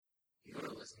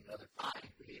another fine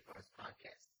Creative Arts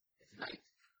podcast. Tonight,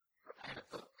 for Anna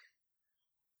Cook,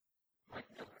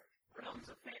 Mike Miller, Realms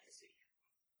of Fantasy.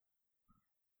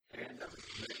 And I'm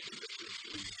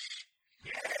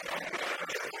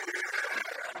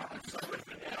summer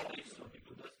finale, so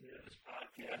people listening to this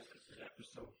podcast, this is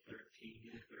episode 13. 13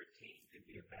 could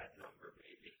be a bad number,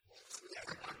 maybe.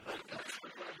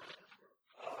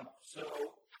 So,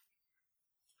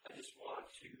 I just want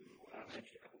to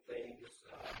mention a couple things.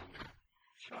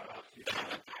 Shout out to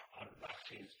Out of Box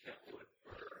Games Kentwood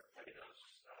for letting us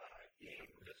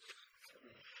game this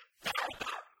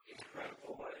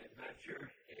incredible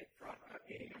adventure and Frogpot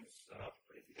Games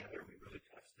putting together. We really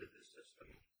tested the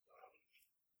system.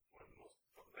 One of the most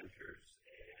adventures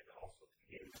and also the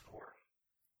game score.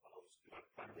 So if you want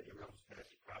to find any Realms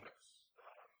Fantasy products,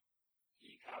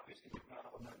 e-copies can be found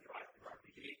on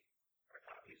DriveThruRPG. Our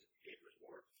copies of Gamer's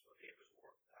Work, so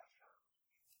gamerswork.com.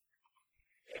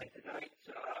 And tonight,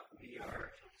 we are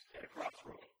at a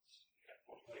crossroads. We have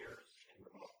 4 players, and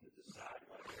we're both to decide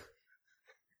whether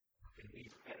to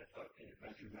leave Pentathook and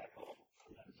adventure back home,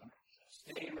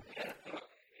 stay with Pentathook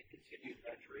and continue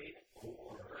adventuring,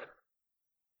 or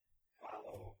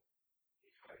follow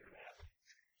the fighter map.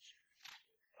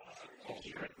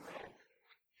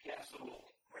 Castle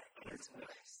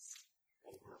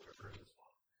over River as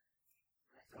well.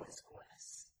 Reckless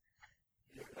Quest.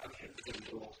 Introduction, and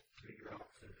we'll figure out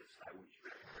to decide which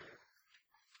you're.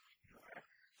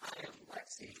 I am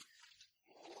Lexi.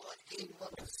 Lucky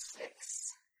level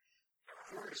 6.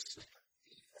 First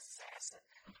thief assassin.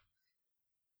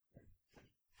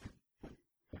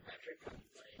 Patrick, I'm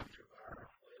playing Travar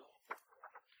Oil.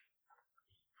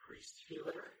 Priest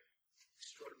healer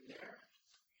extraordinaire.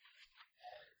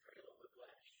 And Fredo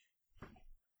Whiplash.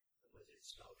 The wizard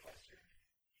spellcaster.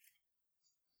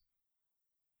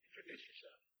 Introduce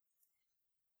yourself.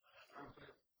 I'm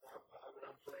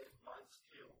playing Von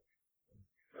Steel,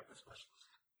 weapon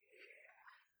specialist. Yeah.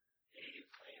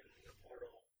 Dave playing the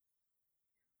immortal,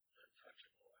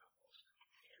 untouchable, almost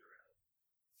hero.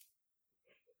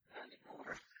 Not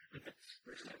anymore.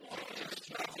 First of all, it's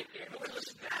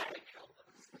bad.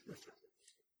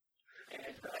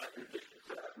 And this is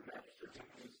Master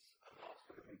Duties. I'm also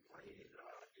going to be playing in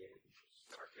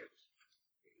Starkit,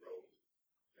 in Rome,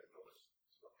 and those.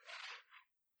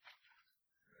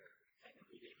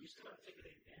 You still haven't taken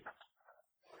any damage.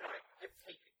 Alright, I've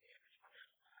taken damage.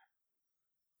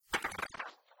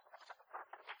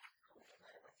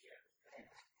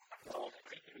 No, I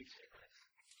take any sickness.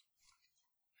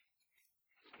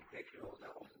 You take your old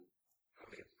elves and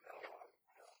come against the battle on.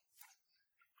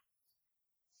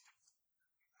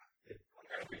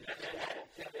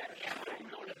 I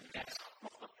know the next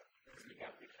level. You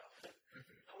got me covered.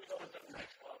 I was always at the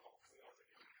next level.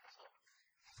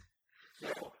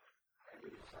 So,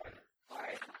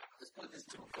 alright, let's put this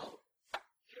to a vote.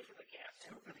 2 for the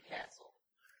castle. 2 for the castle.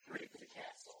 3 for the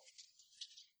castle.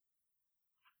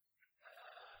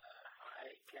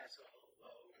 High castle,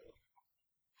 low.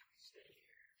 Stay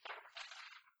here.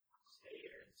 Stay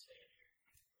here and stay here.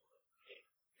 Okay.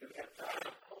 We got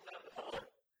time. Hold down the phone.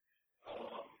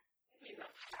 Maybe not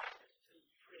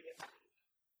pretty good.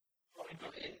 Probably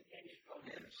go in and you go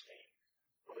in or stay.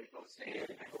 Probably go stay in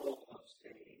and go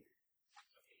stay.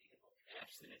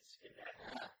 Abstinence in that.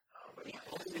 But he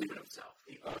owns it himself.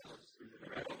 He owns the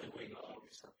red only way to own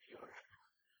yourself pure.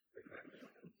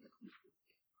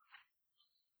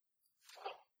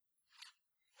 Well,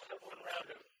 another one round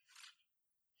of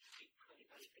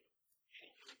anybody can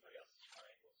change anybody else's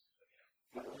mind.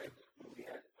 We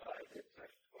had 5 hits, 12.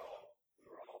 We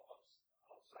were all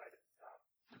outside at the top.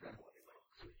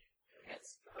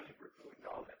 That's 100% doing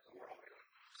all that, so we're all good.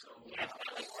 So, we're all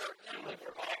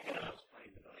good. I was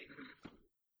playing tonight.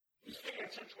 You figured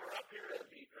since we're up here,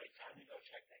 it'd be a great time to go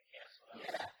check that castle out.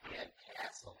 Yeah,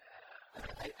 castle.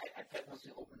 I bet once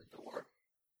you open the door,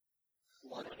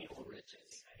 flooding full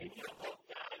riches. And you don't go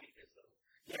down because of...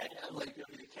 Yeah, I'm like,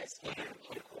 there'll be a cascade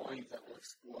of coins that will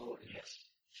explode and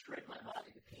shred my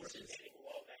body to pieces.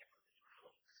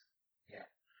 Yeah.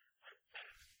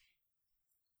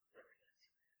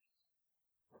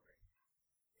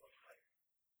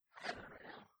 I have it right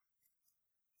now.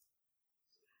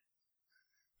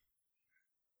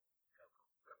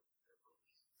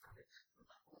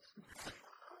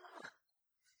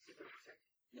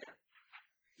 Yeah.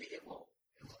 It won't.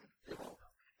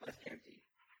 That's guaranteed.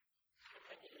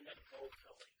 I need enough gold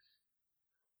fillings.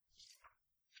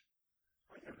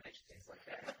 I never mentioned things like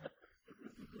that.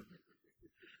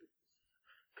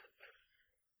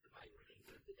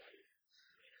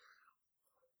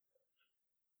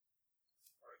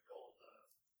 Or gold, what do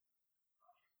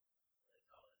they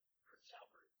call it? Prince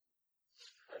Albert.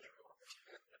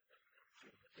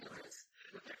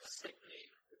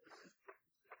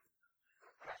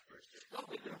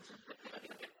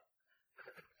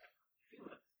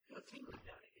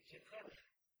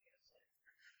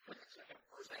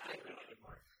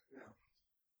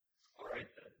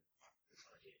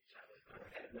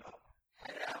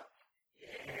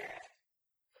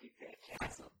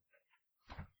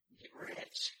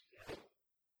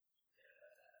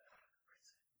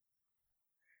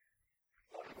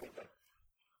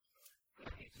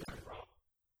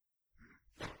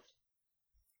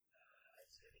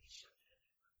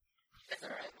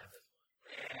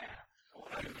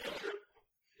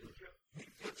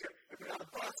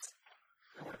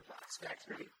 That's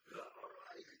pretty good.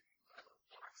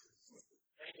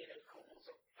 Hanging in coals.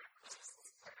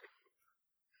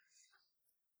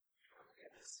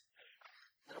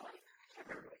 No, I can't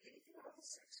remember anything about the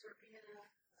sex for being an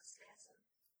assassin.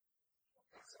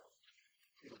 So,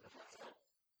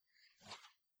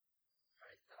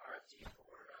 alright, the RFD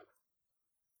for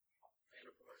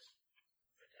Vanderforce.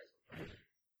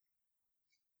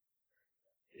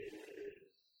 It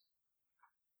is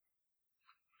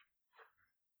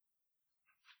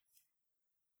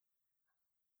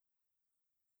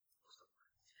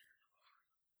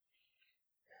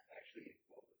actually,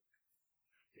 well,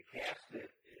 to cast it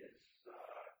is,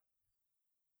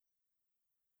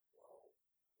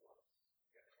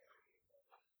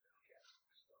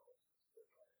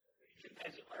 You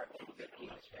guys are a little bit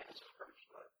less fast first,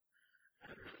 but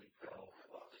 112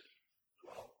 plus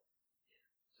 12.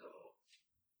 So,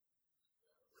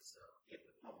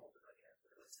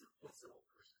 what's the whole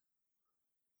person?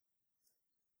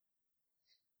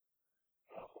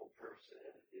 a whole person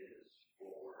is 4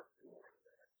 more than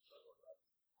that.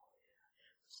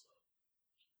 So,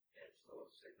 and slow,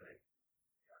 same thing.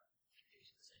 Confusion,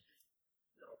 the same thing.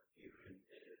 No, fusion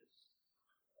is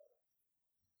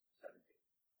 17.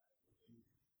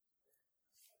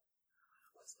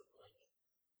 What's the blanking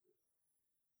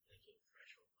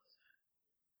threshold? Was that?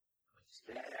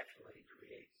 That actually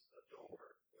creates a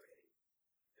doorway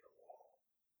in a wall.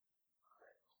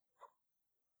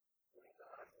 Blinks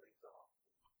on, blinks off.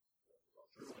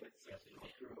 When it's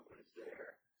when it's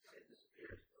there, it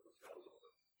disappears until the spell's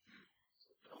over. So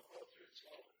don't go through the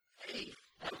spell. Hey,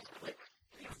 that was quick.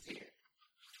 You can see it.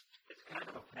 It's kind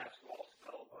of a pass wall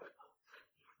spell, but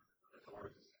the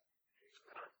doors is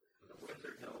constant. The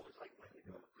wizard knows like when to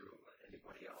go through, but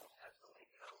anybody else has to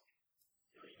like count.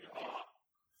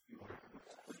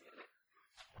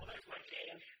 Well, that's my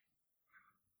change.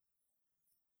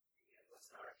 Yeah, what's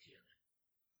the RFT on that?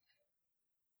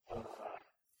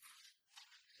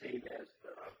 Same as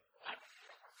the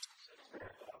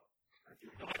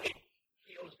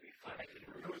he owes me 5.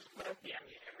 Yeah,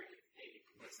 every day.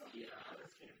 Yeah,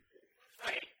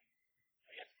 right.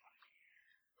 I guess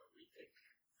what we think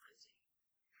frenzy.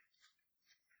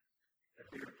 a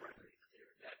fear frenzy.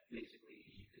 That basically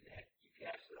you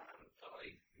cast it on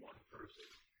like one person.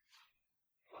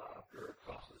 For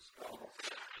across the skull, is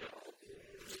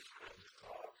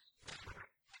cost.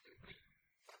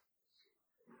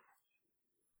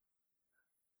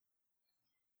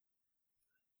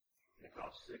 It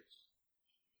costs 6.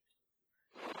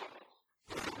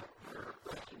 For a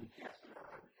person casting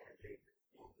on, and they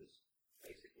move this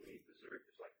basically berserk,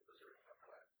 just like the berserk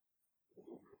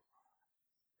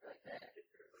Like that.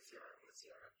 What's the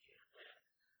RFT on that?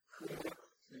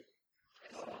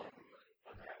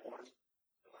 on that one.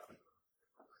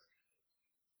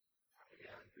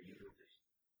 Again, for you, just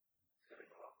setting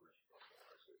off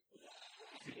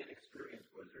to get experienced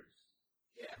wizards.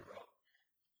 Yeah, bro.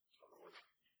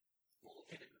 Well,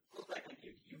 it looks like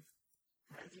you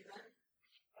frenzy then?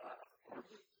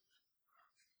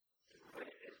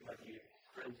 It's like you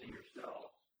frenzy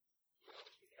yourself.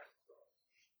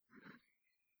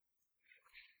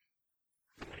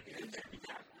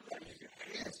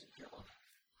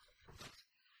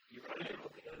 You run in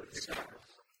with the other stars.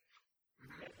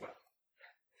 As well.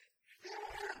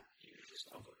 You just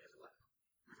don't go as well.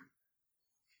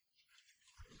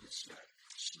 You just start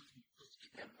shooting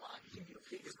them blind. You can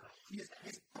figure out. He's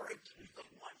breaking the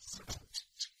ones.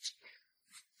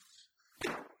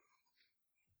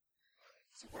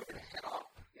 So we're going to head off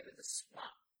into the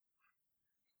swamp.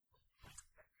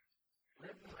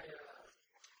 Where's my,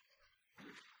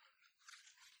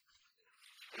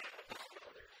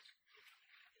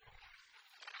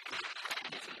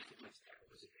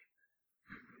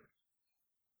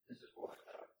 This is what our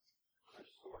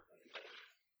sword is.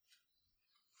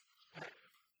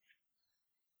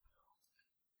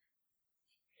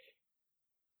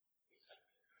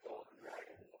 Golden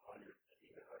dragon is 100,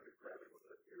 even 100 forever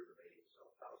with a year remaining, so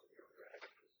 1,000-year dragon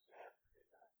is half.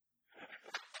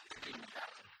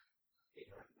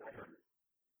 800, 900.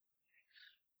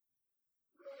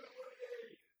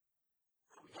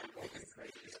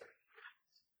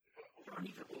 You don't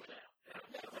need to go down.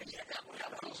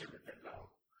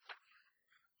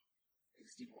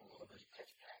 Steve won't know about your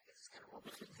catch pack. This is kind of what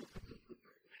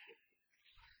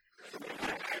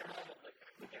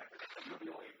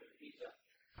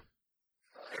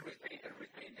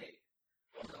everything they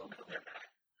also know they're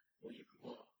back. Well, you can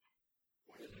go.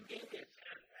 Well, you gave me a 10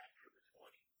 back for the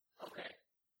 20. Okay.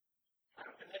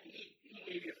 And then he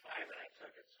gave you 5 and I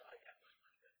took it, so I got my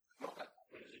money. Okay.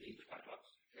 What does it eat? $5?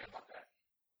 Yeah, about that.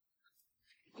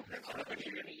 I'm not going to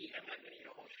eat a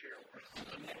whole share of it.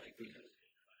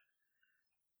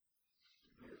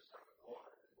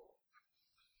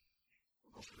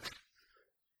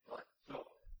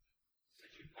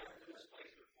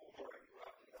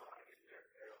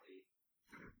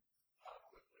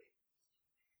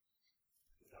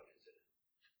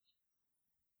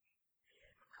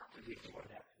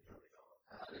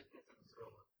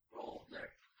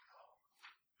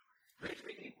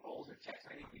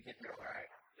 You're right.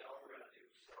 Now we're going to do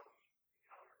some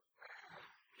encounters.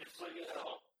 Just so you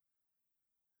know.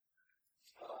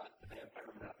 The vampire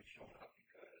will not be showing up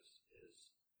because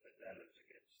that is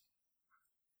against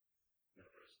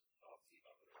members of the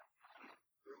other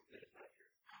group that is not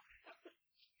here.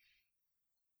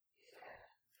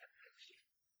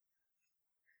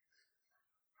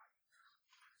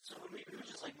 So maybe we were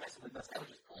just like messing with us. I was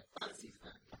just playing fantasies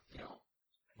then, you know.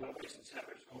 Well, since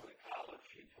Heather's going to college,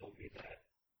 she told me that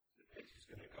she's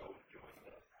going to go and join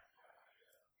the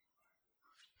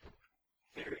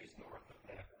ferries north of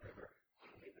that river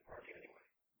and leave the party anyway.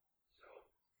 So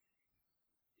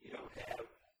you don't have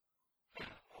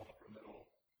all the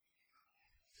criminal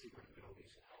secret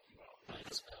abilities to help you out.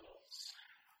 Nice fellows.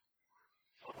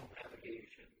 Tunnel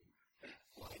navigation,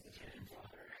 flight and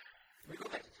water. We go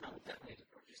back to town with that later,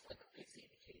 or just like a pixie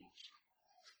in a cage.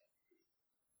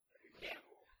 Yeah.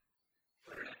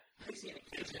 Put her in a pixie in a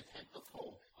cage and a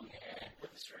pole. Yeah,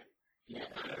 with a string. Yeah,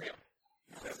 there we go.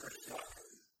 Never stuck.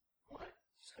 What?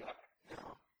 Stuck.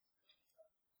 No.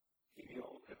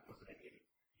 Emil, that was the name.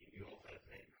 Emil, that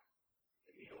name.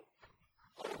 Emil.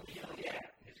 Oh, yeah.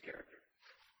 His character.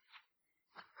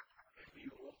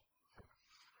 Emil.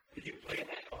 Did you play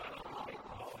that?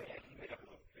 Oh, yeah. He made up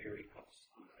a very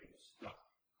custom. He was stuck.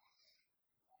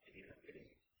 And he ended up getting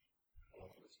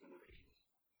all of his memories.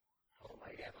 Oh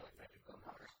my God, like magic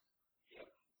gunpowder. Yep.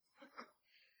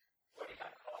 But he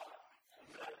got caught.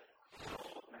 No,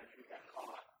 Magic got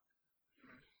caught.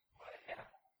 What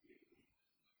happened?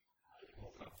 He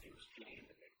woke up, he was chained,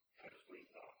 and they cut his wings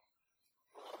off.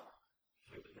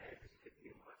 So it was Magic that hit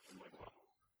me much in my mom.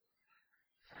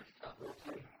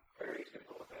 Very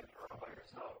simple adventure all by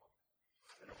yourself.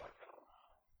 I don't know about how.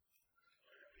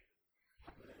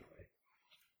 But anyway.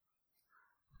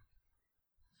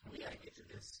 We gotta get to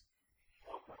this.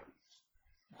 Walk on.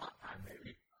 One time,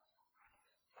 maybe.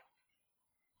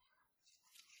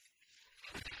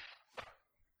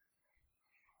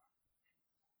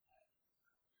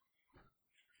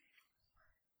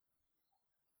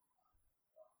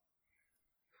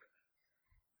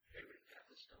 Favorite death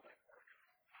is still at work.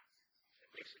 I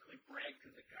basically bragged to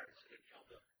the guards that had killed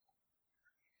him.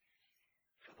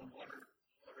 For the water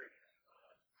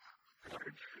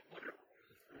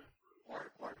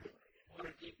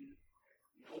deep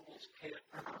nobles pay a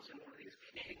pounds in one of these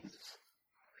kings.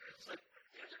 It's like,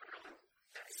 it's really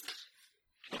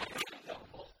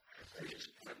helpful. They just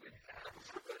put it down.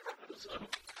 So,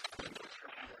 I'm not sure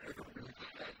I don't really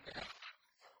get that down.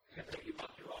 I think you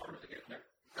must do all really get there.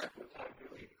 What time do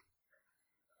we?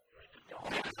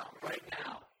 Right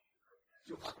now.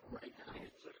 2 o'clock right now.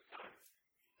 It's like time.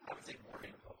 I would say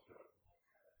morning.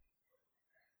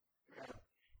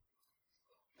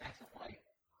 That's why.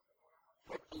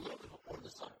 But a little bit before the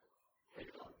sun.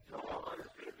 No, it's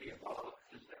going to be about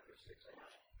just after 6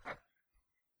 a.m.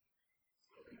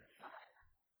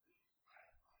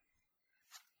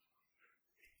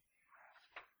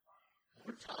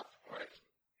 We're tough, right?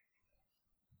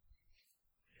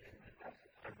 And that's the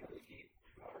time to eat.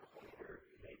 2 hours later,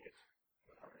 you make it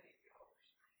without any hours.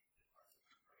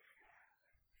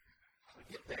 We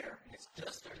get there, and it's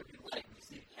just starting to be light, and you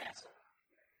see the castle.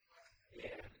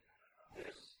 And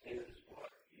this is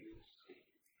what you see.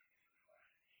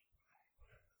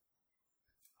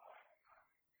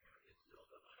 It's still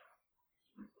the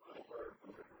over.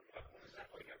 Is that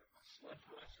like a sludge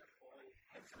western boy?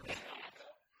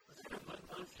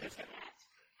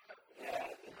 Yeah,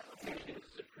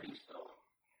 it's the priest though.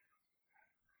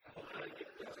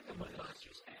 It's like a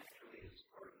monstrous actually is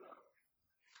part of the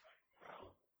crown.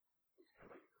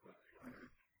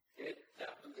 It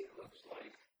definitely looks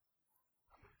like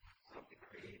something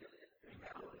created in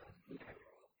reality.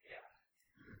 Yeah.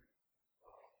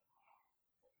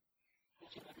 It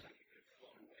looks like it could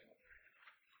float away.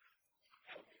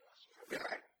 That would be awesome. You're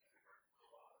right.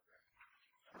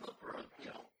 I look for,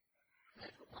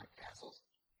 magical black castles.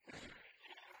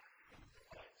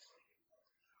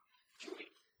 Chilly.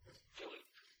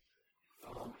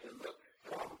 And look,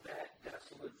 from that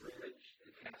desolate bridge,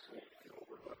 the castle can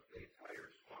overlook the entire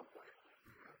swampland.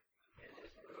 And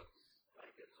it looks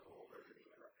like it's older than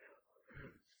the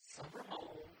other. Summer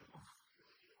home.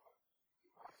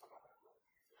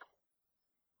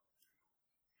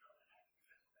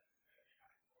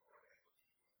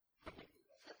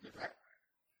 You're right.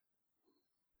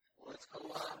 Let's go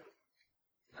on.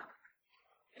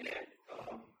 And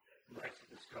nice to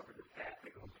discover the path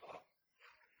that goes up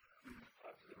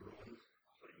to the ruins,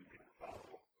 so you can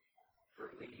follow her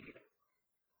lead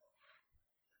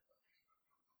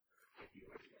if you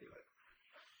wish to do it.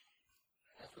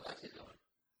 That's what I say doing.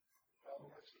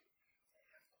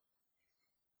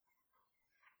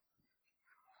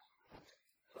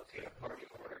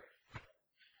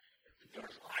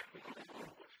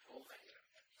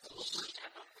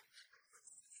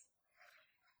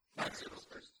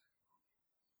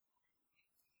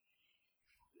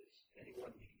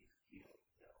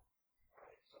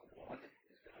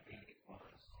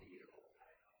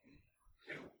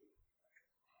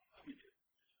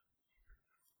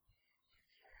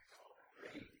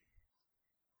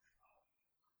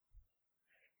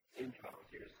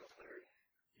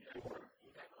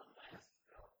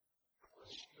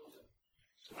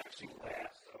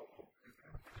 plexiglass, so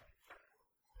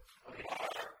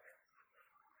water,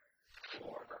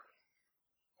 or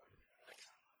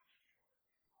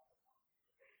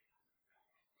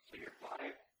so your 5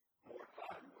 more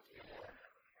bottom would be more.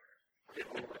 It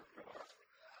will work for us.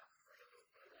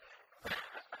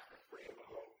 We will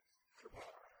go for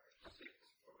about 6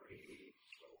 or 8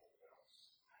 souls.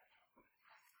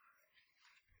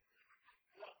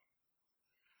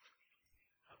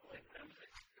 I like them.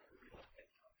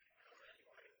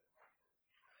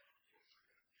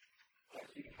 So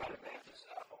you can try to map this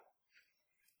out.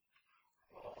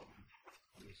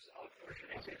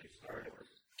 I think you started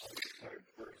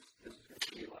first. This is going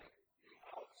to be like the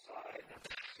outside. That's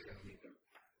going to be the.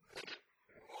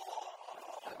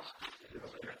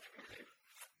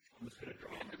 I'm just going to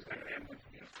draw this diagram.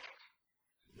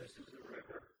 This is the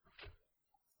river.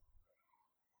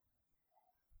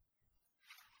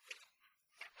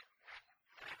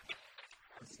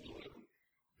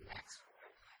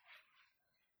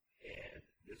 And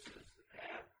this is the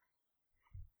path.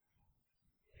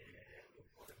 And we'll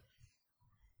put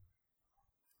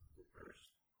the first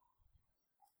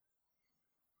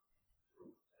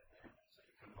route. So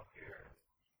you come up here.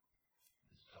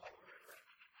 This is all the river.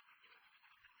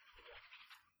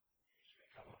 So you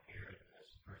come up here, and this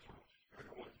is the first one. The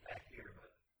river one's back here,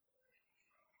 but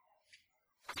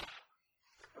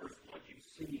the first one you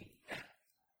see,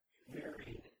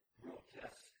 very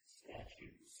grotesque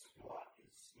statues squat in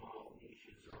small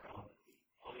niches around the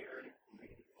iron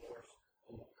reinforced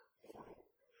oak portal.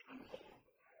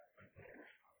 Right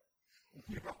there.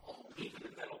 Even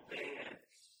the metal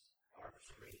bands are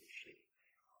strange shape.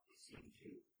 They seem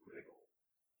to wriggle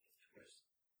and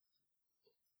twist.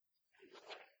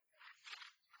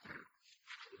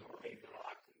 There's already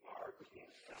locked and barred with the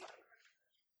inside.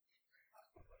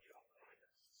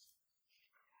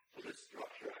 So this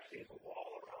structure actually has a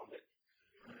wall around it.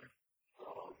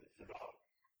 It's about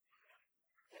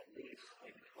at least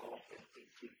maybe 12,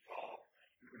 15 feet tall.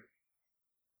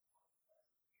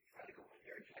 Try to go in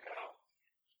there and check it out.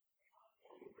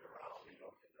 Or move it around and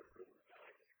look at the room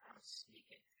behind it. I'm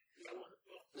sneaking.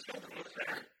 Let's go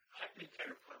there. I think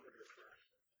they're perimeter first.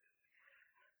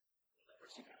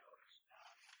 Let's see how it goes.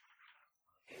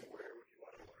 And where would you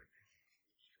want to work?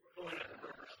 We're going to the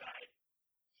riverside.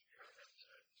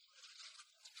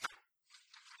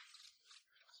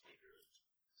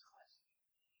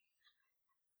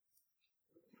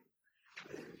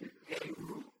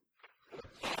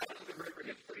 The river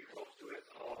gets pretty close to it.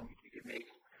 You can make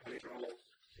rolls.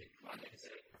 Say, come on, and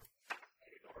say, I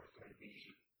don't know where it's going to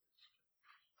be.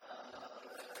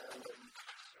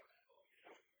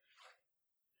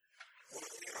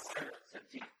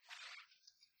 17.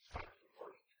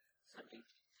 17.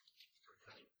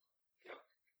 Yep.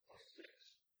 Plus 6.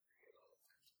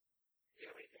 Do you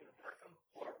have anything to mark them?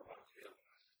 Or about to?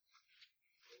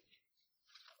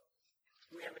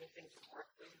 Do we have anything to mark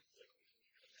them?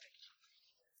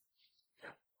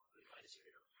 Yeah.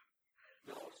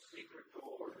 No secret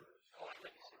doors. Oh, I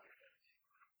like secret doors.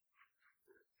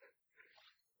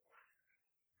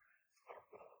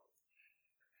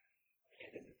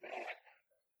 And in the back,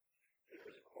 there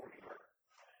is a courtyard.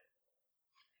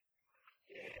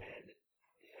 And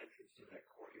the entrance to that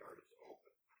courtyard is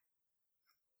open.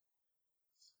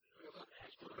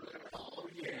 Oh,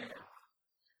 yeah.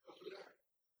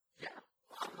 Yeah.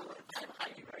 I'm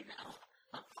behind you right now.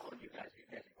 I'm following you guys. You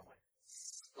guys are going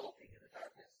skulking in the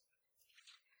darkness.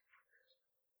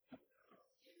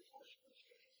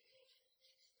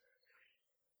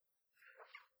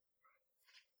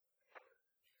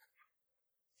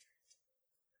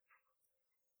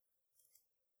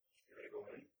 You ready to go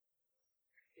in?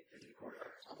 Get to the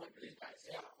courtyard. I'm like these guys.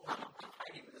 Yeah. I'm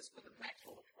hiding this with a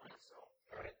Maxwell 20, so.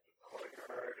 All right. The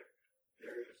courtyard,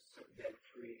 there's some dead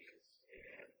trees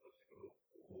and looks like a little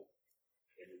pool.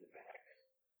 And in the back,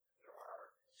 there are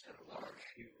some large,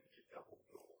 huge double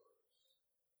doors.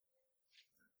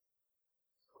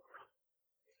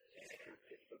 And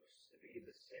it looks to be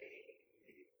the same.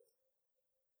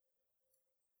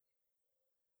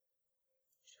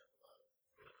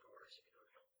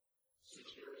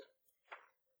 Secure.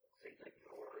 Same like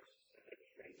doors and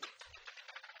everything.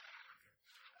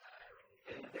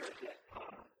 And there's that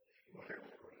pond. Where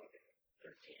we're looking.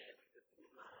 13.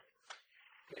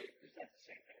 Okay, is that the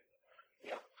same thing?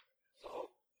 Yeah.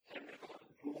 So, can we go to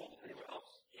the pool? Anyone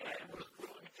else? Yeah, and we're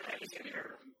going to try to get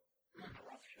here.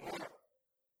 Sure.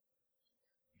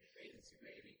 You fancy,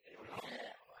 baby. Anyone else?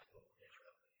 Yeah.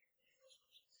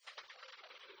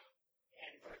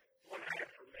 And one item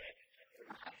for Meg.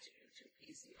 Too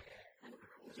easy.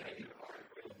 Was that even hard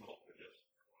for the moment?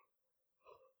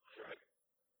 Right.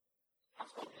 I'm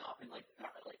supposed to be off and like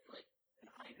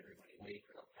behind everybody, waiting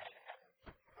for the pad to happen.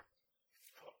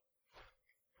 So,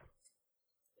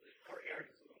 the courtyard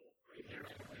is a little pretty there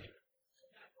anyway.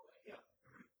 Yeah.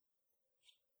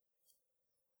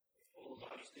 The pool's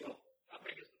on still. How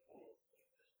big is the pool?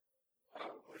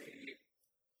 Probably.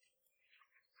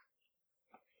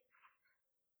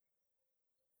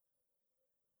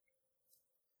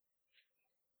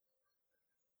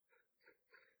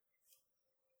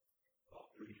 About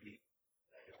 3 feet.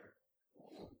 They are.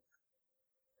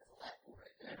 That's a lap pool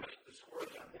right there. The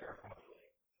scores on there are probably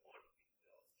 1 feet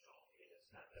built. So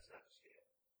that's not the scale.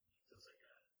 It's like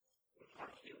what's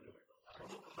our scale doing? I don't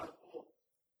know about a pool.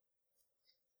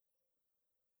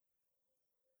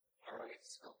 All right,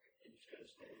 so it's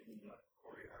just in the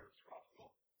courtyard is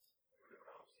possible. We're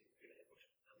around see if we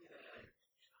can push it. Yeah,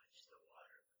 just the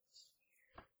water.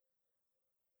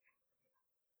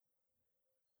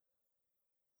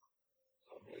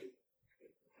 So maybe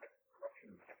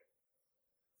corruption back.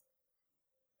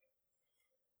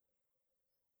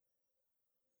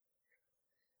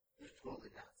 There's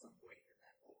totally not some weight in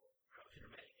that pool.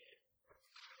 Corruption back.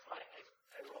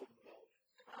 I rolled both.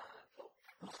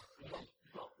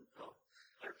 No.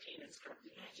 13 is from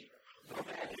the magic. No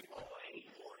magic. Oh,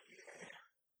 84. Yeah.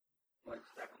 But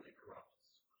it's definitely corrupt.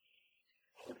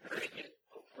 Oh, very good.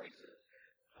 Oh, places.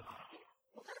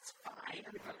 Well, that's fine. I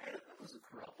mean, if I heard that was a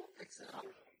corrupt, we'll fix it up.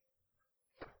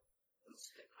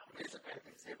 There's a bad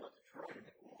thing to say about Detroit.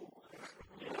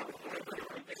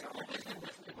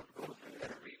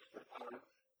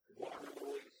 Water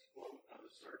always float on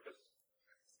the surface.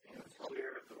 It's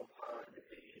clear, a little pond.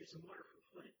 It's a wonderful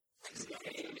place.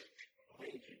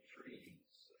 Ancient trees.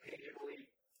 Occasionally,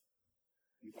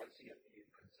 you might see a few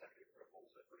consecutive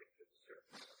ripples that break to the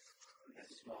surface. And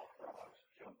small frogs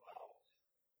jump out.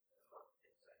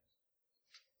 Insects.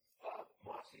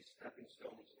 Mossy stepping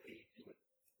stones lead to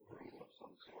a room of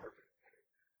some sort.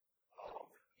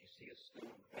 You see a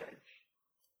stone bench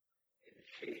in the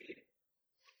shade.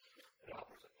 It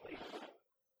offers a place,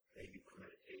 maybe for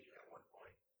meditation at one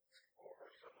point, or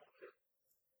someone could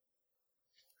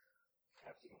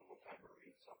have some little time to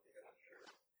read something, I'm sure.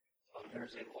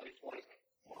 There's a lifelike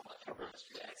Roberts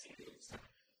Jackson.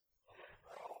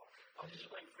 I'm just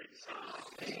waiting for you to say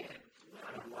this.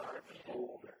 Not a large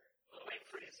boulder. I'm waiting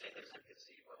for you to say there's a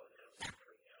gazebo.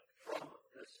 From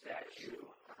the statue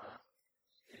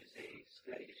is a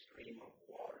steady stream of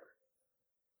water.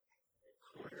 It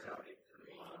clears out into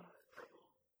the pond.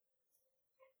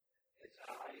 Its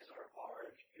eyes are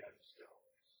large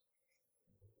gemstones.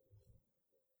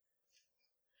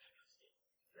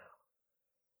 Now,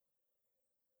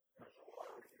 there's a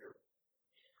water here.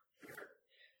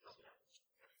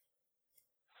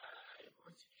 I'm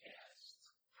going to cast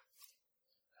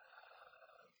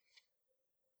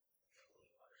holy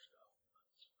water spell.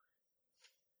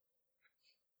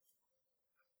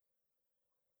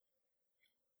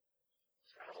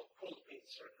 Travel cool being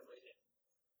circulated.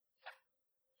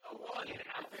 A 1.5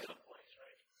 is a place,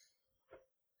 right?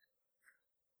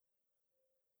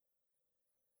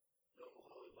 No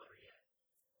holy water yet.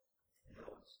 No,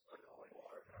 it's unholy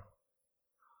water now.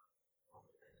 Oh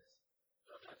my goodness.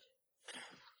 Don't touch it.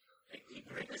 Hey, you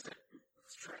bring this in.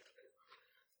 Let's try it.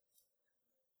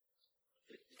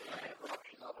 I have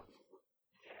options up.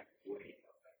 Yeah, wait.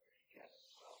 Yes.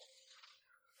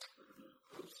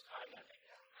 Oops, I got it.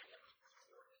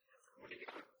 What do you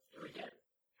got? Do it again.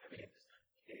 I mean, this time.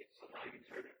 Okay, so now you can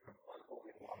turn it from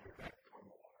unholy water back to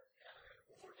normal water. Yeah,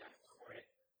 4 times before it.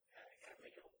 I gotta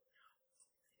make it.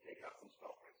 Take out some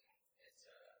spell points. It's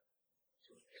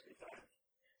 2 every time.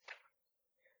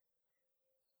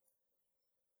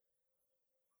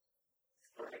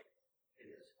 Alright. It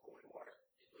is holy water.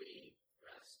 Did we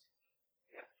rest?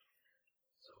 Yeah.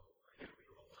 So I gotta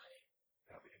reroll my.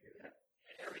 How we can do that?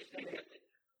 And everything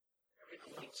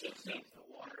seems the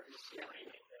water is staring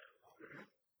at them.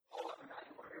 All of them,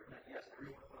 yes,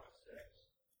 everyone else six.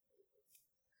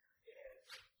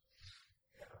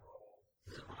 And roll.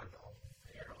 There's a model.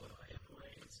 I roll my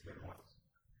influence. Good ones.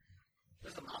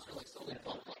 There's a monster like slowly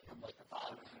bubbling from like the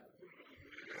bottom.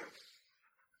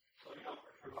 So you know,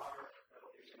 for water,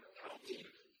 that'll give you a penalty.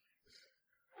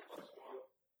 +1. 4.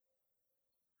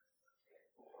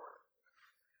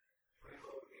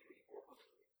 Reload would be 4 +3.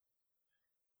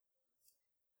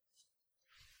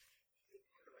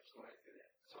 Pretty much the way I do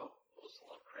that. So, most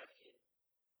Lovecraftian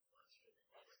monster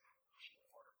that has ocean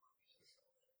water movies and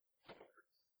stuff.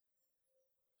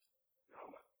 Now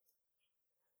what?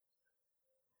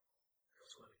 Go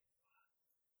swimming.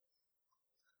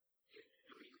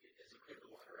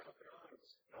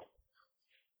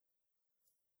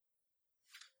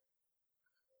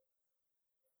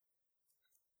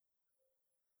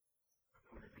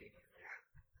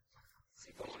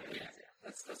 See, going in,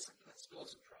 that's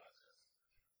explosive process.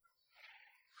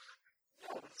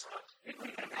 No, it's not. People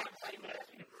even have time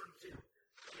to burn too.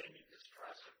 Then you just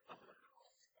press it.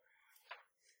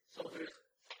 So there's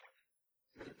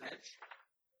a bench.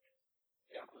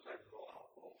 Yeah, because I go out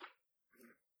home.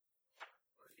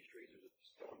 On these trees, there's a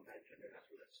stone bench, and that's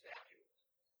where that statue is.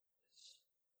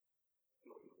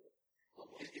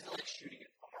 Is it like shooting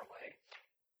it far away?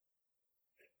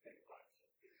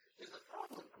 There's a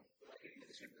problem. Like,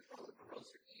 the problem gross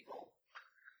or evil.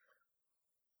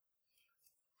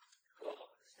 Well,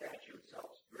 the statue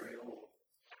itself is very old.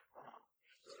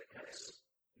 So it kind of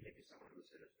maybe someone who's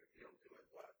sinister feel to it,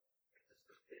 but it's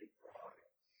this big frog.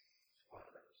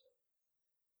 Spoilers.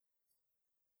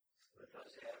 But it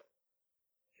does have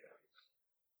gems.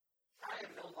 I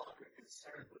am no longer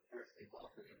concerned with earthly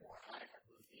wealth anymore. I have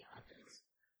moved beyond this.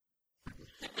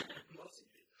 Most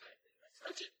of you, I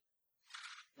touch it.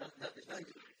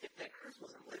 If that curse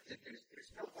wasn't lifted,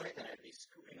 there's no way that I'd be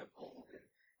scooping up gold and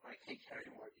when I can't carry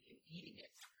more, I begin eating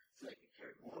it so I can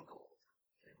carry more gold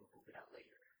and then we'll move it out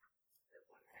later. That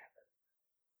wouldn't happen.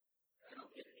 I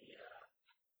don't get any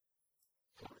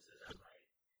bonuses on my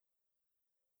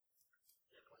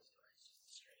points to it's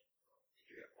just straight. Did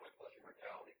you get point plus your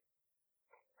mortality?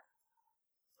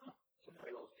 Huh. So play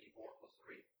those D4 plus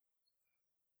 3.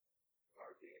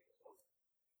 RD.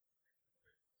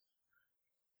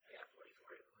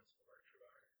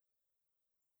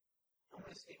 I'm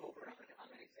going to speak over. I'm going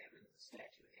to examine the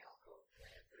statue in the alcove.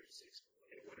 I have 36.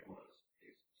 What it was.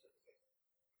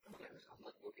 I'm going to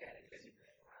look at it. Is it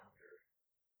around or?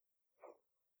 Oh.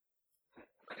 I'm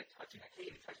going to touch it. I can't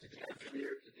even touch the gem.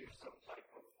 Engineered to do some type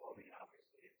of plumbing,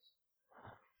 obviously.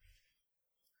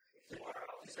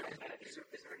 Is there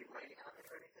any writing on it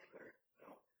or anything? Or?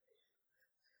 No.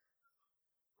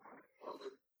 Alright. Well,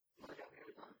 then, look out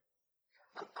here, done.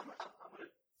 I'm going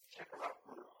to check her out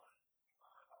for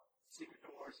secret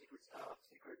door, secret stuff,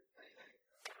 secret anything.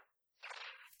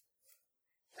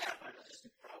 I'm just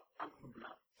I'm moving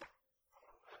up.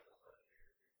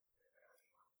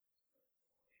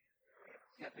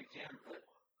 Yeah, big jam, but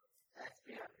that's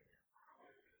beyond me.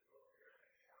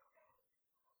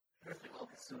 First of all,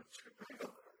 the suit. You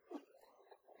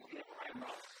get my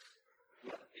rock. You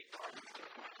have a big party.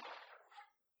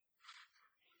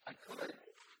 I could.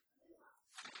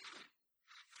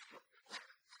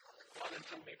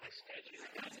 Until we make my statue.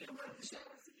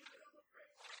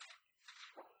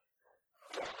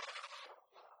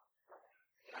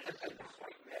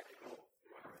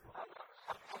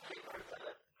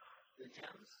 The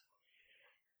gems?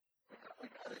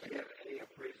 Do you have any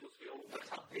appraisal skills? That's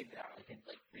how big they are.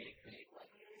 Like big, like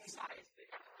size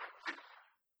big.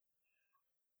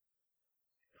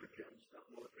 The gemstone,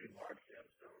 well, a pretty large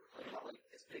gemstone. Like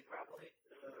this big, probably?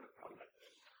 Probably not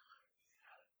this.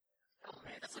 Oh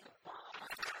man, that's like a bomb.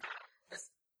 That's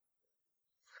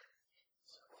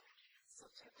so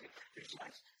tempting. There's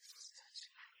much.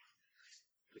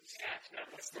 Yeah,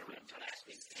 that's the real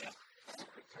blasting stuff. That's a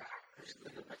quick track. There's a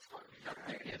little bit fun.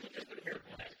 Alright, yeah, there's a little bit of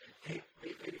blast. Hey,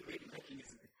 maybe making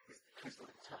is the crystal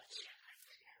in touch.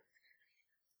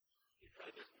 You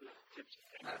probably just move tips.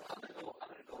 I'm gonna go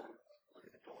look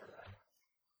at the door then.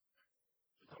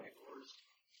 How many doors?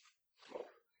 Well,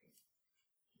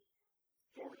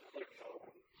 doors click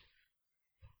open.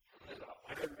 And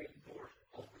I didn't make the doors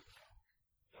open.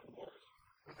 No doors.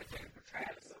 I take it for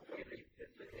Travis. The way they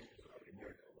did the hinges on the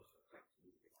mirror was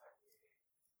absolutely fine.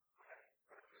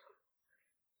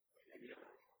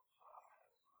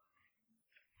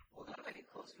 Well, gotta make it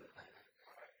close to it, man.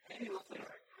 Maybe we'll think.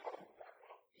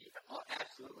 Yeah, oh,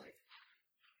 absolutely.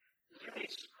 Is there any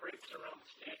scrapes around the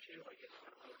statue? I guess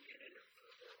I'm looking at it.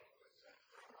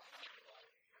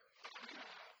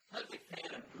 I'm a big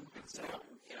fan of movement sound,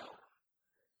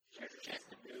 treasure chests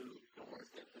that move, doors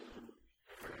that move,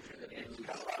 furniture that moves. It's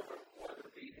got a lot of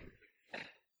water beating.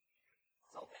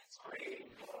 It's all that screen.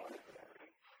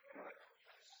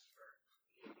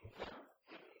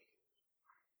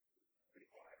 Pretty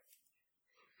quiet.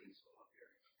 Peaceful up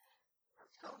here.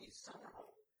 I'm telling you, summer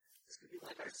home. This could be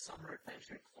like our summer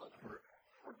adventure club for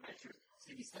adventures.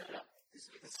 See, we set it up.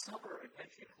 This would be the summer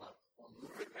adventure club. Well,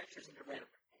 Lure Adventures in Nevada.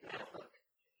 Look.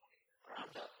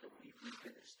 Round up that we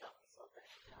finish stuff and stuff like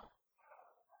that.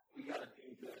 We got to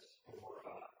do this for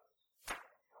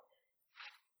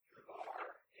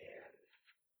bar and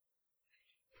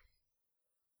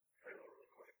trailer really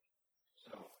quick.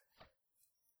 So,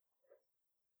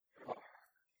 bar.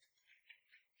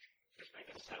 Just make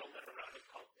a settlement around it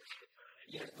called this.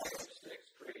 Yes, I have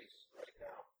 6 trees right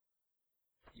now.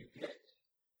 You get,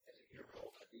 as a hero,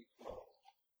 a D12.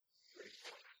 3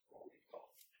 points. Roll D12.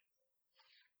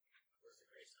 Where's the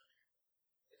grace on it?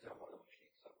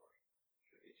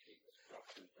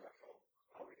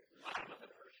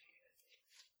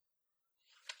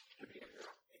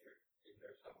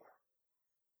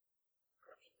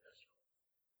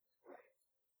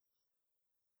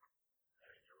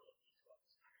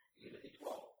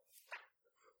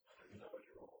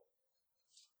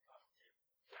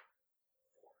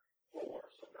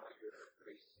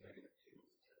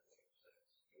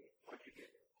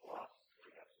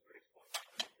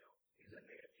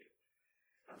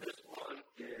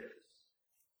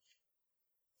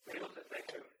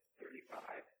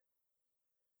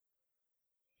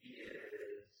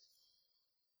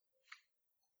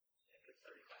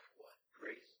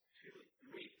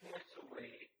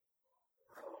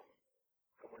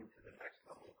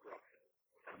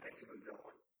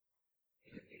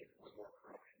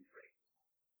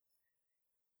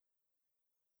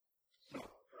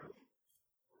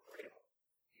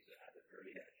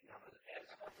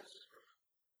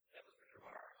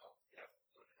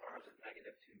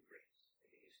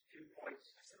 2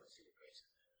 points. I still don't see the grace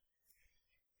in that.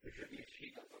 There should be a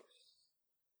sheet that looks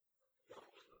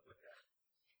with that.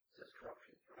 It says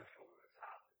corruption threshold on the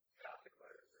top. Gothic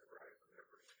letters are right.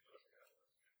 Whatever.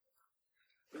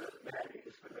 It doesn't matter. You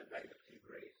just put a -2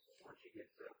 grace. Once you get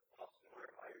to plus 1 or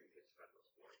higher, you get special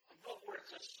points. But where it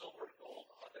says silver,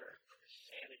 gold, other,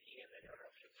 sanity, and then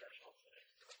corruption threshold.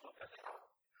 Okay.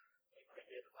 Right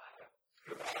near the bottom.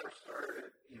 Because I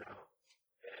started,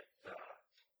 at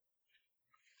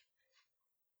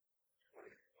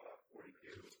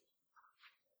 42.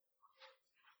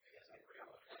 I guess I forgot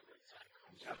what that is.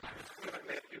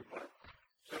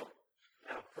 So,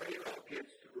 now Fredo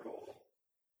gets to roll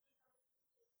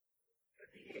a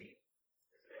D8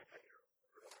 as an anti-hero.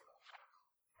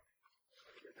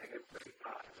 If I get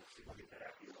 35, let's see if we get that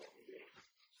after you roll D8.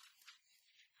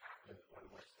 There's one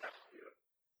more step to do it.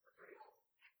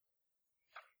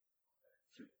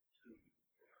 Two.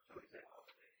 So is that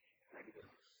negative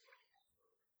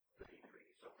 33?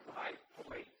 So 5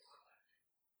 points.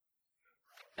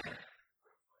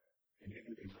 And you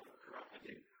can do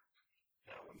corruption.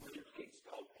 Now, when Williams gains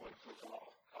spell points, those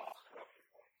all cost corruption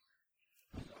points.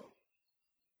 So,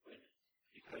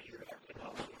 because you're up to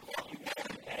double, you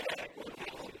can add,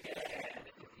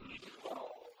 if you need to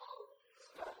roll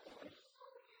spell points,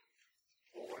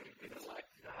 or you can elect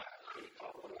not to take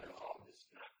all at all, just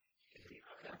not continue.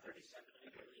 I've got 37. So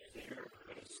you're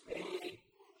going to stay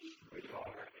where you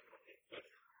are.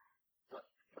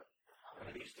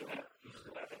 But you still have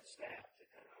that staff to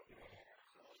kind of,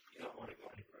 so you don't want to go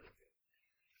any further.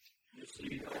 Just so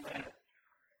you know that,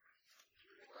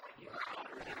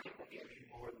 it will give you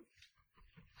more than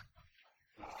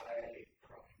 5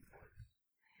 corruption points.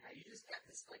 Now you just got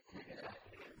this, I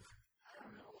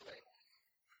don't know,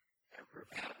 Emperor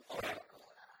Battle going on.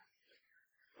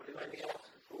 Would anybody else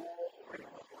in school, or you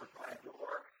want to fortify a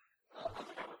door? I'm going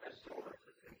to go with this door.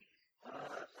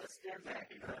 Let's stand back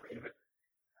and read it.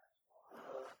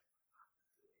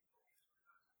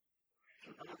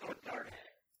 I'm going to go with Darnay.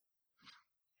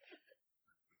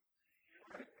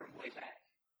 Right from way back.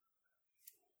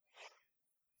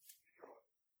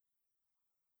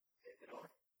 Take the door.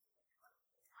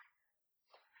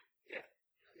 Yeah.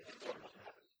 The door doesn't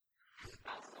happen. Just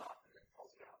bounce it off and then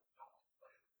pulls it out.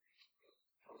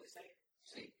 Totally safe.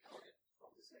 See? Totally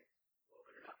safe.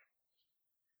 Open it up.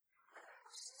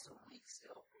 So weak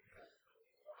still.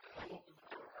 Open the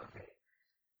door. Okay.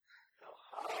 Now,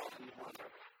 how do you want to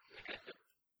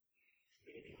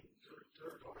meaning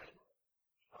third door in?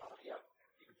 Yep.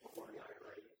 You can put one guy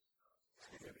right. It's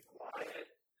going to be quiet.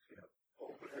 It's going to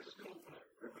open it. It's going to open it.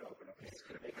 Rip it open. Okay. It's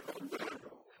going to make it open.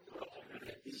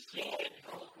 He's standing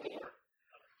on the floor.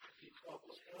 He's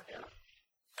almost going down.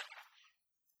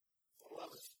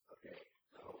 Okay.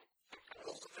 So,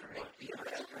 open it right. The other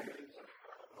has ratings.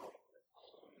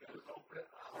 Open it.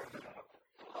 Hold it up.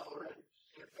 Lower it.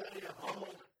 Get ready to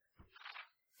hold.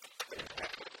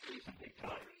 Big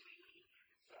time.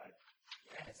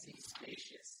 Yeah, it seems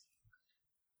spacious.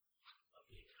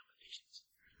 Lovely accommodations.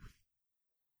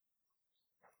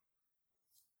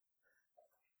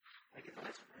 I get the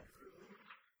next one.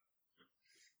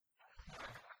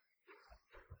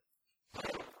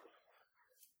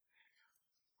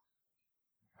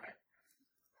 Alright.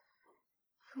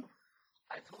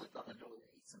 I totally thought the door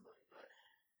would eat somebody, but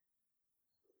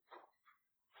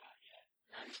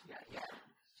not yet.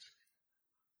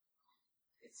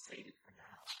 It's sated for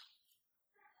now.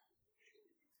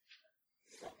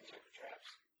 Stop the traps.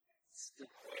 Still,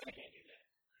 I can't do that.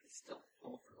 It's still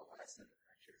full for the last set of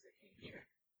adventures that came here.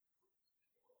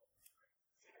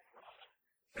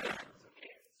 It's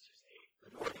okay. It's just the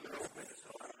door you're open is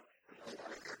open.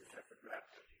 Except for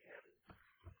traps that you have.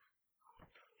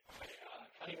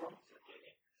 Funny room.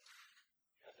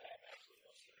 Because I have absolutely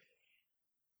no security.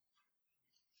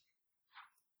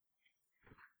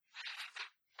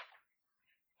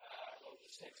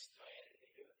 Six, do I add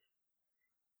anything to it?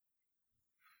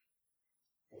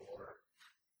 Or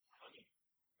honey.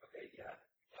 Okay, yeah.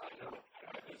 No, I don't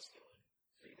have any skill in it.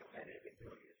 So you don't add anything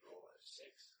to it, you just roll a 6.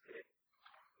 Hit.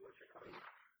 What's your honey?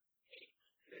 8.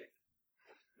 Hit.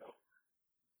 No.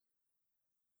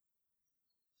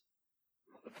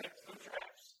 Okay, some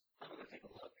traps. I'm going to take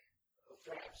a look. Those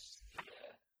traps.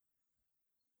 Yeah.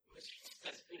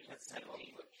 That's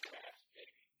 17 with traps,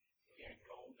 baby. You're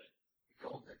golden.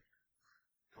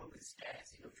 Golden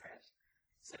stats, traps.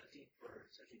 17 for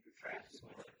traps,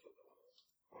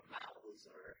 or mouths,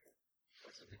 or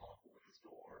something awful with his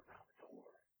door, around the door.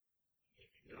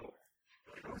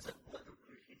 But it wasn't what the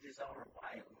hinges are,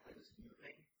 why it was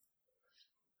moving.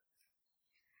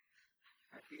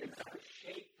 I feel it's not a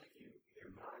shape that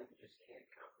your mind just can't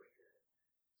comprehend.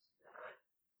 It's not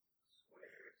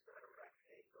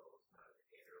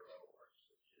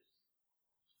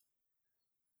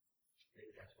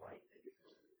flight, they just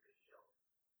go to the show.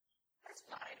 That's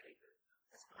fine.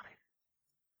 That's fine.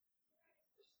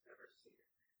 Just never seen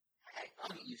it. I'll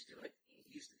get used to it.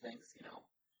 Used to things, you know.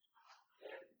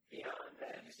 And beyond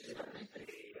that, Used to certain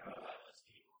things.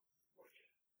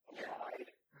 Applied.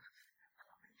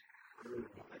 Through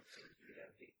like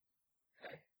CPMD.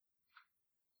 Okay.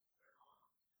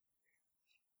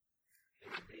 It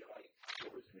would be like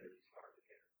doors and it's hard to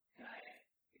get. And I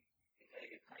gotta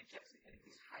get my checks again.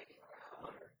 He's hiding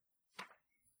around.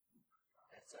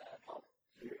 That's Paul.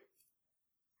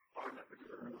 Far enough into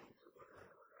the room or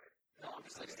whatever, right? No, I'm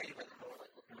just like standing by the door,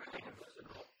 like looking around.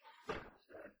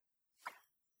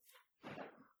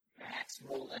 Max,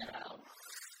 roll that out.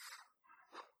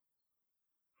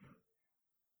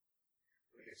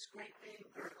 You're scraping,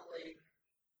 gurgling,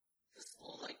 just a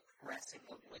little like pressing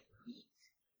of like meat.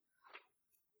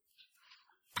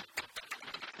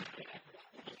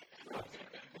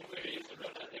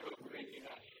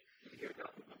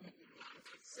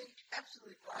 See,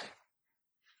 absolutely fine.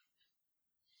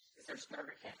 Is there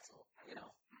starter cancel? You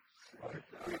know,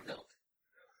 rebuilt.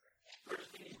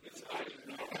 First thing inside is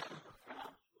not the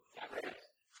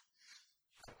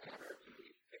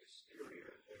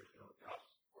exterior. There's no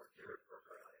dust or dirt or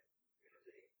grime.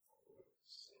 It is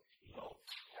a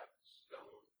kept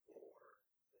stone floor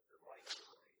that the light is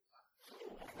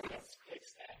away. Let's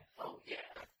fix that. Oh,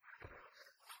 yeah.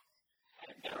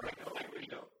 And now I know my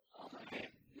window. Oh, my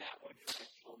man. That one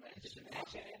professional man. Just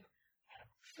imagine him. I'm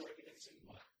sure he can see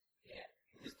one. Yeah.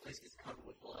 This place gets covered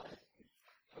with blood.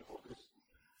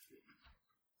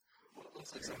 What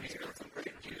looks like somebody's got some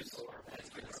grape juice or that's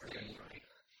been stained.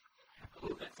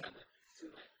 Oh, that's on the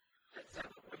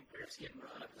when bears get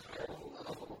run.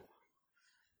 Oh.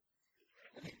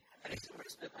 I need somewhere to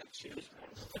spit my juice.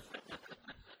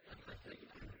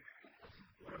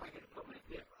 Where am I going to put my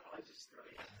dip? Oh, I just throw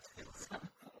it.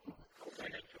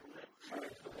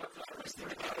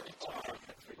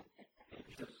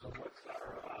 So what's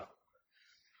our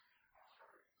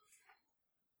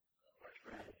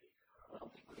strategy? Well,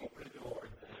 we open the door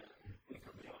and then we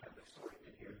don't have the sort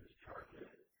in here to charge it.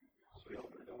 So we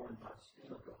open the door and my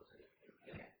steel goes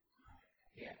in.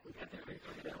 Yeah, we got that right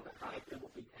down the pipe and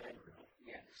we'll be dead.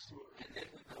 Yeah, and then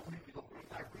we go in, we go in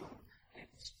my room and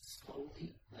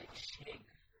slowly, like, shake.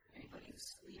 Anybody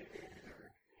sleeping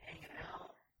or hanging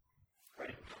out?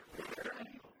 Right.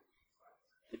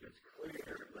 If it's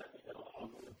clear, let me know. I'll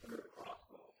move through the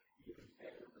crossbow. You can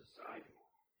stand on the side,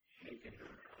 shaking it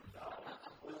around.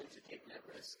 I'm willing to take that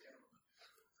risk.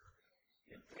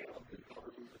 And tail the door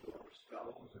to the door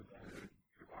spells and then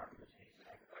your partner's hands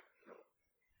back like no.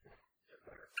 They're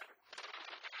better.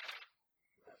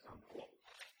 That's unquote.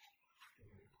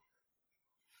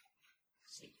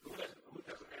 See, Who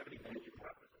doesn't have any magic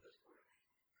weapons at this point?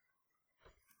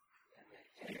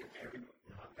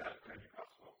 I've got a magic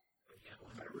crossbow. But yeah,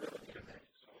 when I really need a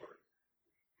magic sword,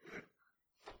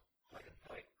 I can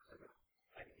fight.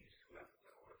 I can use two weapons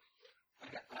at once.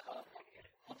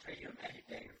 I'll trade you a magic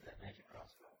dagger for that magic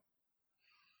crossbow.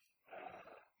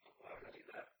 Why would I do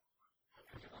that?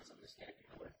 Because you want something to stab you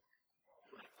with.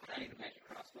 I need a magic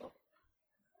crossbow.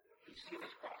 You see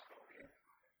this crossbow here?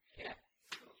 Yeah.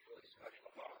 You know what's really special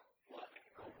about it? What? I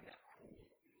can open that hole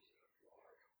using the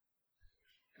floor.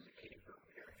 Because it came from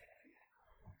here.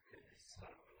 It's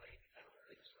son of a lake. I don't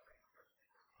think so.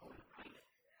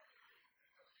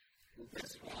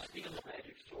 This one, Speaking of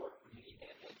magic sword, when you need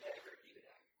that dagger, you do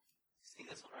that. see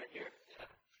this one right here? Yeah.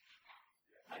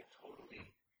 I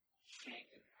totally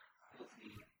shanked it with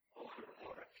the older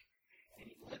Ulrich. And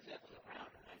he lived that to the ground.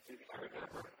 And I figured, I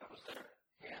remember I was there.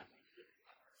 Yeah.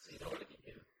 So you know what he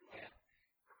do? Yeah.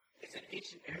 It's an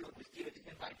ancient heirloom. It was given to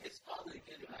him by his father,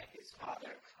 given by his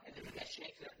father. And then he got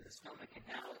shanked up in the stomach, and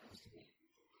now it was me.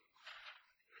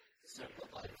 So the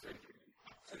life surgery.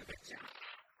 So the picture.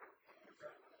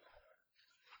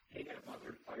 Hang it above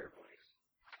your fireplace.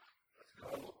 Let's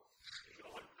go. Keep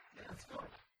going. Yeah, let's go.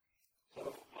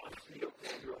 So, honestly,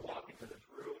 as you're walking to this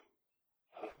room,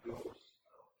 goes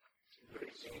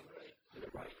very similarly to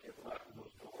the right and left of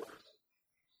those doors.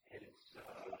 And it's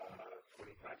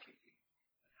 25 feet deep.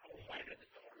 How wide are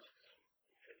the doors?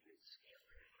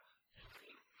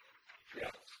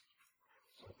 Yeah.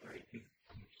 So 30 feet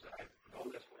each side. Go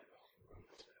this way.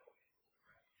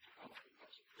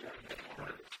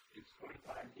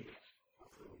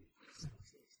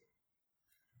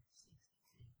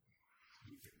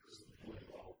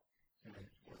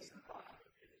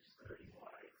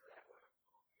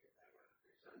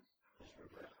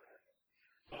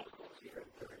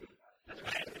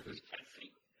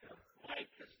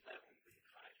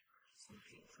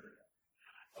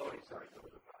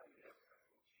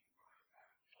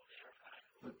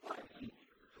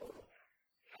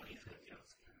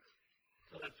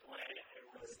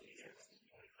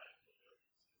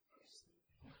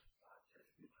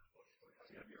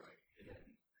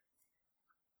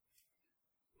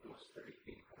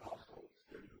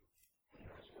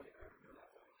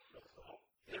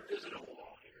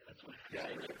 Yeah,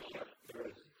 there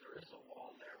is a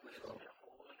wall there, but it's not a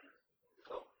hole in it.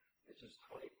 So it's just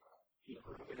 20. The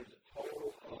room is a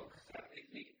total of 70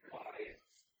 feet wide,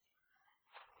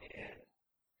 and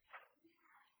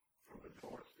from the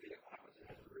north to the opposite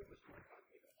end of the room is 25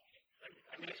 feet.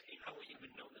 I'm asking how we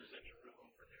even know there's any room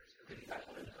over there. Because you guys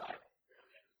went inside.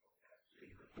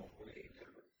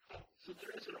 So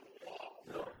there isn't a wall.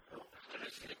 No. So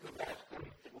just stick with that.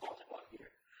 The wall's about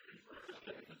here.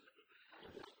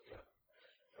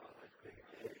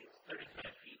 35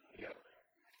 feet. Yep.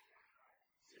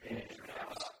 And,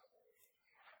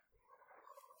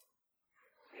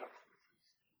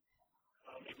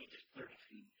 maybe just 30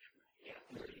 feet. yeah,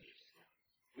 30 is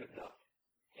good enough.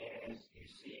 And you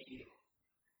see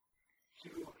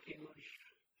two huge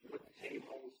wooden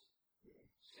tables,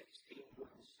 16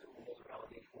 wooden stools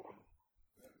around each one.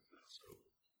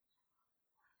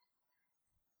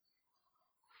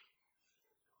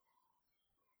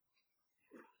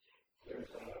 There's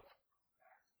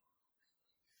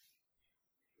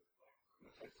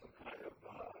looks like some kind of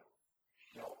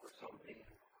shelf or something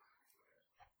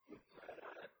with bread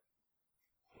on it.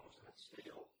 Most of it's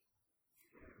steel.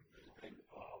 There's a big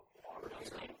water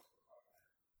tank.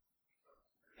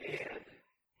 And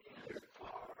there's a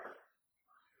car.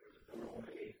 There's a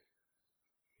doorway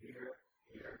here.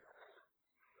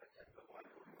 That's the one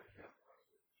doorway.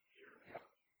 Yep.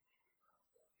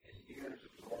 And here's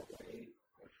a doorway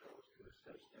which goes to the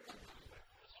steps there.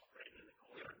 Right in the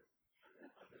corner.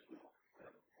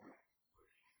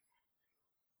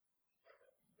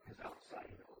 Because outside,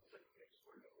 it's like next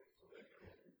door, it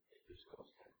just goes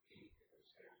 10 feet and the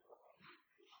stairs go up.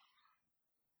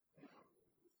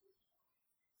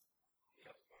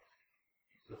 Yep.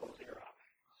 So those are your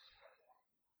options.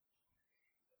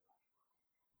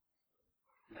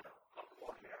 Now, up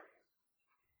one area.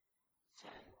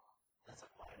 10. That's a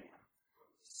fine area.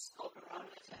 Scope around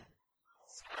at 10.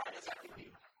 Squad is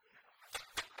everything.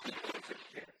 There's a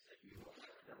chance that you will.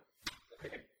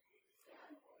 Okay.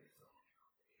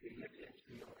 You get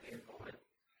into your hand going.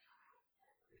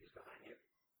 He's behind you.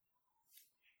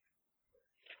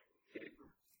 Okay.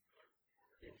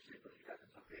 And see if he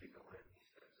doesn't okay to go in. He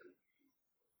says,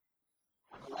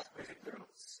 On the left, there's a girl.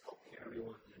 Scope here.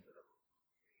 everyone's into them.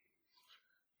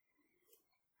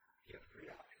 You have three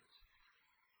options.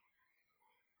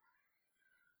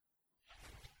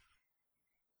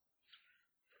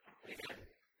 Again,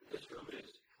 this room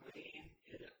is clean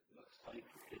and it looks like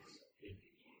it's in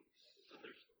use. So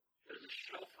there's a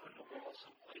shelf on the wall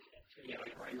someplace. Yeah,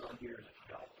 right on here is a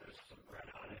shelf. There's some bread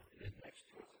on it, and then next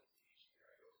to it,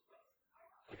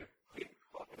 like a big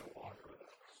bucket of water with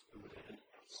a spoon in it.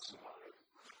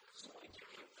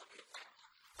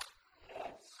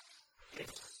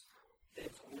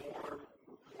 It's warm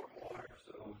water,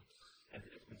 so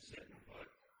it's been sitting, but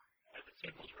Are the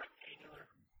tables rectangular?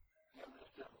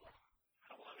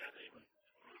 How long are they?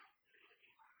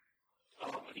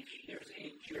 there's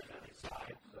 8 chairs on each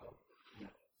side, so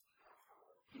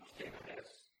each table has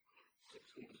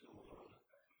 16 stools on it.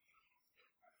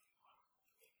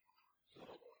 So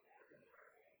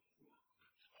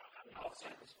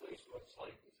outside this place looks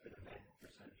like it's been abandoned for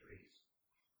centuries.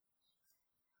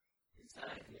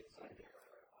 Inside there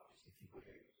are obviously people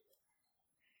here.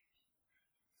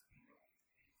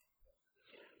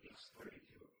 Yeah, it's 32.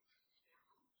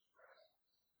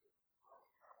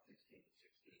 16 to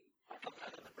 16.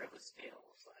 Sometimes the bread was stale,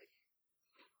 it's like.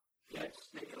 Yeah, it's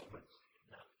stale, but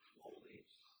not moldy.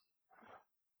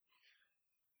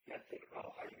 You gotta think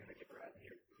about how you're gonna get bread in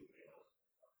your food, you know.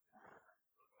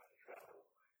 Travel.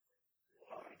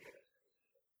 How I get it.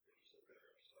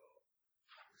 So.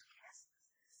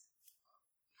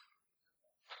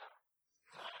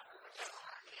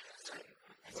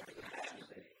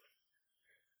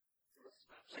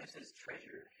 It says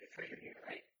treasure. There's treasure here,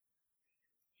 right?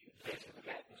 You say to the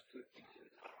back, there's 2 things at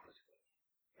the top of this place.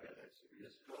 Right, that's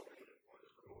this building and one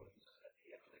is ruins at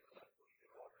the end of the cliff. You can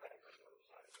walk back on the other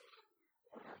side of it.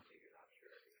 Or you're not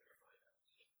sure if you're gonna find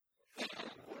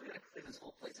out. We're going to clean this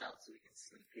whole place out so we can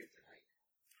sleep here tonight.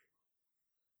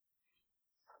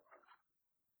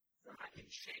 I'm not getting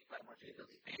shaped by much of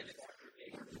those bandits.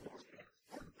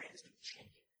 Bandits keep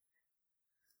changing.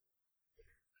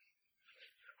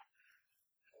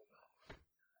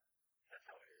 That's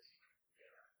how it is.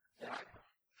 Yeah.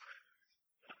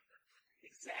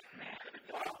 Exact map.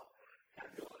 Wow. That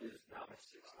building is now a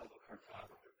 6-level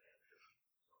cartographer.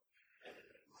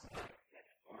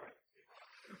 All right.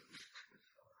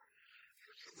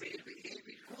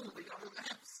 We got the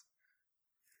maps.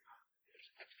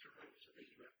 There's extra room so they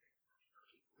can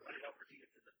run it over to get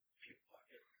to the puke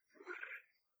bucket.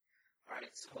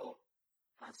 Alright, so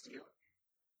let's deal.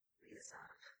 this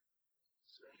on?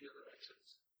 So the other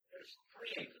exits. There's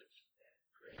 3 exits.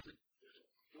 There's a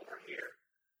door here.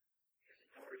 There's a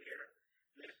door here.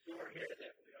 There's a door here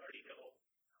that we already know.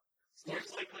 Most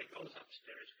likely goes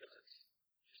upstairs because it's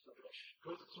just a little.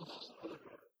 Goes to the other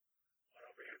door. One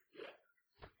over here. Yeah.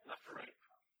 Left or right?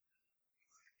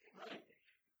 Right.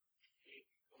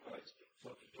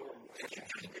 So the door will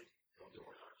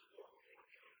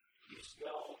you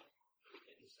smell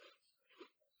incense.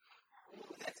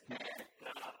 Ooh, that's bad.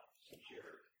 Now, since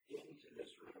you're into this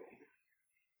room,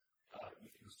 you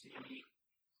can see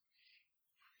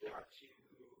there are 2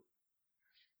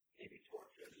 maybe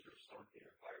torches or something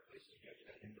or fireplaces. You haven't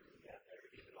got into the room yet. They're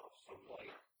giving off some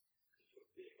light into a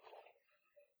big hall.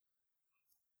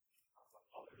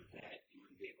 Other than that, you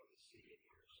wouldn't be able to see in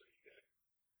here, so you got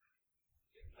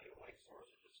night light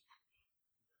source or just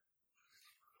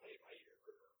play by ear.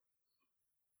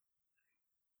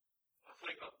 I'll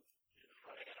think up.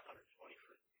 I got 120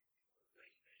 for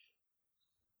night vision.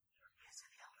 Yes,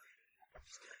 I know.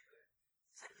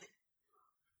 Simon.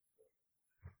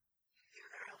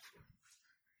 You're out.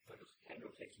 So this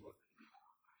candle takes a look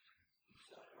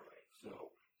inside. All right,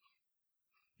 so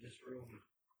this room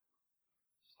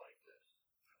is like this.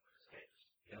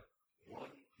 Yep,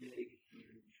 one big,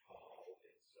 huge hall.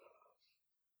 It's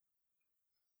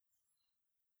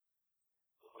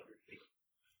 100 feet.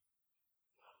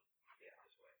 Yeah,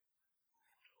 this way.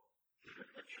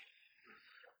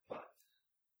 But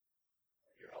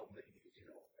you're all making it, you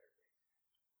know.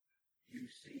 You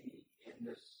see in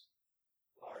this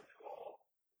large hall,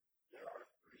 there are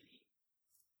 3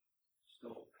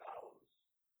 stone columns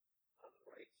on the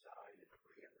right side and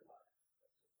 3 on the left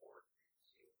that support the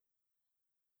ceiling.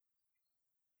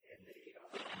 And they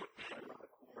right around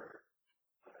the corner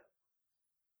on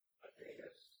a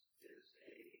dais is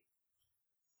a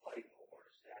Bible or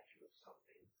a statue of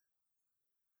something.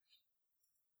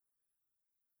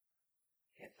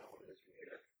 Can't tell what it is from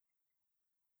here.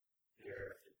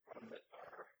 There in front of it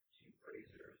are 2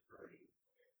 braziers burning,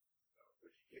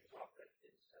 which gives off that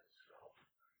incense smell.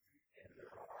 And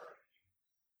there are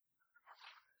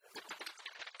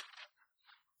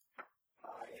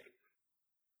 5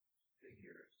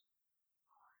 figures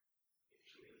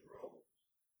in robes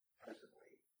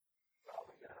presently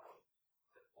bowing down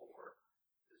before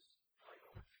this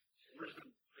idol.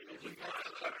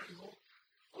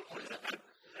 Is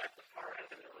that the far end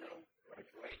of the room?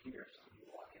 Right here, so you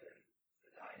walk in,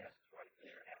 the dais is right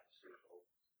there, half a circle.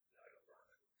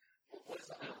 What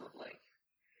does that look like?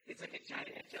 It's like a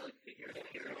giant angelic figure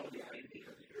here. All the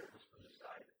ideas here is from the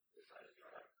side is dry.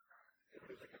 And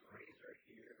there's like a brazier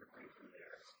here, a brazier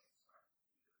there.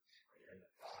 And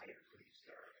the fire pretty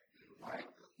stark. Alright,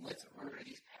 let's murder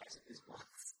these pacifist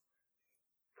ones.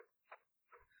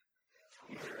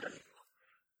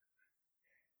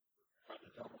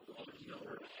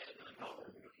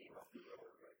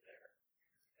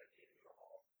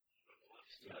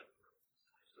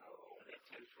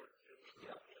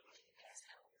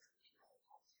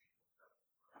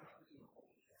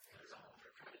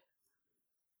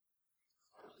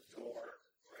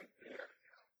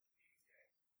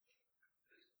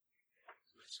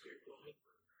 Spirit going.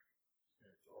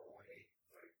 Doorway,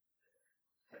 right,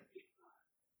 10 feet.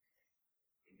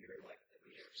 And you're like, what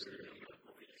is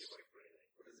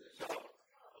this?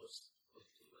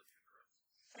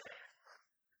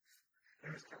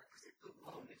 There's like a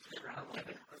long around like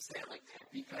I'm saying like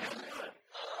 10 feet back.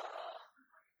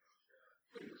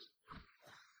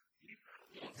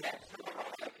 That's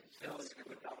that was good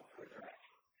without further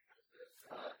action.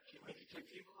 Can we take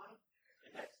people on?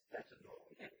 And that's a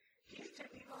normal thing. Can you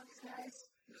check people on these guys?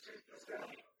 That's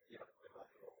right. Yeah, they're not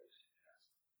always.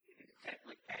 You can detect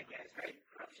like bad guys, right?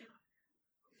 Corruption.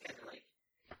 You guys are like,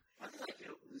 what's it like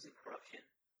to losing corruption?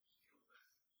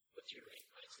 What's your rate?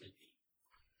 What's the D?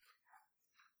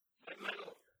 My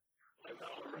metal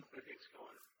arithmetic's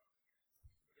going.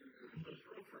 There's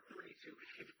room for 32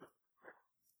 people.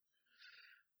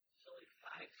 It's only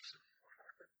 5 so far.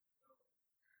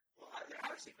 Well, they're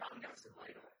actually found out some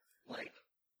vital. Like,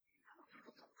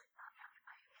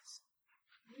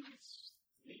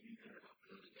 maybe they're not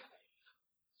really guy.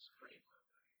 Spray.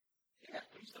 yeah,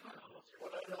 He's the one.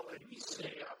 What I know when he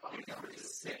say, I found out he's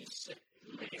sick.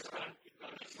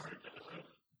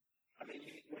 I mean,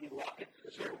 when you walk into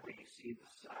the doorway, you see the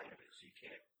side of it, so you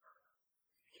can't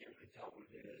really tell what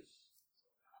it is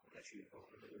unless you go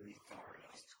really far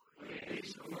enough. Yeah,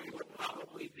 somebody would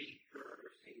probably be For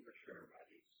sure by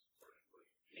these.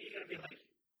 you gotta be like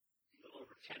a little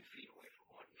over 10 feet away from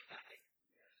one guy.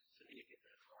 So you get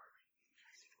that far.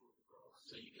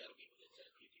 So you gotta be within 10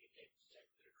 feet to get that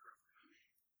detected occur.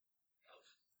 I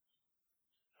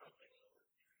don't think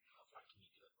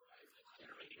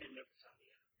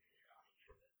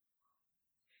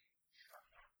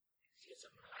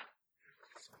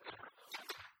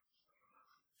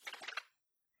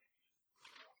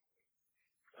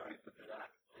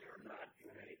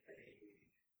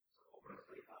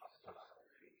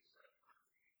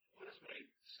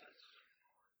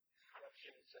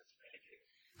That's magic.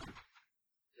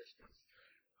 Distance.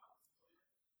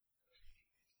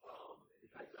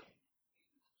 Depends on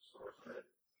source that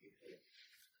you can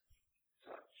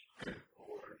touch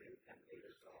or intently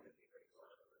or something.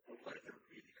 What if they're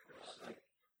really close? Like,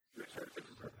 your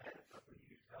surfaces are bad, but when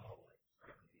you tell,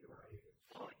 like, you're right.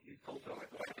 Oh, you told them,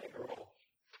 like, why can't roll?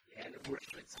 And the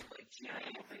worst of it's like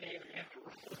giant, they even have to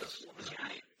roll this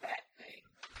giant fat thing.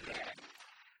 Yeah.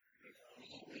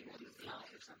 We will do the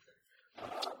or something.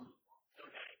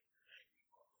 Okay.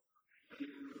 You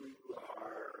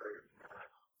are not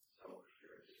so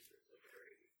sure this is a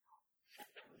very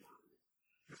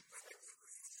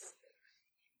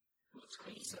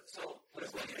so what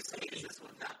you're saying is this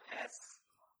will not pass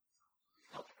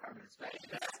health department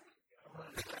inspection.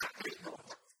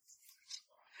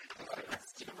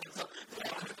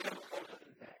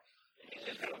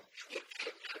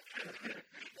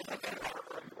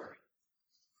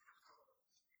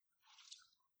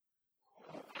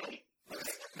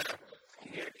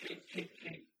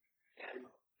 and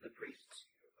the priests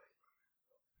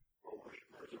or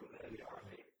worshippers or whatever they are,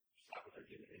 they stop what they're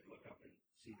doing, they look up and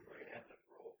see the right at them,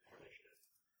 roll for initiative.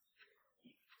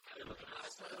 They look at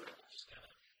hostile or just kind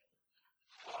of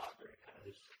They're kind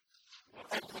of just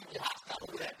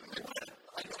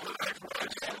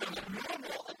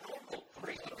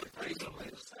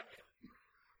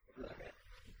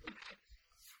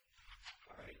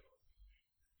Alright.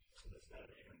 So that's not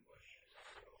an ambush.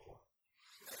 So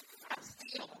that's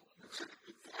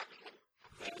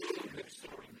a good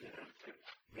story,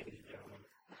 ladies and gentlemen.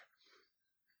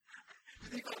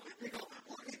 They go,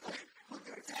 look,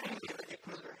 they're attacking you, they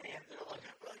put their hand there like,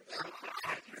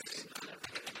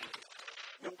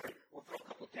 we'll throw a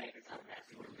couple of daggers on that,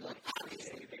 so we'll be like,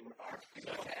 obviously they were armed to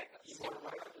attack us. You want to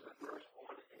right up to the first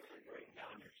one and bring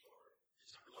down your sword.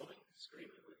 just glowing,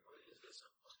 screaming. What is this?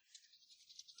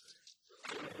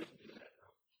 You can do that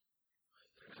now.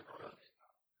 They're not around it.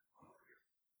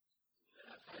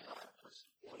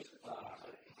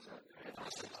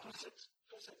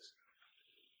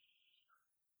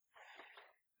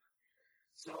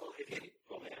 So if you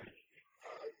roll damage,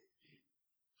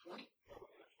 20?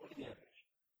 20 damage.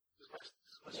 Does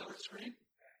my sword scream?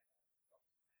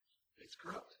 It's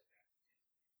corrupt.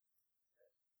 Oh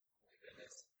my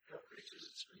goodness. Corrupt creatures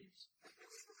that screams.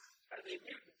 Are they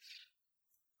mutants?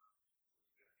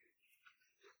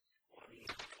 20.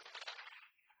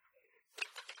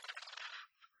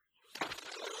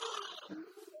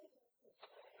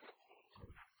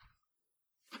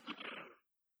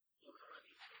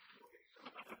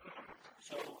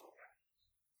 So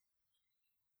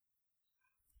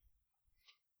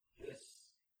this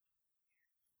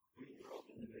 3-year-old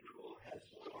individual has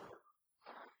more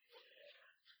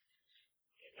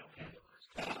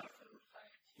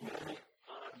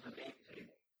on the main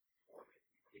table for me.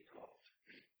 We call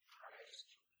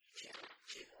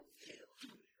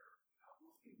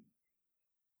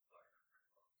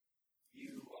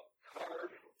you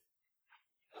card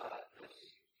this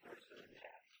person in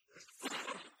half.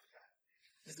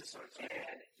 Is this sort of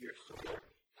And your sword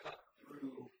cut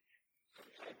through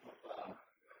some type of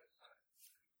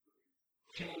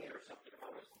chain or something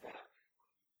on his neck.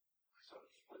 So it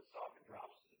splits off and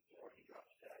drops to the floor. He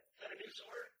drops dead. Is that a new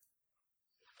sword?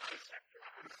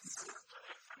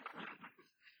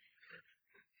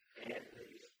 And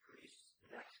the priest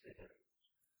next to him.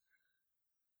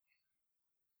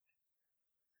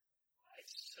 I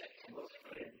say, Looks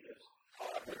in his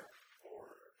father or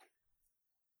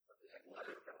that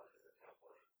letter found in the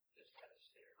temple. Just kind of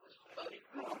stare. buddy,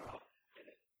 And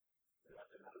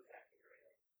they're not attacking or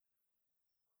anything.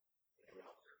 They're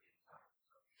out there being fine.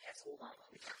 yes, hold on, let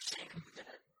me start shaking the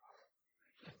dead.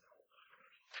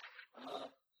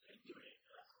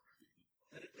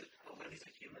 What is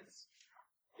it, humans?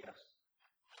 Yes.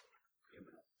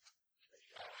 Human.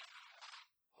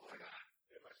 oh my god,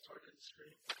 if my sword didn't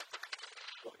scream.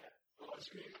 Go ahead. Oh, it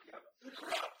screamed. Yep.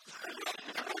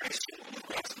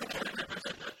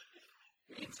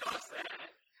 We can toss that.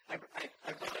 I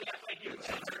really got my humans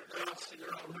and they're lost and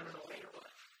they're all running away or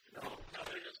what? No,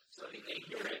 they're just, so they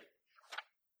hear it.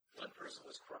 One person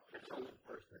was corrupted. There's only one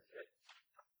person that's hit.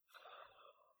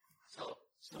 So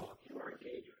you are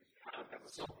engaged with combat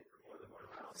with something for more than one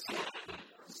round.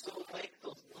 So like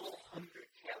those little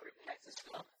 100-calorie packs of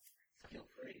stuff, feel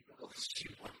free to go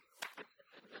shoot one.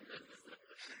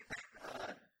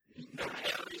 No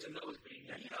calories in those being,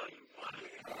 you know, you want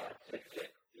it. That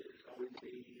hit is going to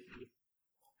be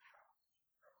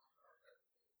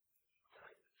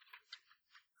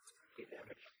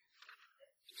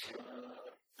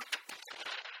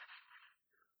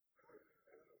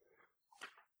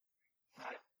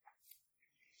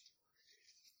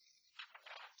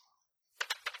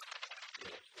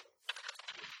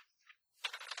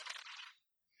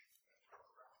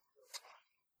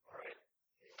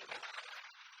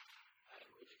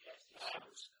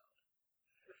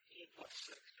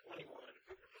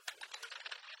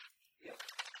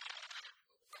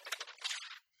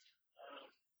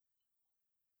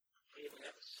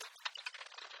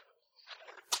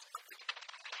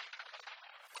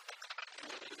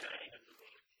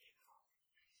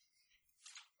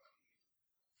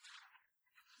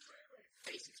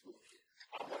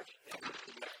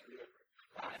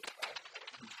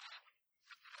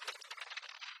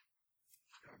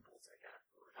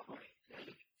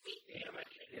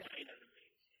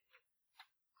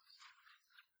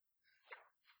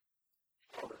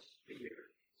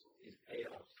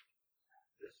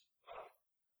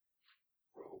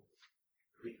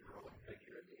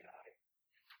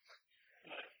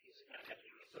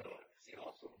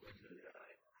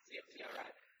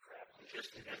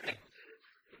just connect.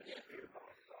 Yeah, your boss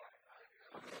off.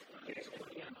 He's going to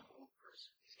be on the whole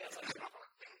person. He's got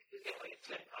like a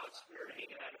 10-pound spear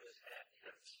hanging out of his head.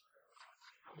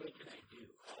 How many can I do?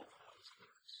 Oh, how this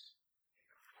works.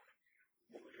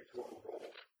 What was your total roll?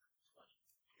 20.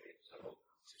 Okay, so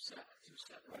Two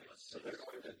seven. right, so they're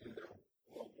going to do their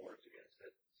roll boards against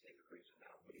it. Same reason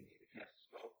now. We need to cast a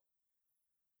spell.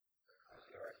 That's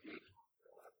the RFP. 11.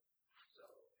 So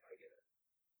I get it.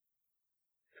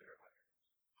 10 or higher.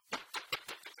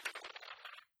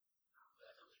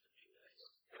 That was the big guys.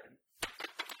 10.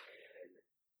 And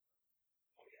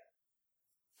oh yeah.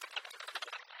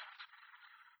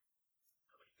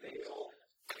 Fail.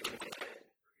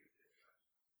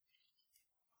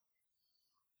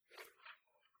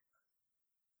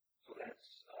 So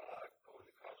that's going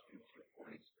to cost you 2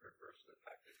 points per person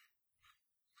affected.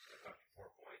 So it costs you 4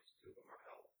 points. 2 of them are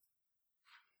health.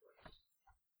 And 2 of them are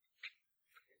not.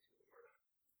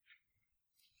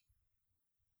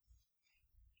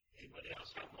 Anybody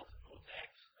else have multiple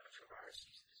attacks? Travis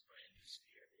uses this brand new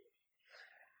spear.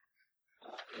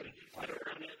 If you fire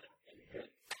on it and hit.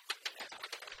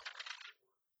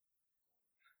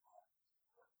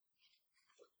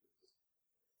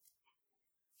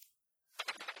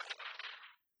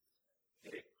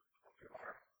 Okay, up your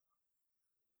arm.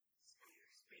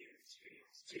 Spear,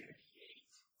 D8.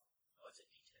 Oh, it's a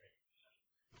D10.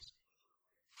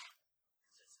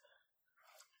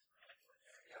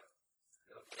 Yep.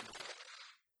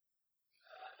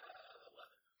 11.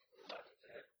 11 to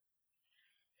hit.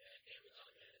 And damage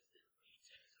on that is the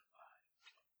D10 is a 5.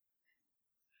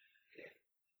 Okay.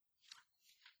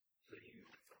 So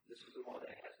this is the one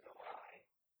that has no eye.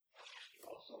 You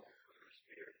also, with your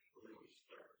spear, bruise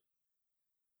third.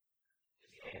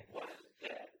 And one is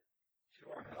dead.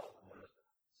 2 are health, and 1 is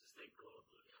not. Does this thing glow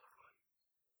blue down one?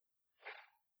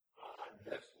 On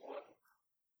this one,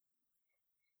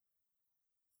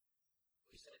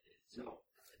 We said it's no.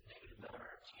 a negative number.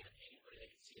 You can anybody that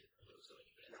can see it blue, so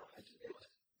you can No, it's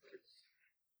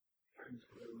turns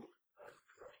blue on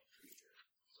drawing creature.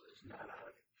 So it's not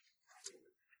on.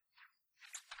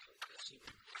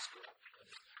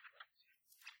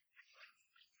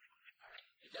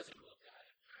 It doesn't look at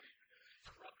it.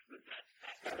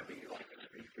 It's gotta be like a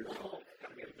creature. It's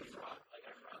gotta be a big frog. Like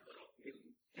a frog little.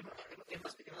 It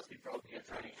must be broken. It's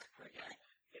right. Okay.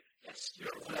 That's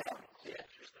your well. Yeah,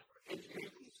 there's no more.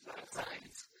 It's not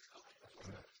science.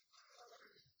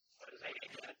 What does that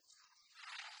get?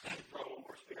 And throw one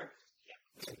more spear. Yeah.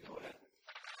 Go ahead.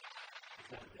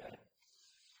 He's not dead.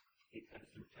 He tends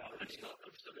to retaliate.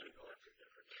 I'm still going to go after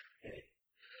different. Okay.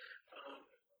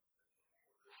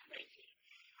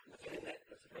 19. Okay, that's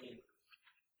a main.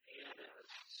 And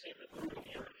same as the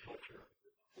Aaron culture.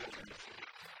 5.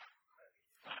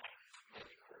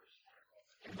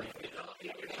 And then you know,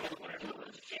 whatever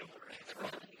was chamber.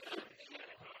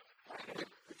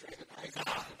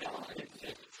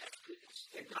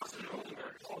 It doesn't over.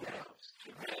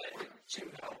 Two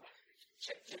help.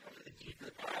 Check for the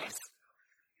deeper price.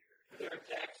 Their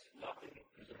attacks, nothing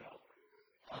is a help.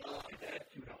 Like that,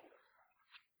 you know.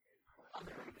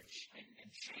 Other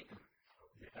and shape.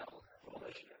 Hell,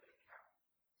 volition.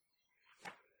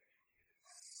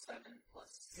 7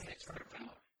 plus 6 for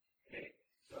power. Okay,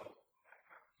 so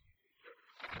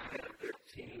I had a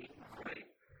 13, right?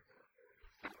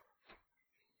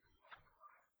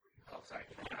 Oh, sorry.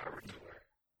 Power anywhere.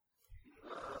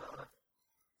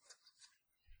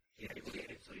 Yeah, you get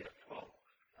it, so you have 12.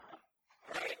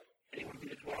 Alright, anyone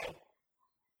get a 12?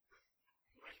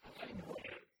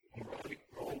 You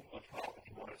roll a 12 if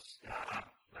you want to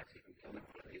stop. Not taking killing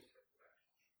plays.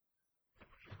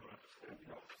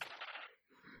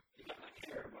 You got my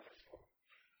care about it.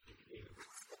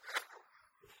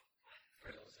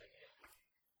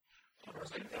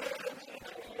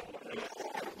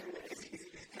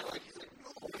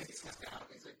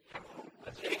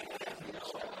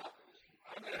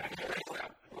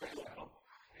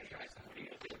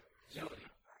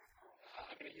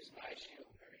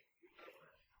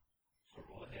 So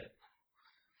roll ahead.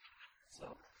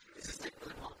 So, this is like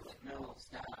really long. Like, no,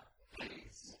 stop.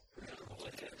 Please. Roll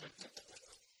ahead.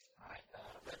 Alright,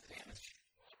 red damage.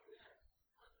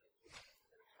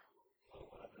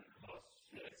 11 plus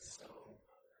 6. So,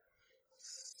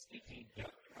 18. Yeah,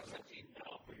 17.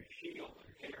 Now for your shield,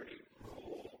 your carry,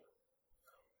 roll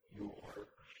your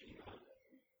shield.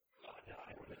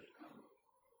 Die. What is it?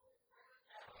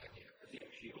 Is it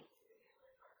your shield?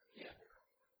 Yeah.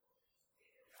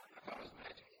 I thought it was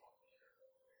magic.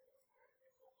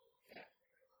 Yeah.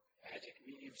 Magic,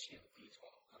 medium shield, D12.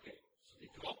 Okay, so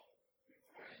D12.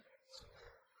 Alright, so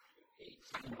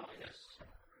 18 minus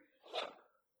 11.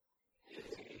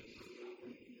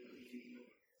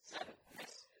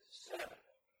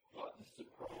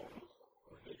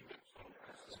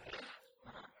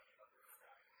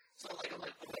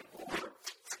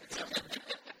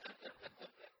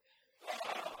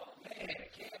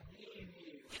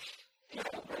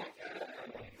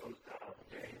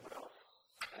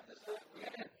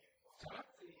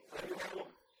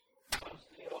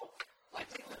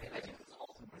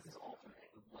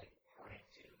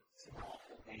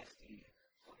 nasty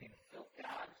fucking filth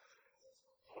god.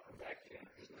 Welcome back to it.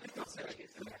 Please don't say like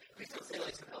it's some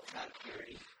filth god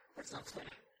purity or something.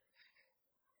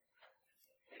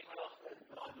 Anyone else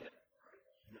hasn't gone yet?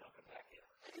 No, come back in.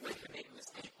 I feel like you make a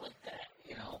mistake like that,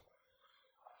 you know.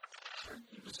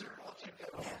 You deserve all you get.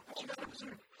 You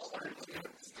deserve all you get.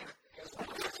 It's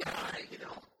like working on it, you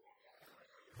know.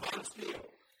 Bottom steel.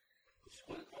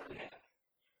 Split one in half.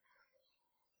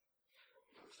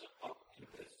 So up to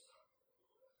this.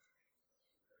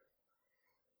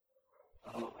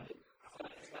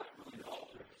 It's not really an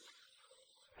altar.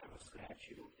 It's kind of a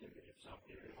statue image of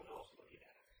something. Everyone else looking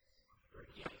at it. Or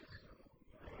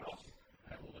everyone else.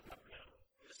 I will look up now.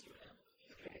 Just see what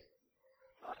happens. Okay.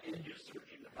 And just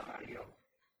searching the body of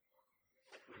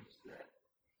who's that?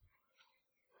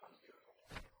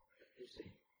 You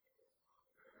see?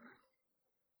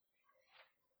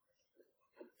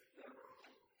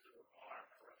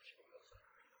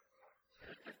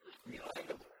 The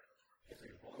item is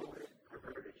a lowered,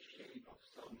 perverted shape of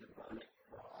some demonic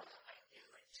fraud.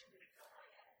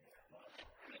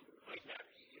 Might not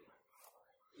be you.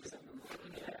 He's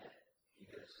looking at it. You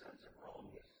get a sense of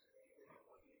wrongness.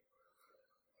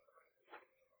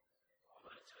 I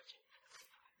want to touch it.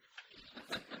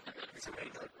 It's a way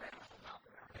to grab the mouth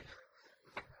around it.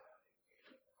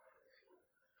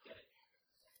 Get it.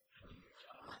 I need your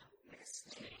jaw. Like a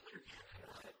snake.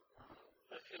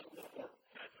 I feel a little more.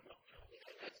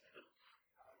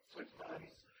 Switch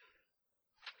bodies.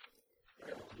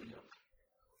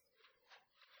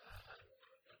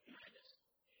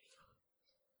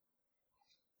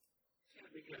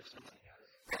 We get something out of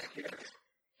it. Back here.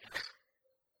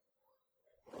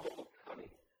 Oh, coming.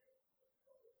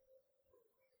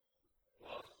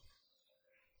 Well,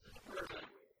 this person,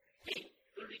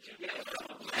 8:32 days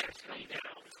of ladders coming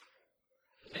down.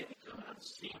 They come on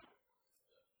steam.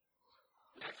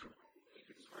 Actually, you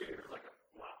can hear like a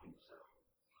flopping sound.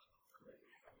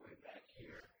 Way back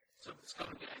here. Something's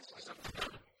coming, guys. Something's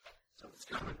coming. Something's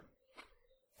coming.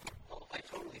 Oh, I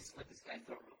totally slit this guy's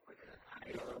throat real quick.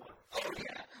 Oh,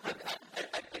 yeah. I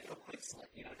feel quick slit,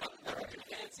 you know, nothing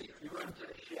fancy. You run to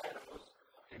the shadows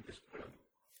and just put a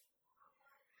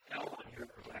L on here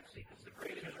for Lexi, because the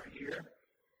graders are here.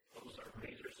 Those are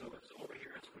razors, so it's over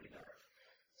here. It's pretty dark.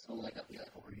 So, like, up here,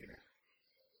 over here.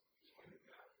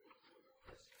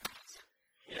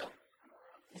 Yeah.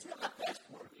 It's not my best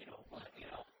work, you know, but, you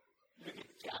know, you get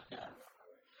the job done.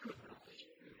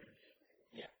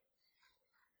 Yeah.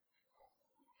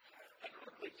 I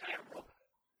quickly tie a rope.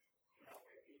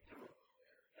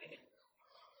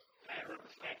 I have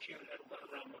a statue that'll go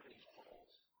around one of these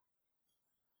poles.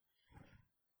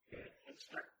 Okay. And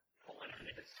start pulling on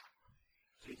it.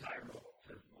 So you tie a rope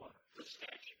to what? The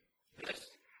statue.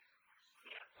 This?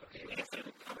 Yeah. Okay, that's going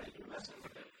to come in. You're messing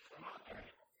with it from out there.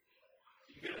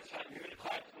 You're going to tie it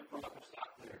to the rope and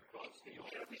stop there. Well,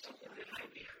 there'll be something behind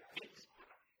me.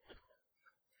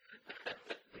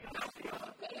 I'll be on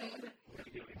the bed. What are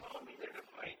you doing? Oh, we're going to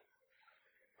fight.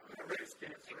 I'm going to raise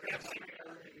this. I'm going to see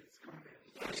it's coming in.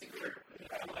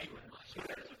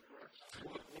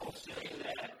 We'll say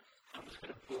that I'm just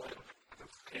going to put the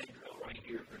pin drill right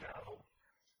here for now.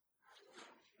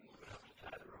 I'm going to have to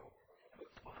tie the rope. Put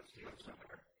the bond steel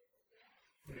somewhere.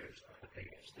 There's the thing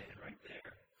I stand right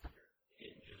there.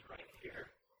 Hinge is right here.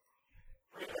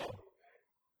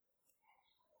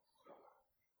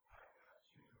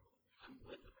 I'm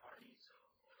with the party, so.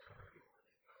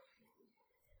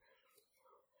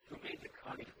 Who made the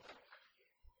cutting?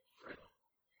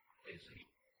 Basically.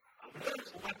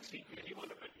 There's Lexi. He would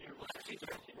have been here. Lexi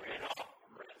ran off.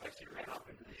 Lexi ran off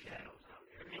into the shadows down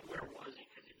there. I mean, where was he?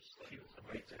 Because he was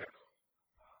right there.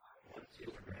 Once he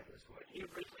ran this way. He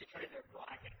originally tried to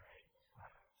block it, right?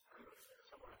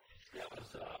 Somewhere. That was,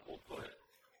 we'll put it.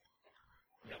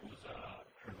 That was,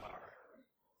 Kervar.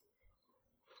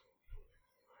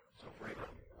 So, right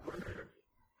on.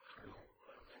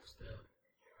 Next to.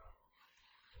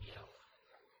 Yeah.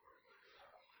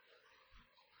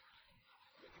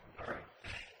 All right.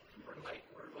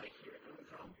 Where light here coming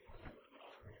from?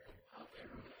 Out there.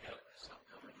 Yep. Something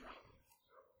coming from.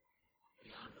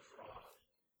 Beyond the fraud.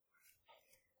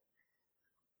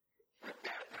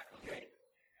 Okay.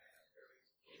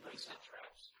 Anybody set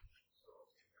traps?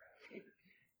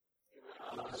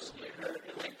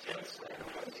 Like 10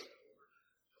 seconds.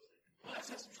 Well, I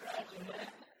set some traps in there.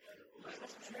 I set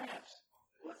some traps.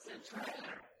 What's that trap?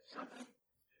 Something.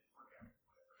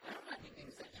 I don't know anything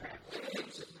that's that trap.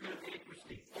 It's just going to be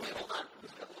interesting. Wait, hold on.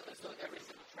 Let's look at every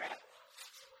single trap.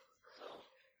 So,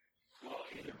 Well,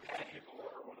 either Patrick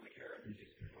or one of the characters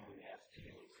is going to ask to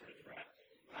for a trap.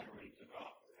 I already took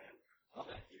off, man.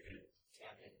 okay. You can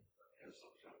tap in.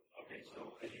 Okay. Okay, so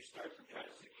as you start to try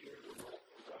to secure the rope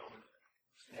around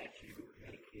the statue,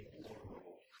 make it more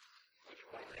roll. Like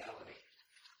vitality.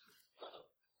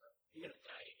 You're gonna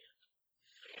die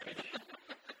again.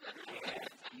 And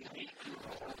you need to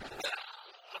roll.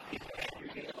 And you're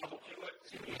going to go to it.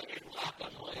 So you can lock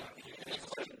on the leg.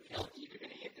 You're going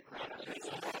to hit the ground. And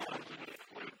it's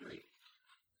 43.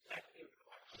 Exactly.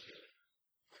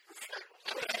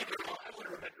 I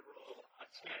would have had to roll a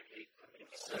 10.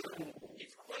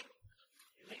 It's quite.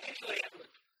 Actually,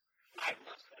 I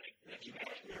must think that you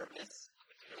get nervous,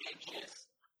 anxious,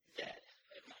 dead.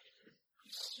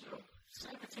 So,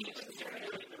 17 is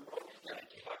really the rope that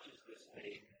Touches this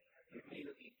thing, you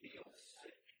immediately feel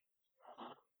sick.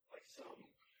 Like some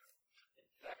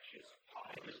infectious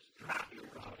virus dropping your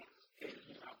body, getting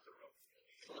you out the rope.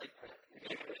 So like a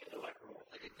good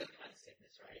kind of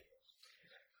sickness, right?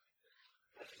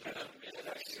 That's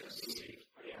actually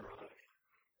pretty ironic.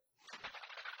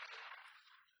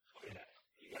 Yeah,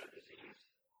 you got a disease,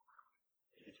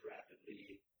 and it's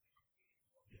rapidly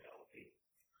developing.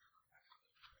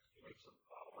 You make some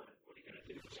pollen, what are you going to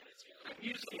do?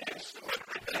 Usually that's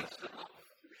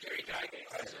Jerry Gygax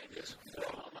is like this.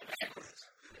 My backwards.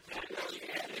 What do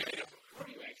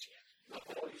you actually have? The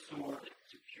Holy Sword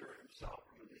to cure himself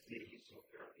from a disease, so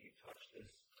apparently you touch this.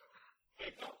 I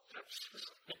don't touch this.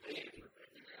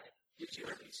 It's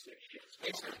your sick.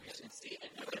 It's not see.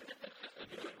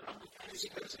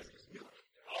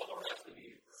 All the rest of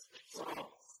you from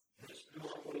this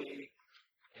doorway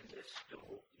and this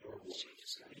doorway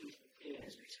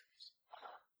is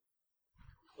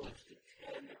close to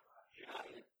 10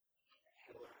 giant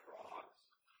killer frogs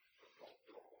from both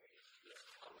doorways.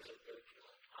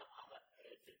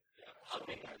 How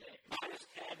big are they? Minus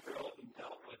 10 for all been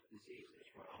dealt with diseases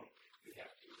wrong. You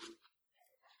have to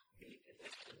meet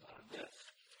addictions on this.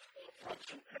 Frogs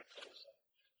and pretzels.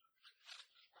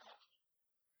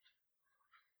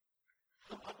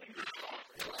 How big are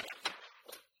frogs?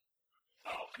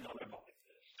 Oh, no, they're not like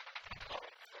this.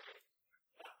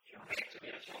 You don't have to be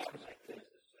a frog like this.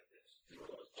 It's like this.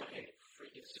 Giant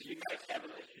freaking. So you guys have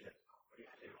initiative. What do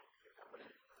you do?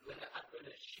 I'm going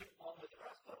to shoot one with the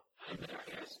crossbow. I'm going to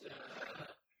cast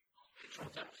control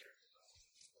temperature.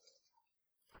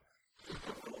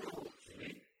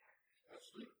 Sleep.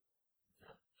 Sleep.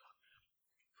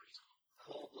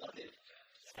 Cold-blooded.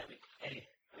 Heavy. Hey.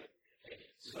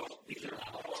 So these are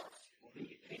all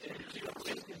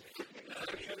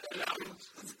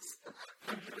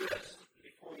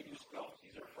before you do spells,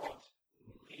 these are frogs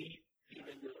who lead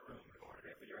into the room in order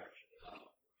every direction.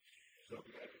 So if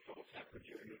you have control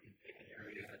temperature, you can pick an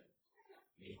area and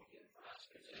maybe get a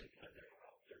specific kind of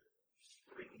they're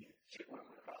springing shoot one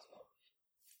with a crossbow.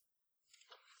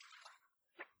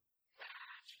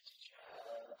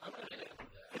 I'm going to hit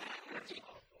 13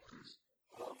 outdoors.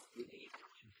 Well, you need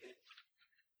to hit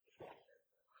 12.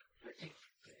 13.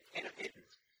 And a hidden.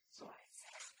 So I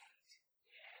assassinate.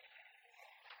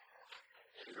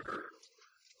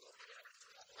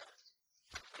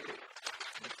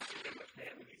 What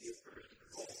damage you do first?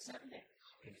 Roll 7 damage.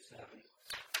 in 7.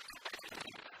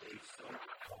 They start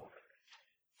forward.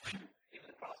 Even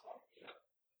the crossbow? Yeah.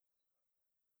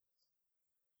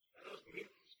 Are those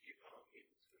mutants? You call them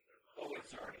mutants? Oh,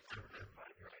 it's already turned. Never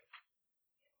mind, you're right.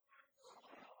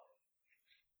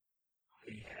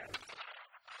 We have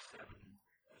 7.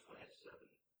 This one has 7.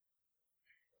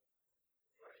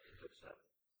 Right, it took 7.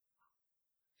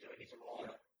 So it needs a roll.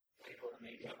 Wait for the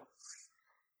major.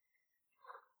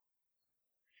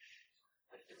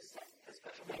 It's a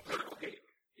special move. Okay,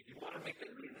 if you want to make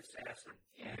it an assassin,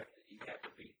 you have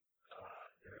to beat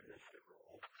their initiative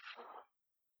roll,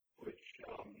 which you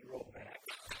roll back.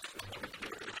 So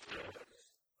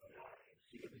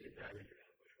you can get that in your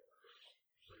ambush roll.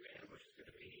 So your ambush is going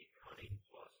to be cunning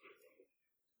plus.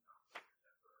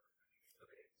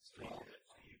 Okay, so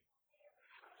you.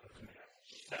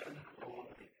 So 7 roll.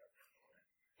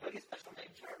 Like a special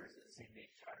name charter, is it the same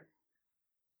name charter?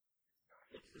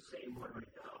 It's the same one right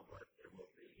now, but there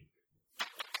will be.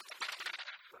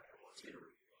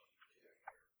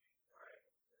 Alright.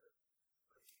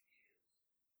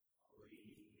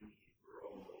 We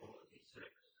roll a d6.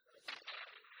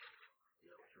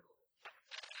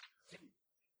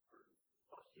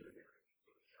 Plus 2 again.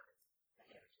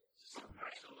 So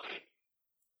light.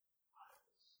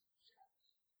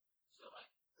 So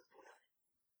light.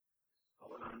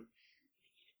 Hold on.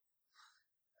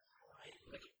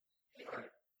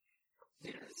 Alright.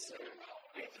 So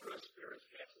I threw a spear as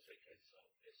fast as I could, so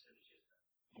as soon as you.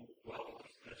 Well,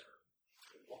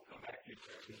 it won't come back to your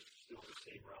turn. It's still the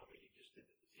same round that you just did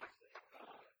the disease thing.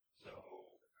 So.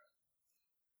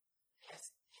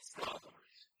 Yes, it's not.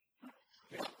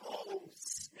 They're all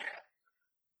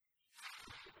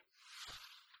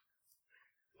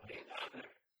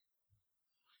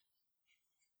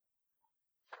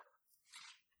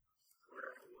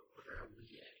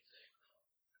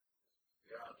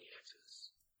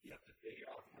figure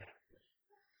out that.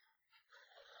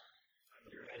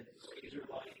 Your head is laser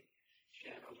light,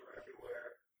 shadows are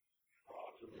everywhere,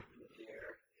 frogs are moving in the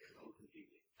air, it's a little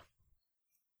confusing.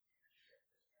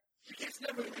 You can't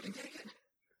never really take it.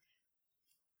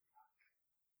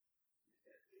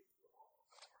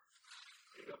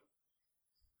 There you go.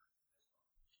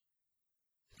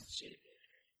 Shit.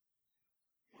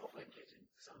 Well, I'm getting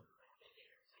some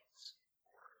things.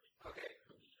 Okay.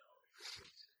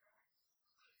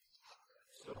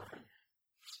 So,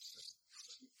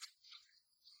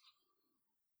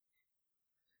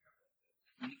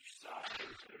 each side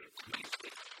is going to be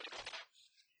 6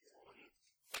 points.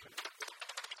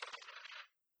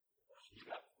 So you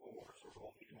got 4, so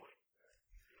roll me 20.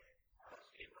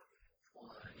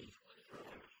 One, each one.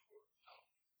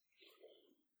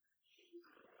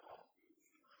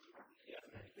 Yeah,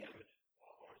 damage.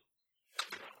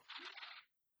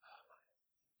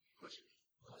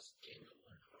 Plus game of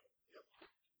one. Yep.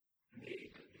 Maybe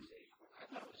I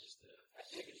thought it was just I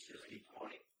think it's just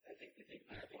D20. I think they take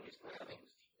D20 is what I think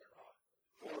it's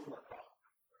D4 more off.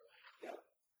 Yep.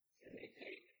 And they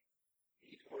take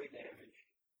D20 damage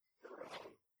per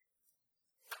round.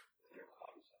 Their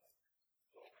outside.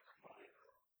 So combined.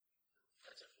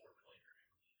 That's a 4-pointer.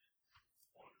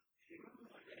 1, 2,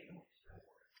 3, 4.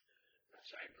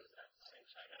 Sorry, was that the same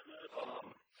side?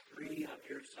 3 on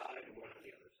your side and 1 on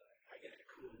the other side. I get it.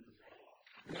 Cool.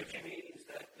 Which means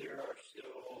that there are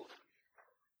still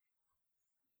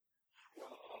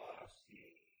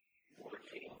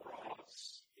 14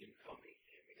 frogs incoming,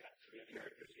 and we got 3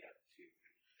 characters. We got 2.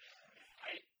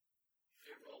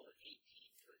 They rolled an 18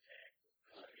 to attack.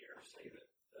 Here, save it.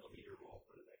 That'll be your roll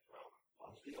for the next round.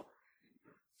 On steel.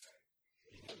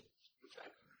 For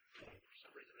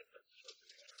some reason, I thought this was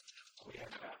together. We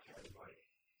have got everybody.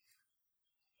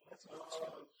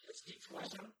 It's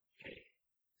D20. Okay.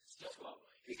 Still 12.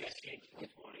 You guys changed to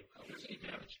 20. 15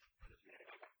 damage.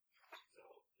 So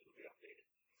it'll be updated.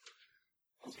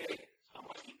 Okay. How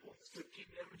much? 15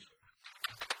 damage.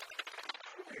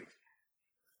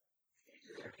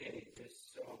 Okay. This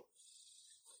so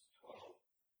 12.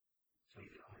 So you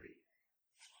get 3.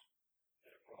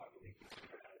 And probably just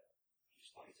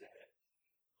slice at it.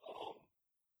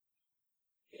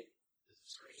 It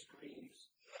screams.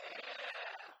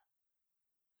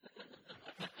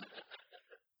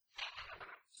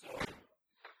 So,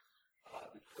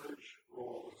 the purge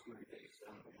roll is going to be based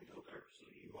on the builder, so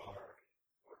you are,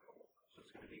 so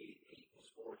it's going to be 8 plus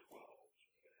 4, 12.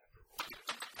 So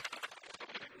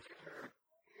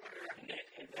you're going to have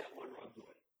to roll. And that one runs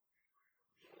away.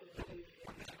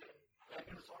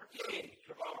 Okay,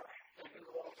 Travar.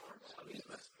 So these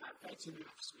must not fight in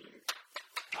your spear.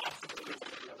 Possibly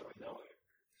the other way. No,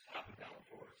 stop it down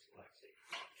towards Lexi.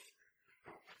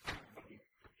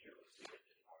 Here, let's see it.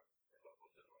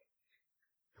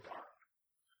 Travar.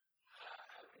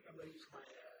 I'm going to use my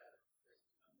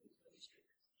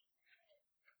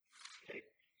Okay,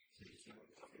 so you see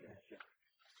what's coming at you. 12.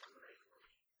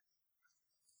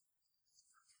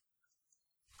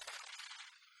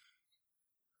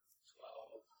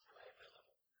 Do I have my level?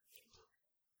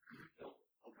 No,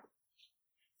 okay.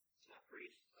 It's not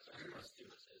freeze. So plus 2,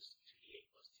 it says 2d8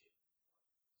 plus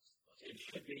 2. It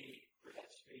should be for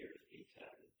that sphere D10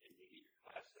 and your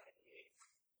class 98.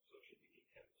 So it should be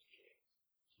D10 plus D8.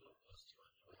 So plus 2 on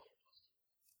your level plus 2.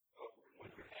 Oh, when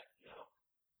you're half now.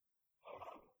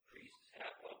 Priest is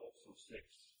half level, so 6.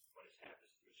 When it's half,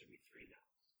 there should be 3 now.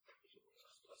 So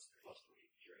plus 3.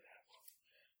 You're at half level.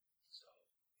 So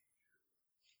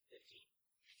 15.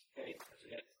 Okay, that's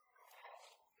it.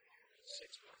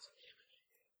 6 points of damage.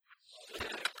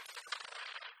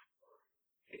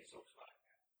 Okay, so it's 5.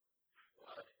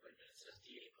 Well, wait a minute, it says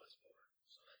d8 plus 4.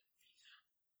 So that beats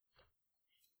out.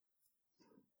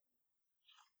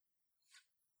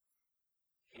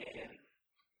 And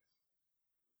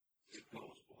it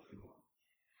goes blue.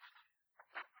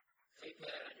 Take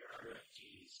that on your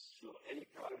RFGs. So any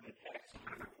product attacks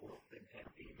you or then 10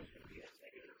 beam is going to be a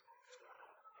negative.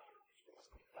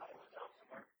 Die down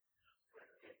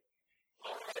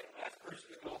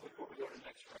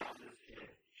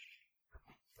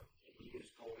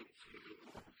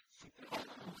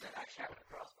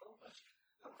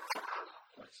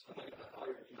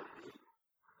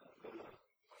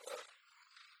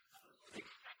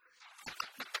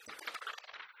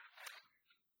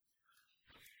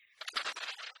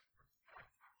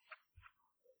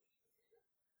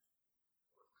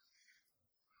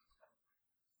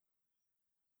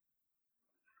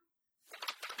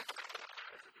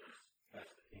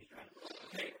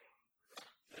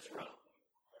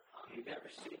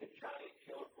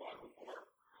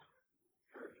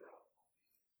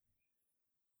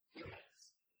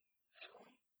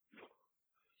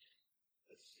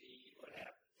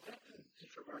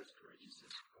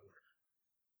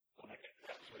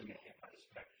That's when you have to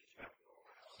spec.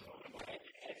 So add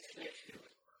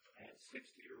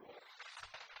 60-year-old.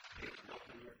 They look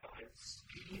in your time.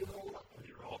 Steel,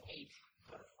 they're all 8.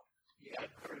 Yeah,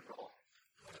 vertical.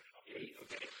 8,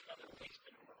 okay. Another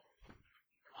basement roll.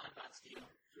 Come on, not steel.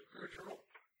 Virtual.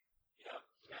 Yeah.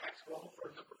 Maxwell for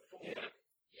number 4.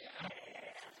 Yeah.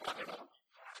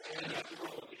 And you have to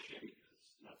roll the shitty because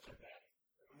it's not so bad.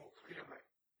 Roll 3 of my.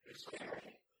 It's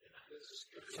scary. This is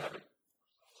 7. 7,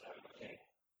 okay.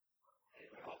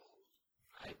 Anyone else?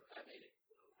 I made it.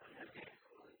 Okay.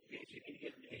 You can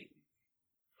get an 8.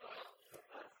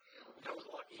 That was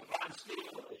lucky. On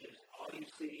steel, all you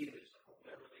see is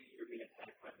literally you're being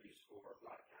attacked by these 4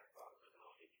 rock attack bombs and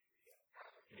all you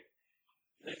okay.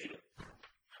 Initiative.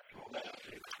 Go back to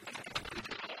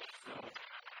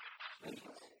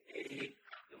 8,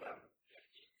 11.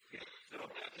 Okay. So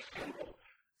that's a total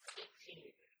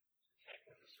 18. Attack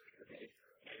with the surgery. Okay.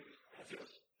 That's a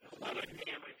lot of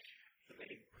damage to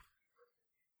me.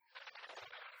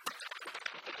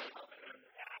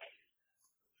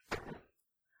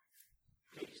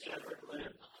 Separate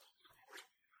limb.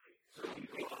 So you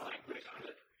go like this on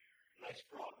it. Nice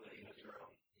broad leg of your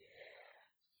own. Yeah.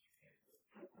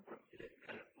 It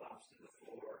kind of flops to the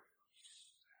floor.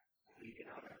 Leaking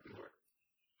out everywhere.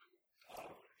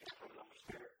 I'm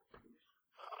scared.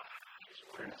 I just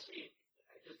wanted to see it.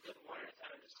 I just didn't want it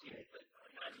to see it, but I'm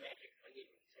not magic. I need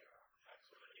it.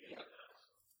 Yeah.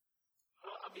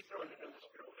 I'll be throwing another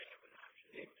screw away of an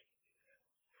option anyway.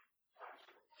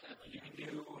 You can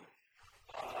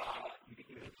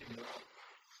do it too.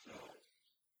 So,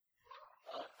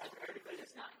 I've heard of it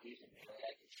as not using melee.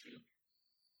 I can shoot.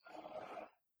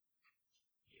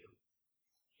 You.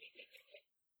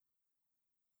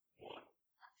 1.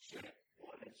 Shoot it.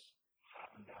 1 is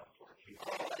hopping down towards you.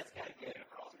 Oh, that's got to get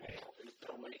across the table. There's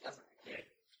no way it doesn't. Okay.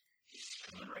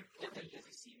 Right. Does he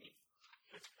see me?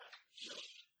 No.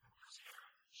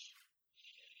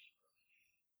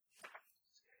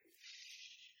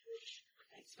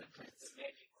 It's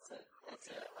magic.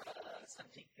 That's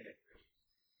something that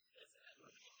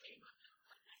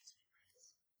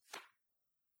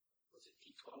was it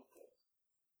D12?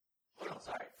 Oh no,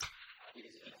 sorry. It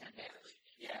is D10 damage.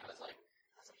 Yeah, I was like,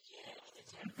 yeah, it's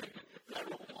D10. I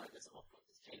rolled 1 this whole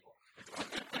this table. 5.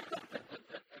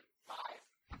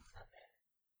 Not bad.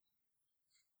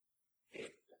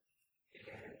 And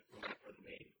roll for the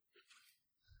main.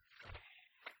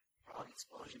 Frog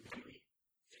explosion, baby.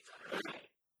 600.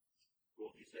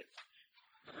 Roll D6.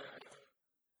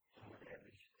 More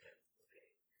damage. Okay.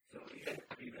 So you hit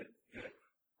pretty good. And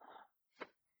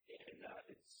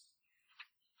it's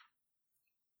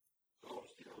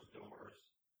close to those doors.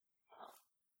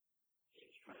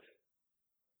 It's trying to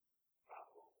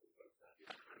follow.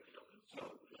 So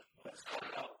let's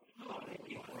start out.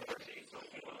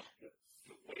 So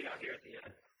way out here at the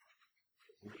end.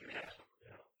 Where you have,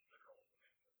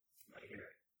 right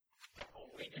here. Oh,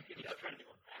 wait, I'm trying to do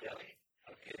it. Yeah.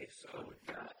 Okay, so we've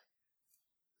got,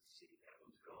 let's see, that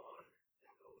one's gone.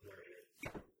 And over there is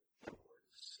 4,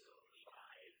 5.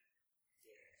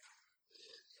 Yeah. 6.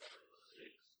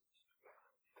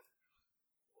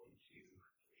 1, 2, 3,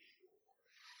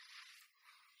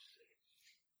 4, 6.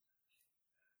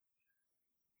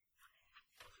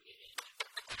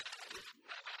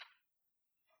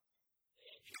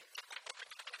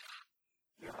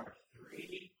 There are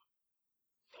 3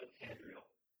 on Tandriel,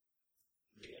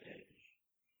 3 on Edge,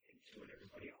 and 2 on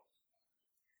everybody else.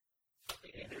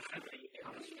 And there's nothing in it.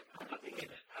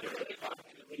 I don't really want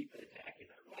to leave it attacking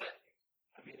them.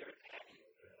 I mean, they're attacking.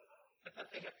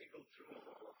 They have to go through a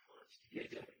wall first. Yeah,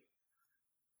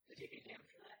 they take a damage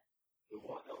for that. the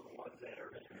ones that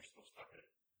are in are still stuck in it.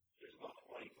 There's about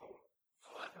 20 total.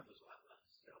 Oh, I thought there was a lot less.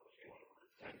 No,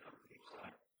 10 on each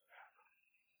side.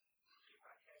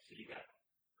 So you got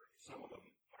some of them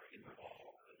are in the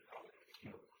wall and they're probably going to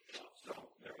kill them. So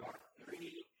there are 3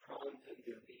 prone to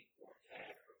either leap or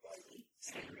attack or bite.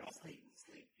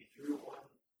 Sleep. You threw one.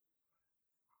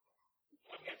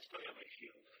 One got stuck on my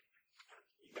shield.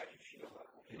 You got your shield up.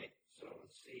 Okay. So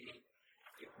let's see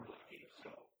if we're lucky.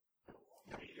 So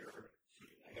here, see,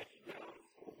 I got you down to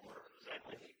 4. Is that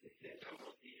like the hit?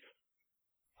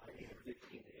 I need a 15 to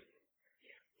hit.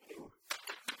 Yeah. Okay,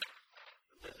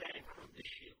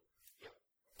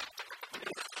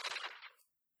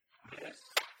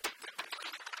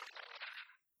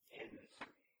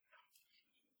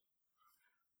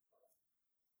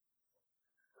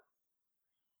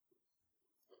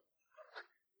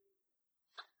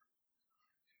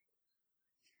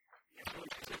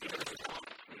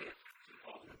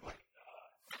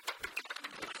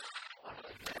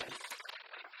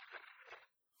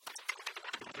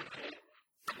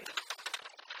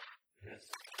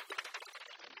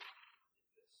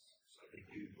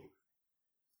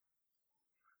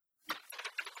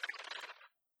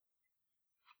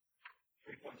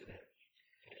 of damage.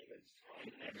 And that's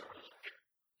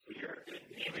so you're in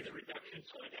damage reduction,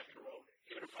 so I'd have to roll.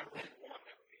 Even if I rolled one,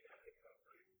 that would be enough.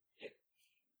 Yeah.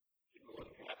 People look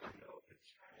at weapon, though, if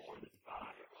it's more than 5,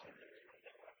 that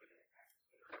weapon.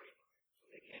 So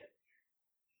they can't.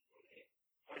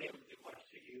 Aren't able to do much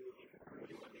to you. What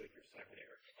do you want to do with your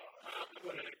secondary? I'm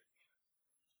going to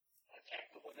attack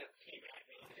the one that came at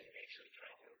me and actually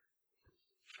try to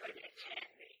attack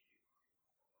me.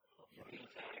 In the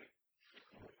meantime,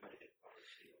 I'm going to hit on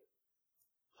steel.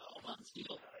 Oh, on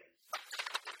steel.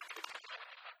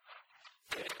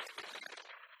 Hit.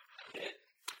 Hit.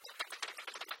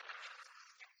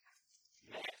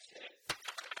 Max hit.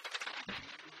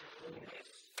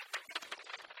 Miss.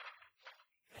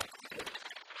 Max hit.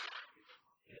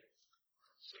 Hit.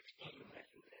 16. Max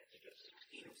hit. Just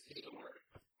 16 is the word.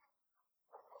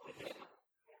 Hit.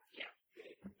 Yeah.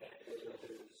 Hit. That is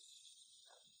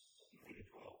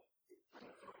 12.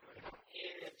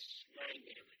 And it's 9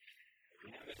 damage.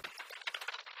 Yeah, but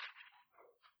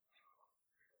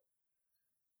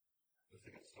looks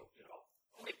like it soaked it all.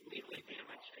 Like melee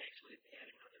damage, actually, add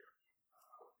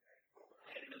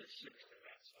another 6 to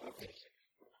that. So Okay.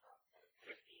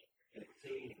 15.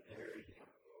 15. There you go.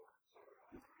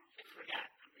 I forgot.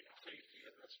 I mean, so you see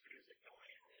the best music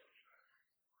going.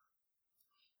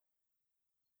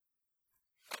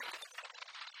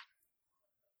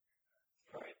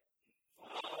 All right.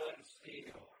 On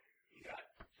steel. You got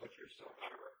Butcher Silk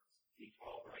Armor. D12,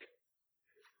 right?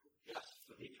 Yes.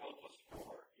 So D12 plus 4.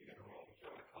 You're going to roll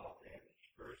what I call damage.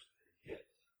 First hit.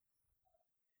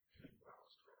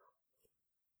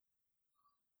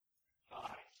 5.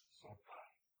 So 5.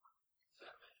 7.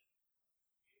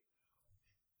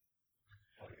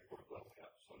 Oh, you're 4th level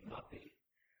up. So nothing.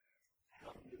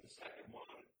 Nothing to the second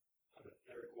one. On the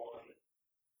third one.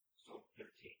 So 13.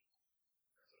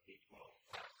 So D12.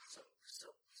 So.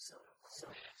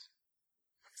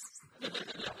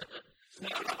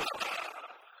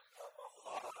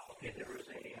 Okay, there was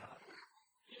a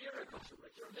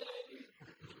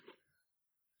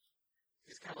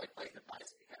It's kind of like playing the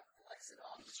dice. You have to flex it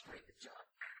off straight to jump.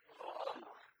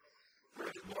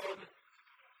 first one,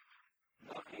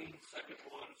 nothing, second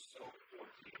one, so 14.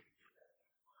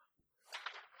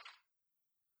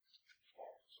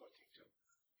 Oh, so I take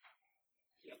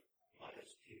 2. Yep,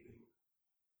 minus 2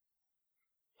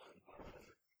 on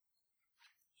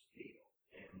steel.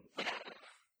 And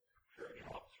sure, it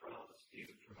helps around the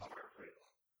steel from our cradle.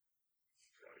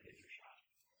 Try to get your shot.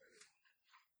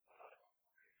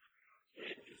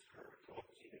 It just hurt.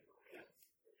 See it. Yeah.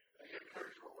 I get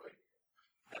courage roll, right?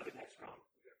 That'll be next round.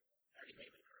 Already made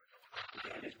the courage. The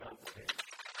damage round for him.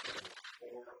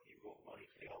 4, he rolled money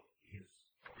tail. He is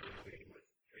away with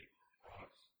 3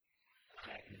 rocks.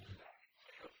 Attacking his back.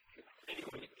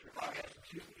 Anyway, Trevor has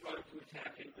 2 trying to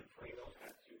attack him, and Fredo's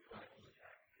got 2 trying to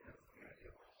attack him.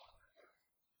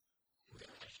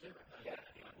 Yeah,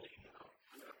 I believe you know.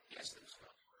 Yes, there's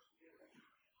stuff.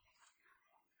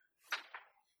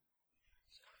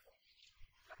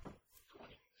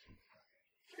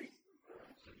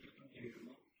 So you can do,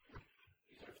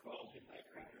 these are 12 hit by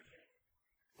creatures.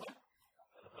 What?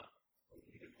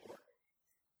 You can 4.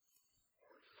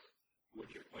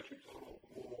 What's your total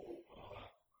roll,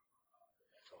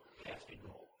 casting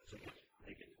roll? So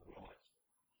they get to roll it.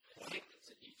 I think it's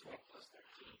a D12 plus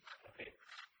 13. Okay.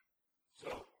 So,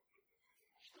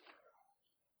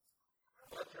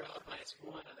 But they're all minus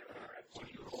 1 on their card. So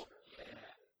you roll. Yeah.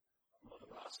 Well, the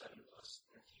raw 7 plus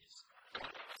 13 is.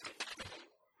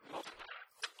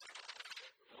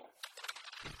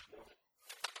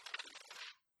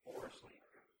 Four asleep.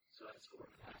 So that's 4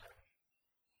 to 5.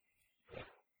 Yeah.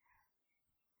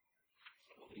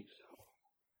 I believe so.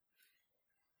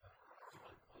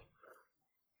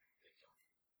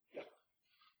 Yep.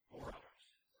 4 hours.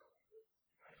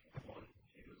 1,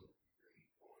 2, 3,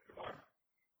 4. Bar.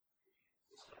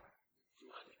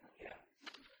 Yeah.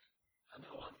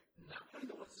 No, I'm not one of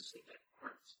the ones that say that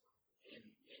hurts. And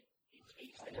it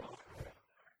tastes I know.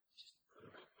 just put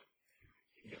it up.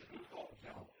 You have to be called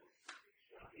down.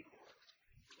 Not equal.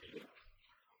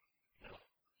 No.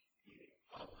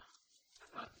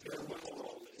 Your wiggle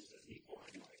roll is equal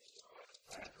anyway, so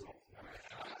that's roll.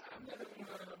 I'm going to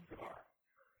Bar.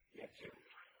 You have 2.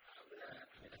 I'm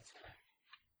gonna attack.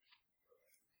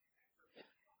 Yeah.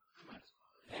 I might as well.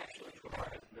 Actually, Bar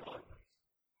has none.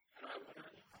 And I went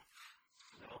on.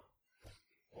 No.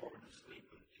 Forward to sleep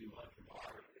with 2 on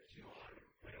Bar and 2 on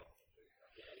Rail.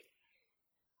 Okay.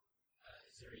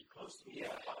 Is there any close to me?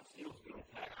 Yeah, Steel's being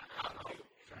attacked. I'm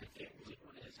trying to think which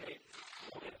one it is. Hey,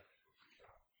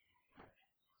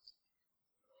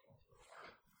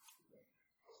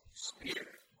 Spear.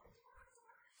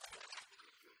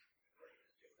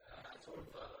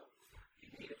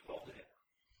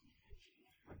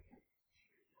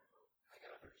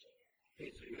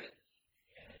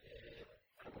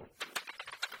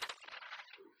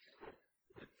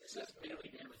 excess daily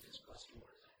damages plus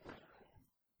yours.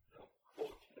 So,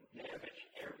 quote, the damage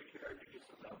every character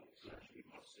gets about essentially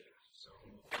plus 6. So,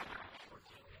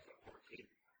 14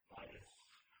 minus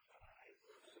 5.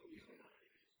 So, you know,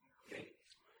 okay.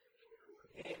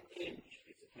 And inch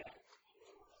is attack.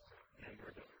 And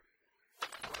we're done.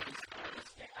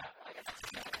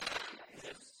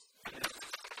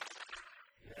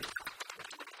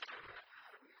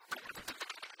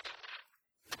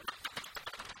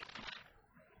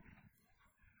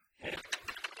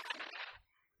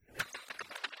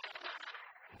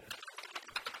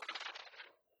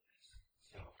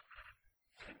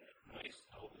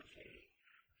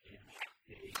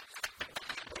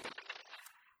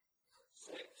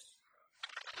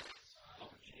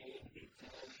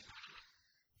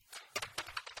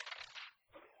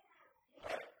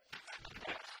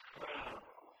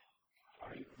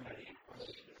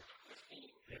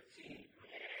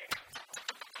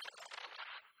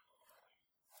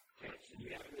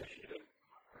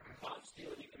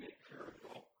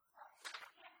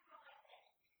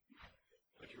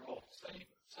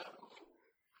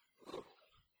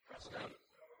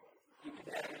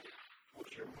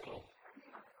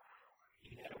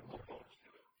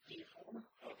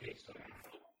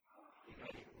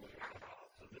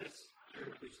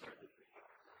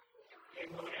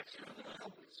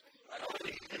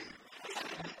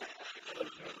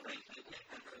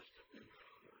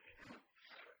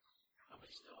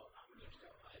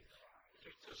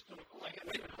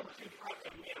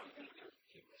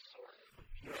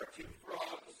 There are 2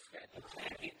 frogs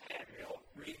attacking Adriel,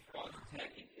 3 frogs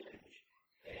attacking Edge,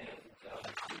 and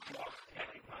 2 frogs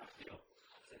attacking Hospital.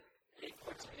 8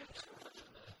 points of damage.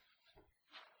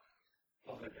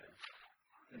 Oh, they're dead.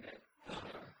 They're dead.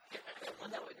 The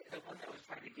one that was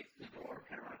trying to get to the door,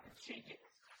 kind of and shake it.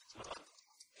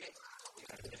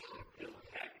 It'll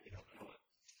attack if you don't know it.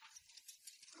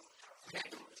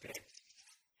 Okay.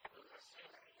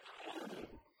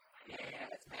 Yeah,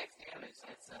 that's max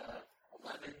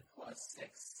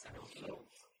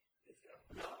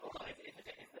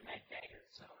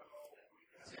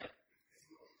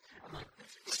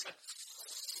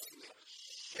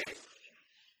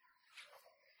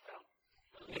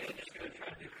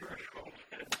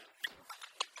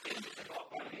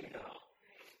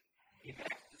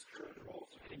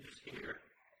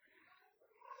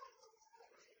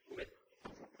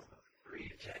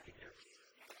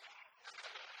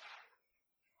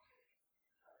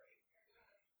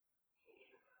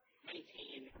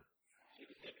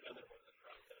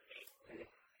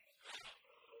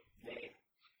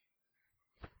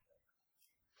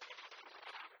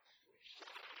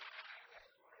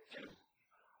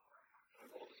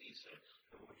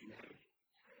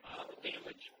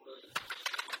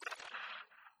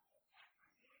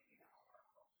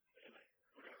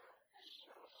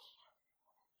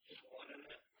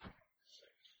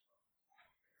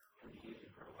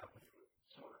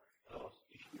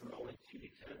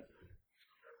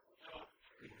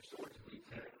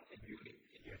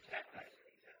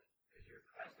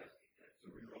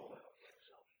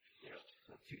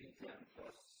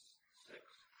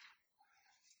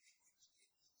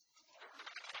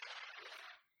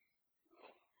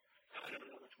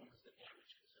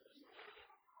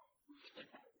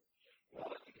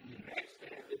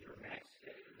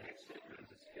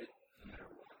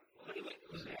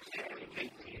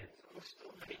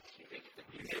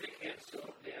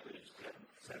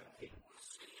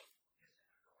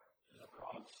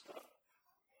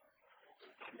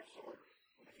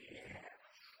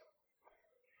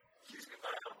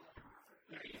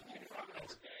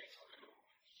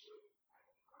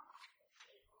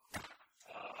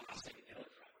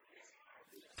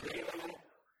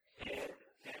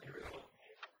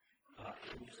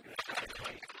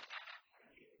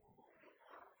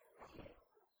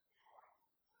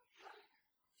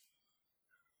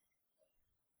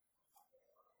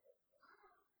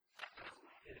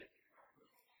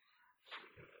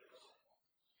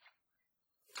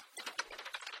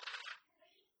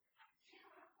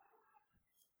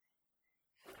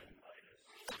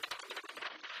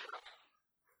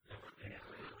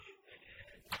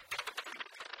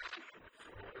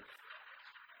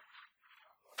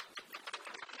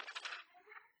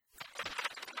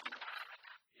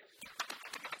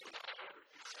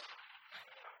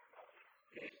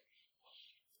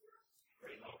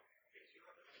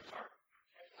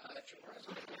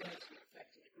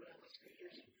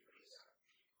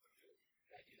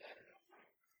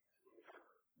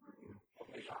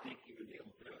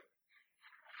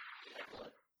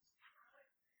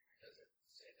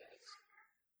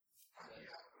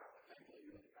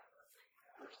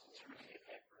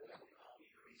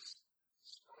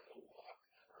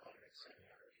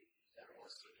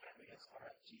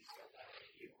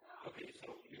Okay,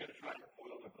 so you're going to try to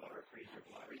boil the butter, freeze your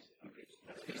butter. Okay, so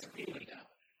that's going to be,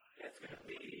 that's going to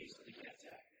be, so the cat's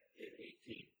at 18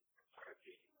 RG.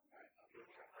 All right, I'm going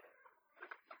to try that.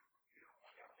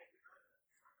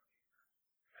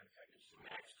 And if I can just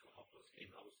max 12, let's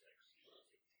game level 6.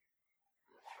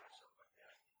 Let's try something like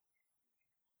that.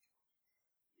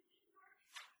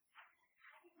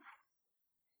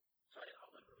 Sorry,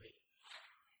 I'll never wait.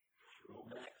 Roll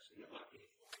max and you're lucky.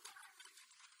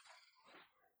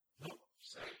 Nope,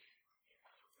 7.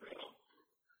 Real.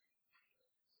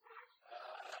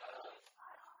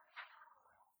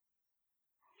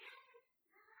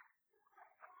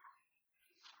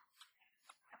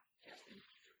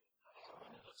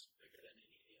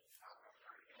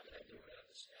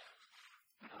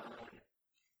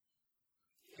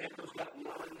 Kendall's got 1,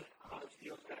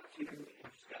 Steele's got 2,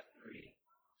 and she's got 3.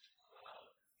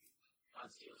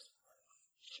 Steele's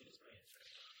shoots my answer.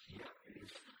 Yeah,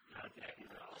 he's not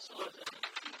attacking at all. So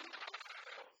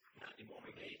not anymore.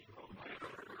 We gave him home by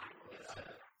that's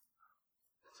a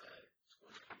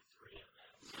 23 on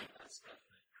that. So that's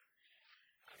definitely.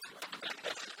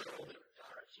 That's a little bit of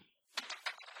Archie.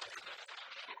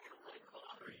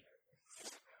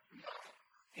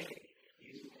 Hey,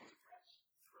 you.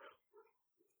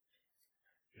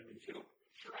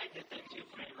 Sure, I did that too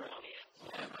for your audience.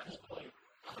 Yeah, I just played.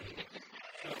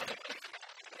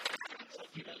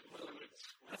 You know,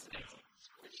 that's an excellent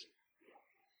squishy.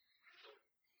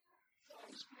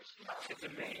 It's a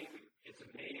main damage. It's a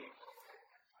main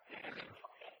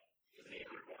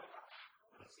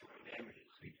let's see what damage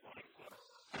is. 320 plus.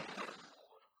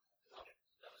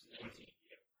 That was 19.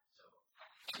 Yeah. So,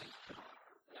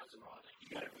 that was a mod.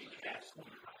 You gotta recast. You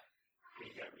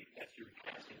gotta recast your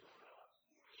recasting.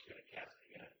 You gotta cast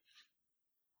it again.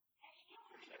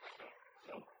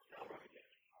 So, now we're again.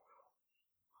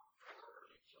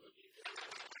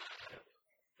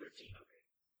 13. Okay.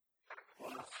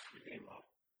 Plus, your game up.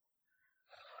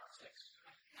 6.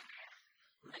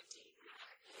 19.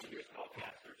 You're a small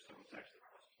caster, so it's actually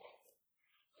plus 12.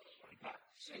 25.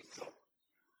 So,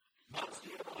 monster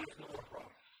is no more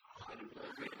problem. And you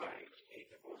will read by 8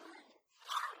 of them.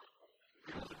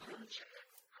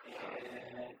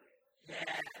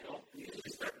 And don't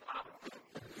usually start popping.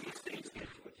 These things get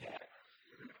to attack.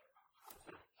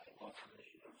 I lost some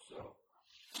initiative. So,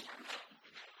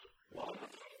 1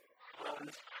 on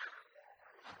this.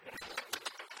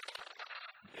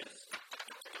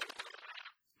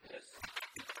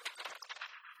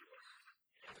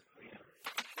 And a preamble.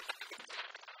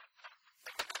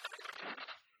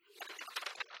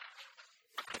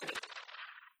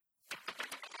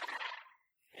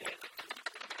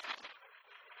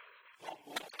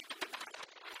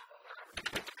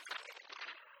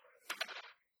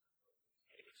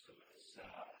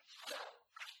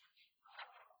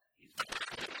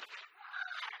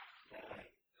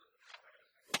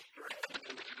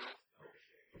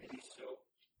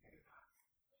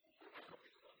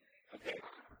 Okay.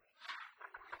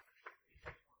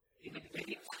 You need to take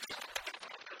it.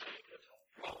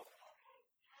 Well,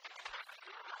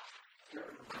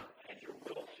 add your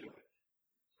will to it.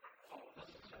 Oh,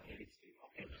 that's not maybe Steve.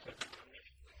 Okay,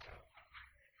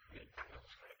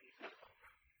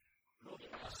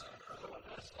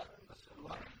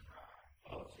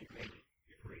 oh, so you're great.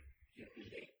 You're great. You have to do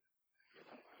 8.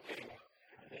 Okay.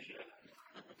 Initiative.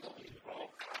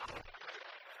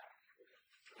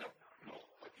 No.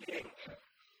 Okay.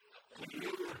 When you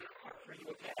are free to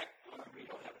attack, we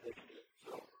don't have initiative.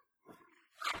 So,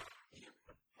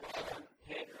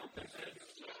 10 represents.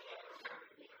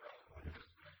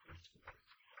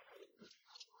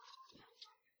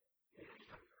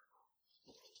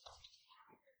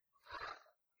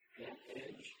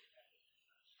 Edge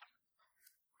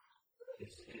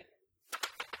is hit.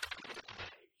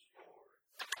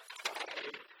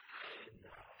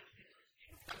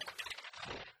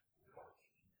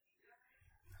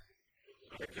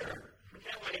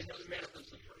 That way it doesn't matter if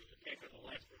it's the first attack or the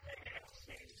last attack. I have to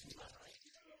say it's not right.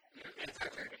 That's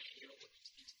not very much shield.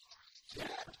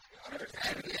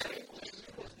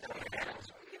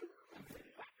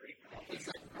 It's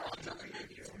like, well, it's not like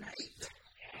it's nice.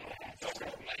 Don't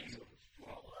know why you.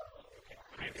 Well,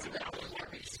 so that was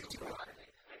every 6 rod.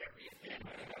 Every attack.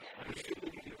 I'm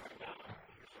assuming you do right now.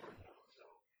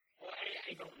 Well,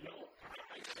 I don't know.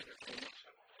 I said it's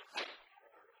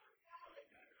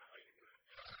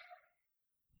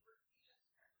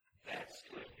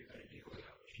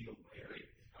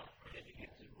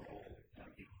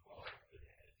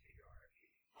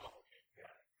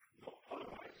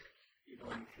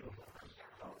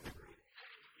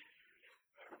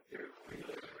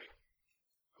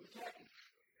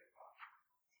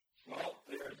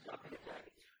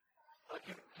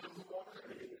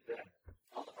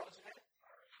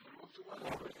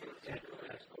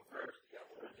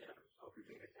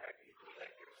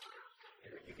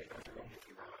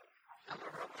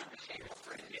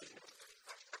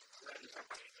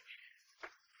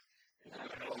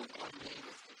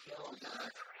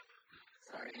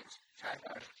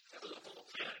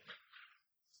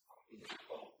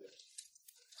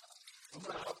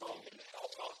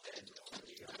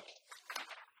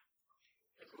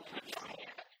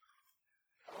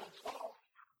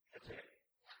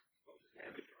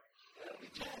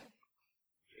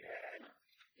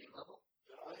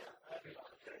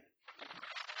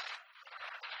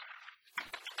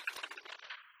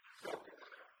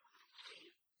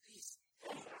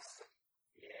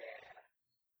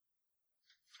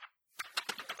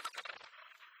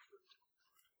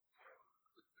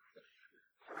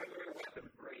Primary weapon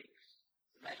breaks.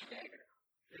 Magic dagger.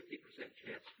 50%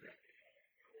 chance to make it.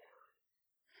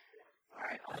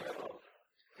 Alright, I'll go.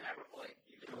 Camera play.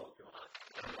 You can go if you want.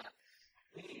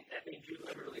 That means you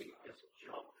literally just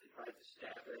jump and try to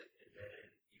stab it, and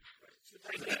then you so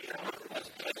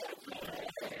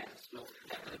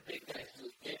that's the big guys do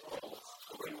big rolls.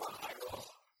 So we want high roll.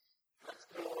 Let's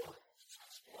go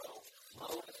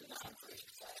low is the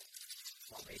non-freezing side.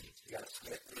 Well, maybe you got to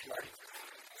split the short.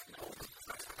 No.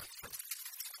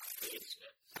 It's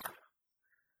it.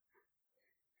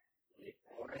 Wait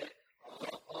for it. Oh.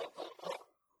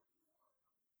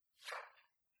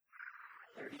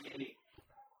 38.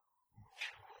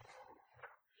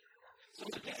 So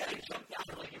the guy jumped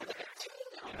down like that.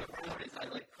 I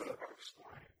like put up our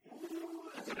score.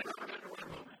 That's what I remember one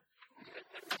moment.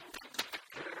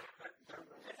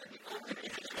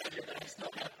 I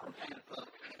still have some kind of book.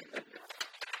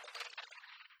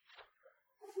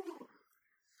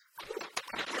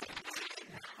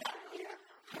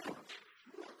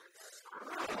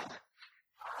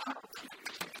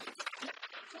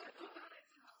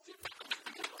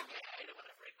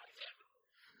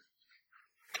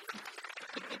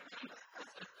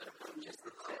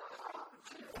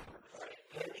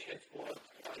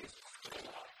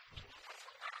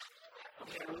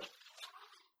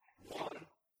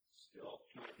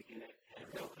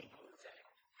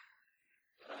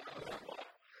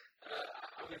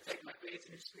 Take my face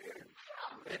in your spirit.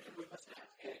 We must have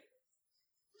it.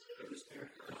 In the spirit,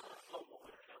 oh,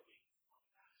 Lord, help me.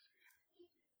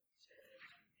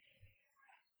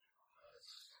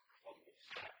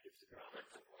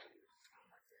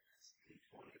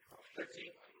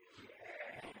 13.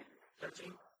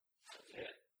 13. That's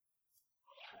it.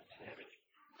 Damage.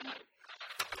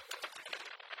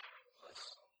 Plus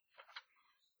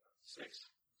 6.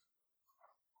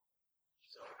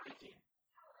 So 15.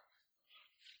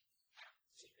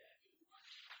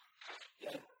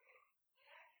 Yeah.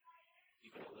 You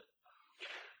can hold it.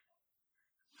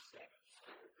 7.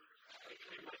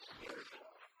 Pretty much scared.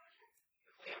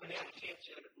 They haven't had a chance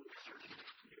yet to move surgery.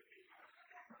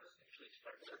 Essentially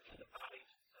start searching the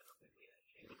bodies. I don't think we had a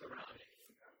chance. Look around it.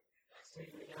 See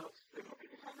anything else?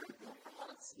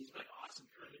 He's my awesome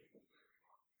friend.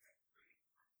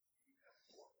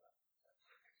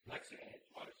 Lexi had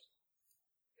twice.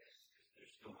 There's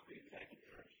still 3 attacking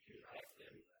turns to attack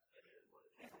them.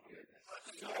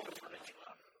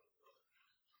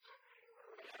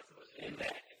 And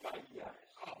that, if I,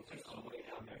 just all the way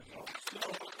down there, so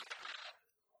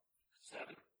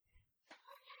 7.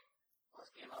 Plus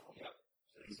game level? Yep.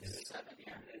 So he's in 7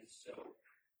 here. And so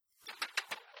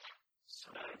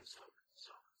 9.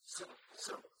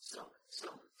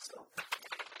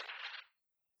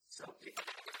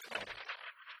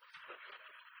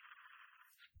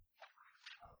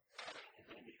 And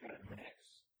then he's got max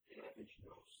damage,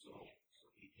 so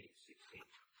he takes 16.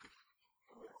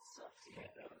 Sucks. Yeah,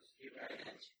 it does. You're right,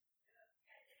 Edge.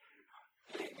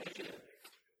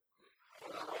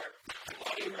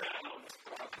 Walking around.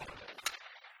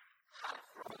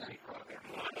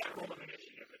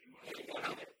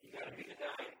 You gotta beat the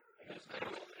die. That's my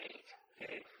old thing.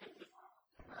 Okay.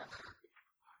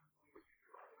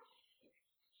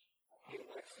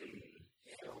 Let's see.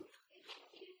 So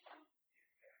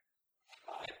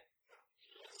 5.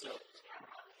 So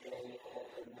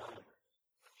 9.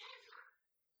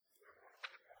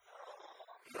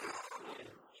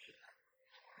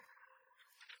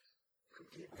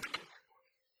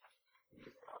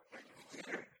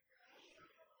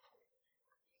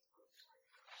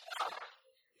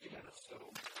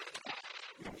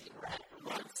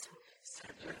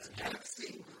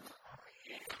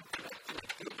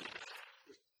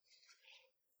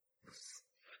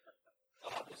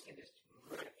 This thing just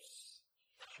rips.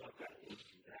 So I've got to lose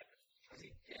that. Is he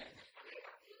dead?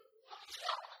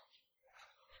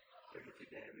 32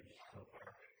 damage so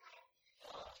far.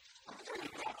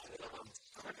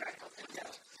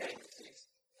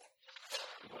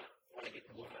 Want to get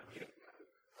the one on you?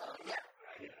 Yeah.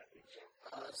 Yeah, I think so.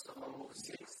 So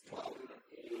 6, 12,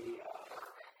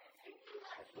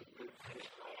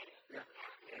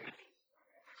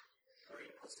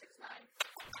 6'9".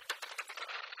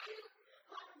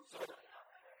 So,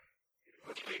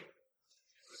 which means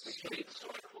it's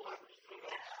sort of cool. I was doing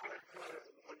all square corners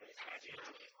of one day.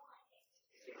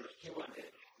 There's two on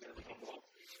it.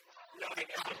 No, I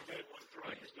just did one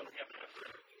through. I just don't have enough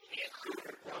room. Can't do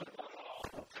it from the wall.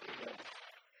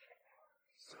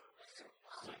 So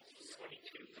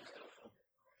 22 and stuff.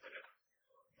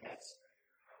 That's,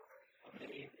 I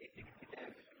mean, it can be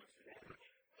damaged.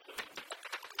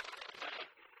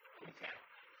 Okay.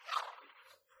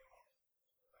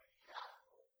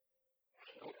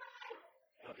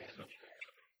 Okay, so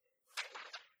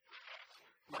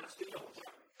let's do it.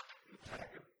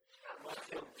 Let's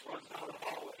runs down the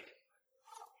hallway.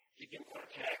 You get one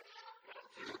attack.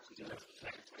 You do the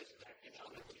second place attack. You know,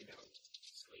 that's what you do.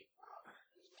 Sleep.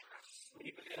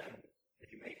 Sleep again.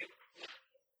 Did you make it?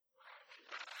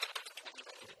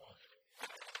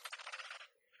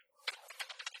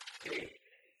 Okay.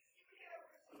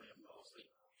 Fall asleep.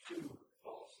 2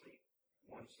 fall asleep.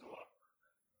 1 still up.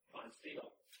 1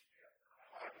 steal.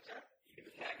 5 attack. You can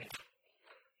attack it.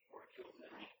 Or kill the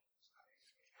enemy.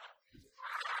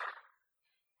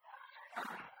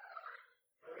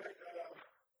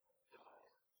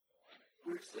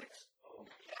 We're 6. Oh.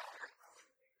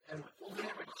 And full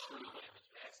damage. 3 damage.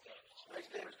 Max damage. Max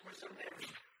damage. 27 damage.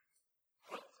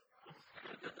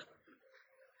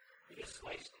 You get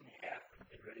sliced in half and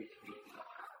ready to be eaten.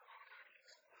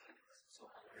 So,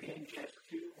 range has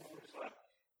 2 moves left.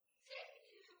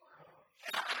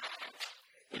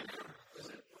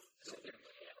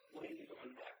 When you go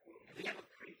on that wound, do you have a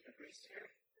priest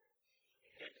here?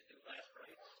 You had to do last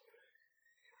rites.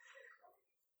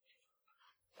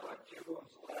 On 2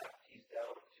 moves left, he's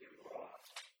down to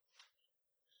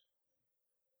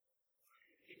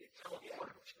he can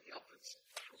teleport to the opens.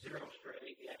 0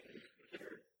 straight, yeah, he's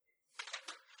considered.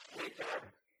 Wait down.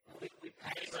 We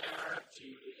pay our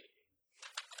G.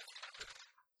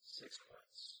 6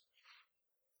 points.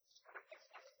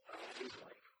 He's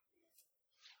like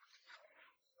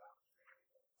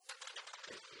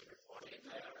 15 or 20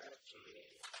 our G.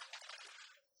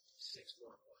 6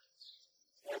 more points.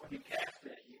 Well, when you cast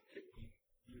that, you can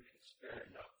spare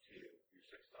enough to your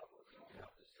 6 levels and get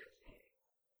up to 16.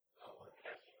 Oh, one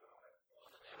casting on it. Well,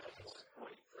 then 1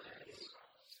 point for that is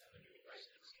 70 by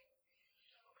 16.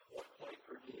 1 point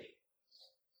per D8.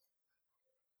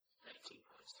 19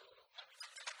 points total.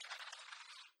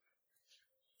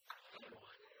 And 1.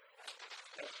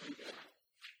 That's 3 down. 27.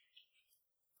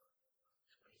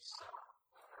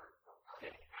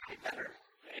 Okay, get better.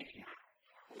 Thank you.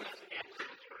 Well, that's an answer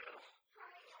to trail.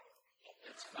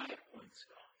 That's 5 points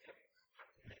gone.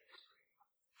 Next.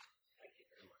 Thank you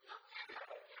very much.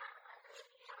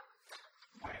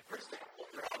 Alright, first thing, we'll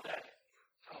draw that.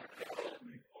 Or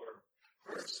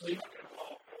first sleep and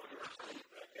all quarter sleep.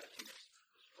 I guess you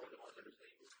for the ones that are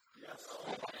sleeping. Yes.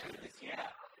 Yeah.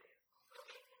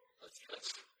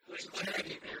 Let's check it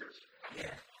here.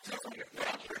 Yeah. Tell me your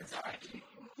factor inside.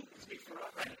 Speak for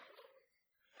us, right?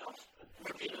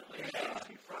 Repeatedly,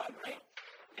 speak fraud, right?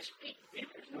 I speak weird.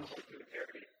 There's no hope to the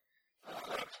character. I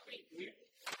speak weird.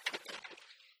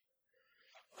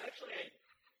 Well, actually,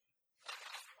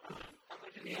 I'm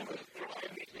like in the end of the first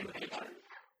time we do it.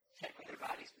 Check with their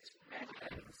bodies with some magic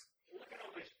items. Look at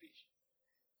all my speech.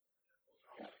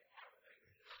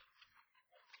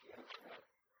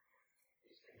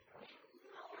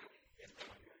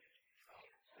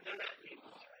 They're not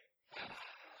people, right?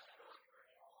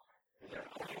 They're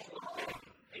always looking.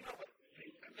 They know what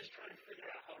I'm just trying to figure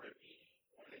out how to be.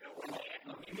 They know where they at.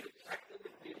 Maybe the fact that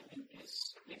they do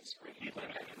this screen, but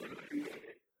I can create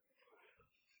it.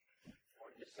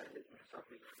 Or just send it from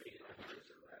something created in a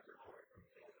laboratory.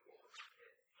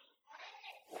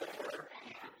 Or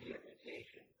you could be an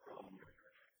invitation from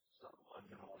some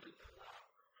unknown.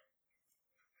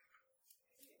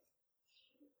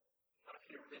 Not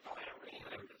here, they don't have any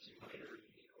items you might or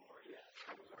yeah,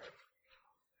 or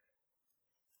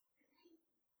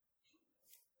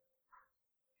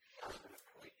I'm not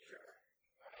quite sure.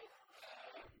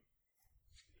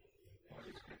 What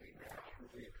is going to be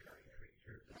naturally occurring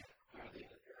creatures?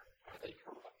 Are they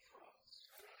corrupt from us?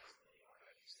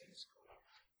 These things corrupt.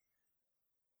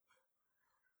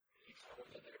 You told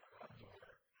me they're corrupt or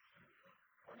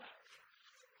not?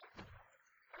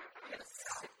 Yes.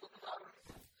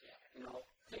 Yeah, you know,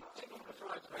 take them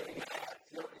before it's ready.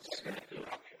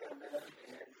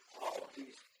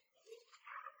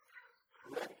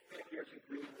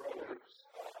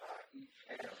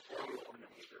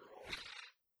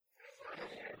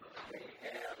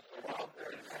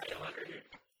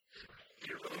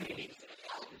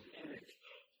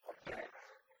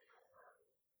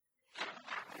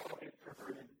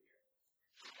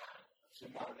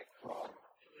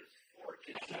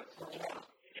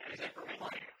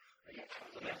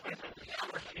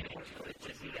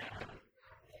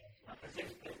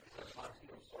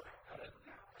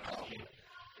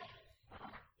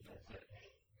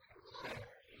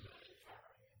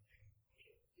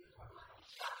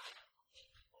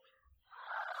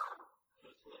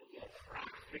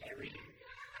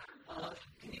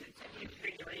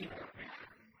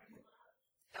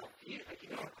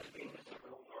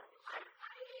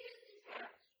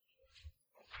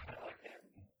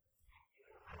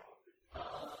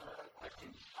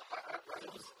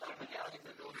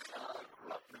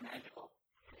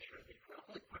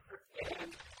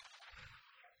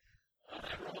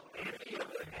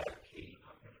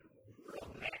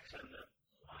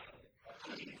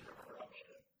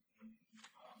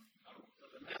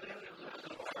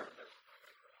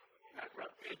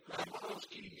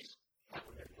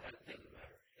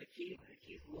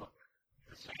 teeth look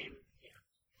the same? Yeah.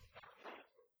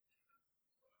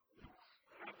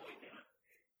 Probably not.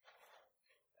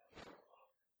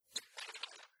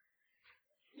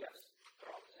 Yes,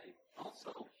 they're all the same.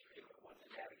 Also, one to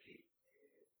navigate.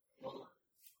 Well,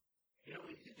 you know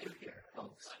what you do here,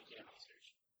 folks? Yeah,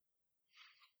 research.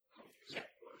 Yeah,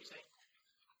 what were you saying?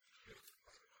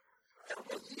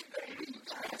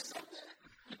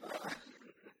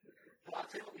 Well, I'll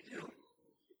tell you what we do.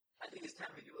 I think it's time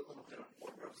we do a little bit of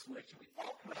wardrobe switch, and we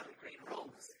all put on the green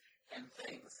robes and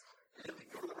things, and then we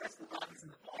throw the rest of the bodies in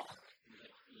the ball.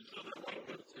 So the one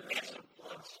goes to some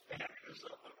blood spatter or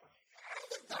something.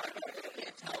 I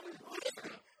can't tell you.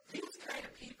 These kind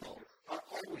of people are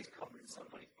always covered in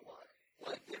somebody's blood.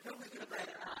 Like, they're really good at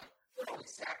an eye. They're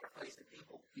always sacrificing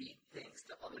people, feed things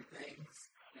to other things.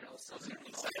 You know, so they're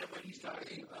excited when he's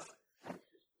talking about it.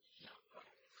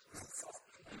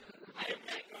 I am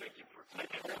not going to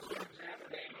protect another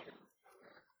examination.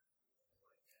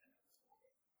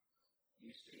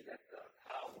 You see that the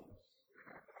cows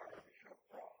are artificial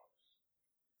frogs.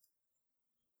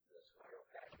 The spiral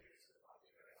patches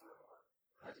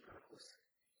are gross.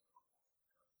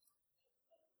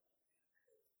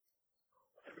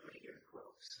 Everybody here is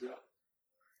gross. Yeah.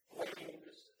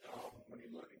 When you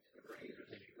look into the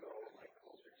razors as you go like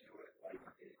closer to it, like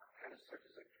it kind of starts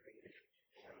as a greenish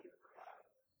shiny cloud.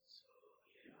 So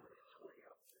you know it's way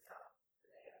up to the top.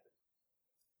 They have it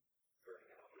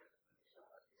burning out here.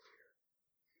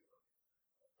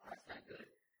 That's not good.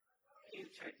 You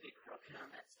tried to get corruption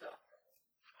on that stuff.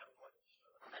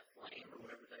 On that flame or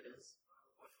whatever that is.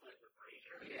 What flame? The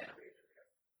razor? Yeah.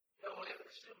 No, I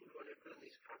understand when they put in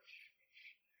these corruption.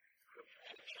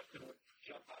 And something would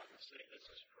jump out and say, this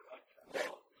is corruption.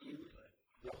 Well,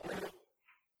 the whole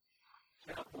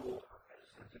temple has a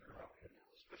sense of corruption.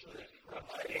 Especially if you come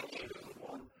by you, the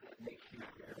one that makes you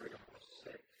very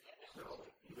sick. So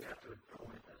you have to throw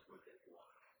it as what they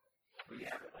want. We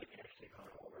have it like actually gone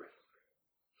over it.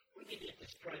 We need to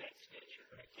destroy that statue,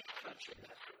 but I can't touch it.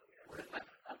 What if I'm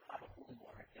probably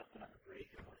more jumping on the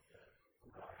bridge or what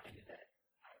into that?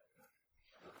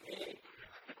 Okay.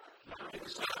 Now I'm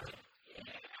sorry.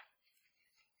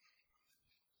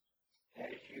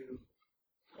 As you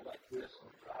collect this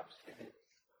and drops in it,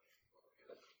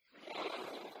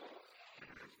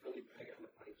 it's really big on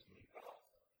the pipes and you go.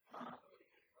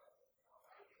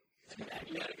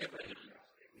 You gotta get ready to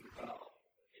go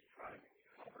and try to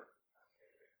cover.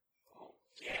 Oh,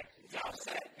 yeah, it's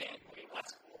outside, man. Wait,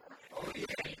 what's oh, yeah.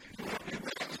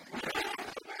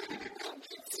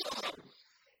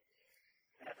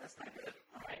 That's not good.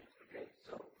 All right. Okay,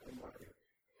 so one more thing.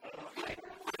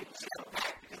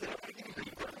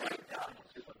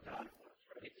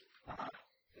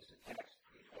 This is text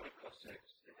 20 plus 6.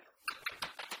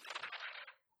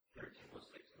 13 plus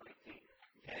 6 is 19.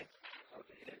 Okay? So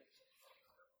to hit.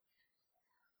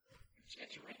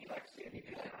 Chance you really like to see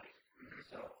anything like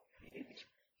so you need to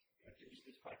use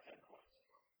this by 10 points.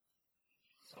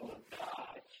 So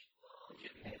dodge. You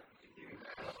can hit. You can do your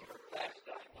last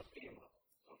die must be able to.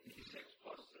 So 56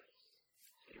 plus 6.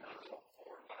 So you might as well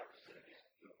 4 or 5 or 6.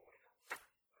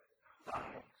 So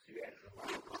you add the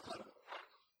line plus 7.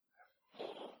 So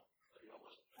you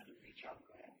almost had to reach out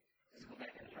and let's go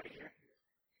back in right here.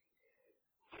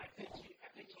 I think you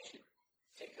should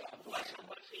take a blessing of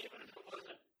what's even if it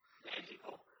wasn't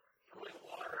magical, like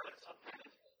water or something,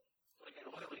 like an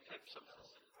oily type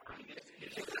substance. You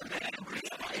take a man and bring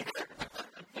it later.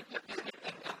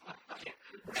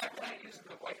 I use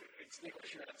the white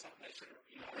extinguisher on something I should have,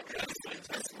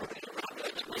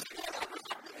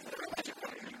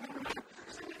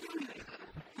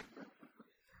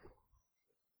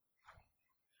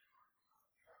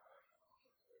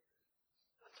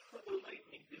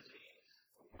 lightning disease.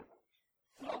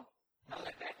 Well, now that I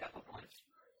back up a bunch.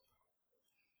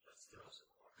 Let's throw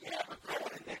some more. Yeah, but throw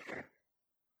it in there.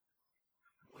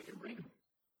 Well, you bring them.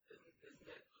 Isn't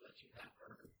that let you not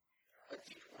burn? Let's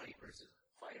see 20 versus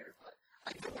fire, but I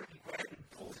don't want to be right and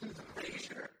pull through the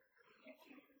razor.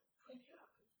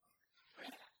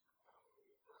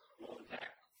 Roll it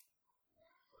back.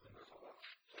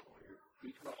 So you're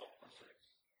D12 plus 6.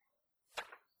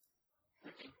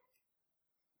 13.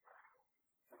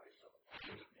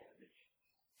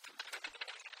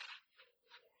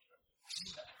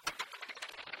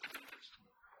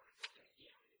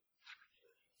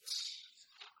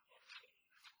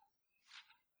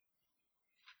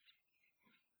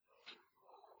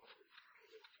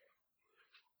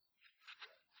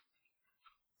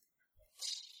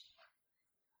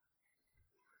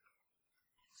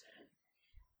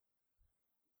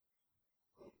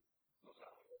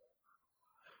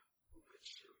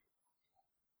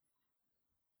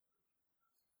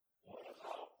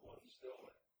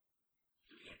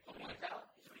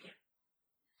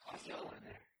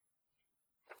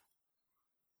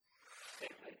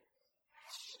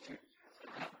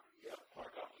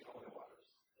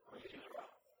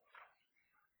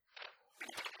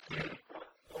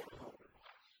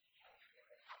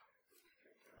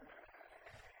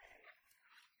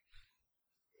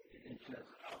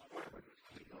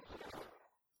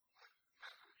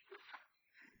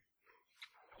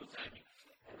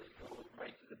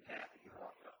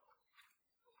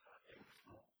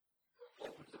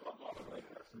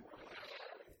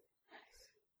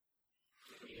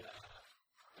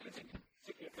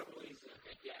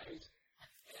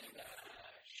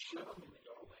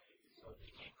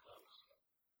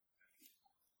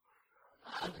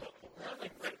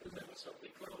 like right in the middle of something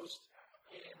closed,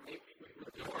 and with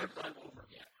the doors run over.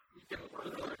 Yeah, you can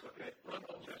run over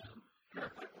them.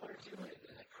 What are you doing?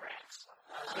 And it cracks.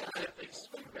 If they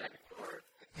swing back and forth,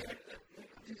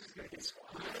 this is going to get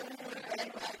squashed.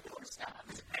 Door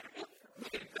stops. We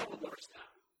get a double door stop.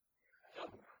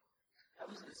 I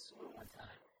was in a sewer one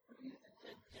time. We used to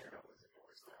take care of the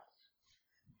door stops.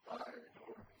 Fire the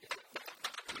door.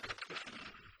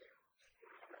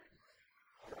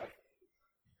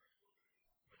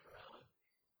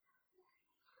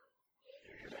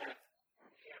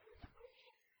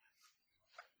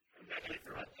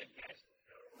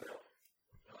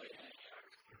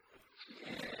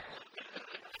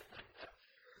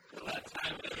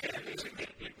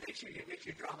 You get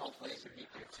your drum all place and you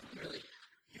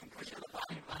can push on the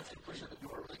volume buttons and push on the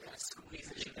door really kind of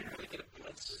squeeze it. You can really get a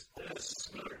blitz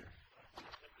smear.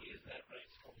 Use that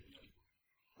place.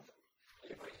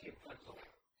 Everybody see a pencil.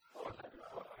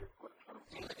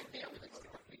 Do you like a nail with a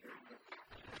stick finger?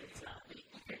 It's not me.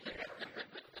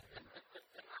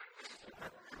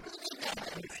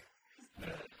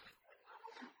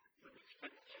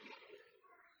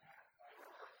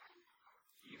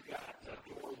 You've got a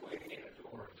doorway and a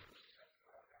door.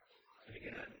 And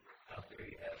again, out there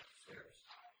you have stairs.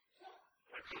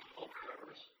 Might be both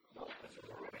doors. No, that's a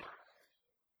doorway.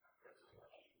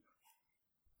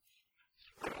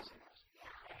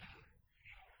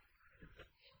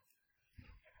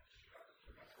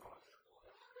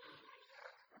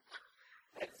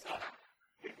 That's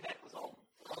your neck was all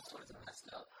sorts of messed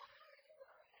up.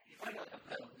 You find out a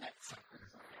metal neck something or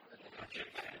something.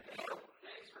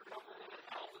 Thanks for coming in and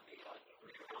helping me on the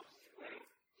opposite way.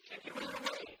 Check your other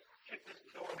way. Check this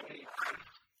doorway.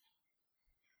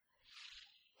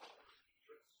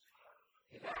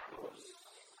 And that goes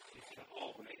into the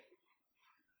hallway.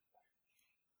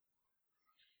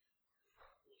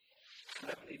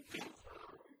 70 feet.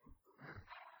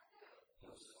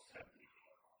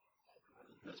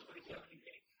 This way, 70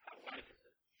 feet. How wide is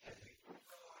it? 70 feet.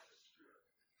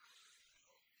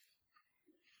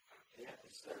 And at the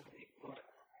 70 foot,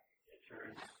 it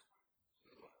turns.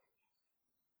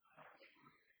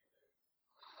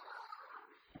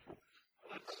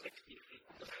 About 60 feet.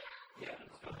 Yeah,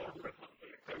 it's a whole rip up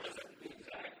there. There's 70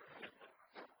 exact.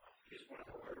 You just want to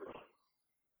know where to run.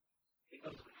 It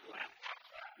goes flat.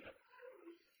 Yep.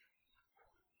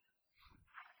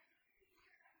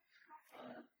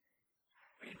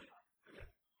 Wait a minute. Okay.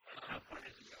 How far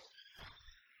does it go?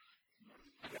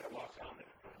 You gotta walk down there.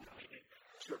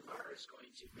 Sure, Mara is going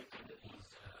to make into these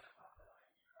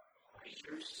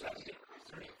features. Is there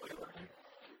any oil in there?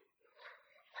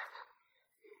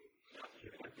 No,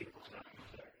 you're going to keep it down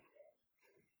there.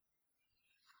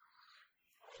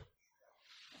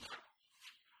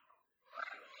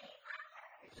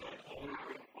 So, all we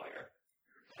require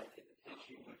is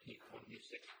you would keep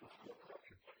 26 before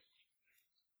pressure.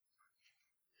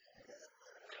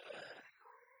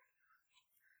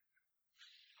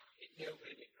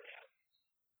 Nobody did grab.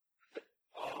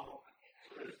 Oh,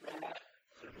 there's that.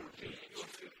 There's a routine. You go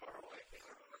too far away.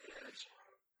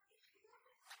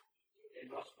 They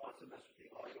must want to mess with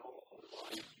the audio whole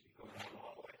line. You go down the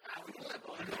hallway. I'm going to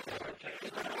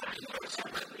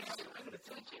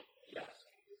touch it. Yes.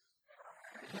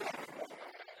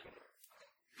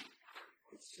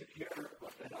 It's secure,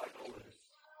 but the knuckle is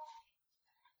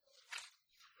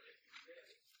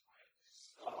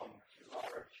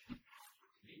large.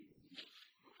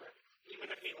 Even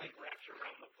if he like wraps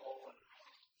around the pole and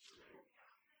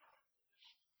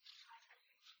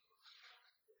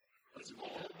what's the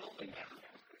whole building now?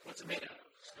 What's it made out of?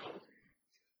 Stone?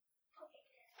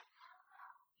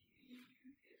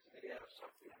 It's made out of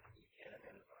something you can't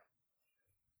identify.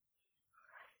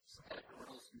 It's got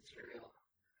gross material.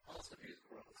 Also is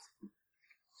gross.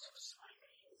 So slimy.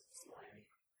 It's slimy.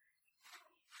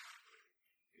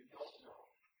 You don't know.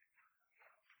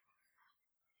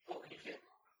 Oh, you can.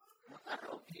 I don't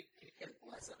know if you can get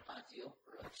less of a deal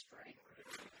for like strength or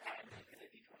I'm not going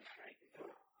to be 20 strength.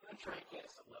 I'm trying to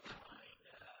get some level 9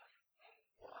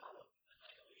 wow,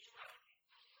 annihilation.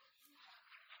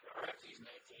 RFC's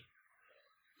 19.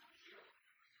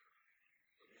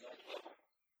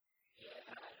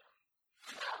 Yeah.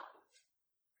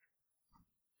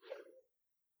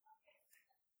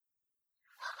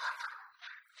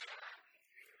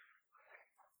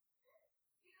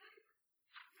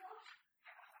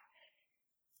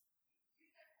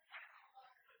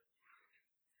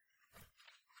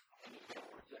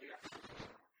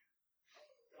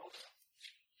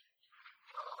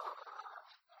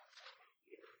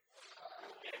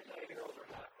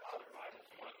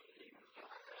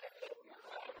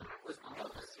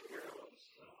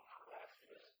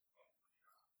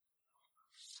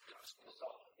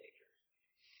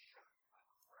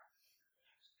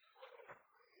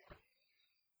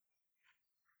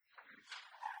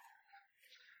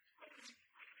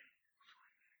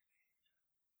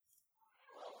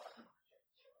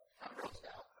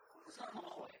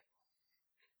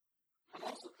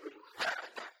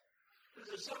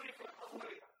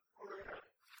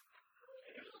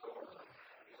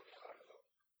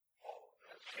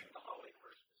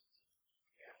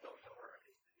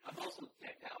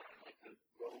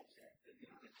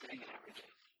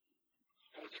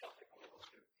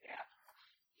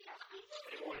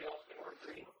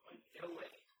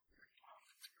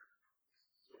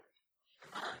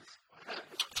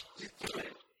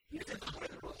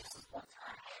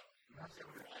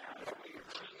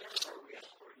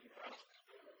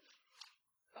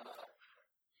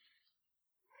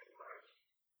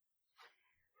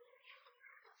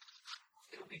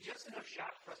 just enough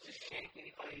shot for us to shake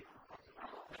anybody.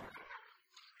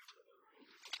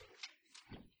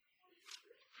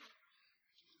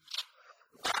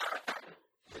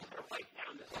 Right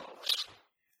down this hallway.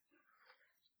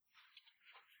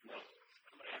 No,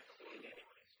 I'm going to have to go in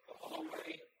anyways. The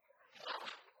hallway.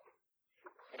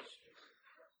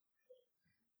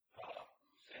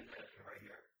 And right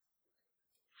here.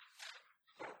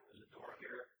 There's a door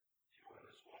here. Two on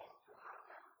this wall.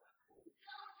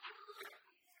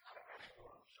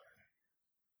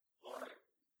 Lord,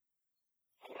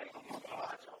 I like these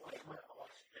gods. I like my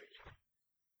stage.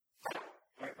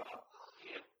 All right, Bob.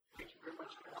 Yeah. Thank you very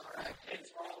much. All right. Thanks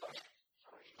for all of it.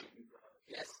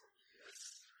 Yes.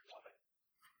 Love it.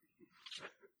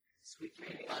 Sweet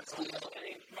training on steel.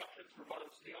 Any instructions for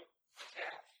Bob Steel?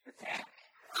 Attack.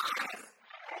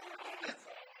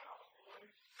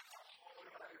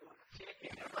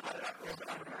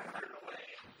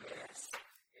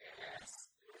 Yes.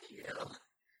 Kill.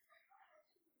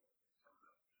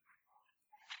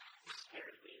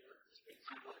 Scares me. This makes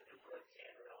me want to put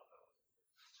Sandra on those.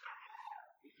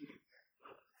 He's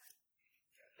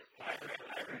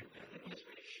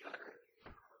going to shudder.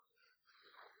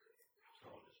 So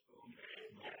I'll just go and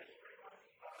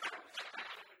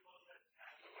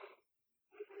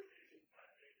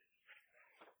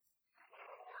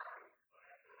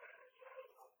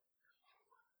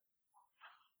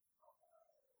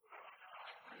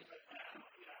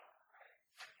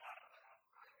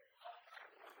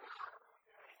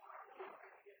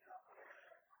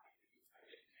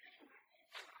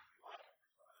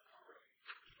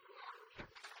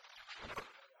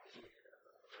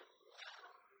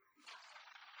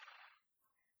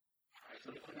so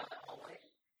we put out that hallway.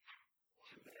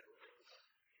 2 bedrooms.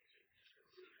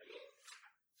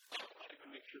 I can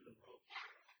make sure the ropes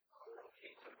are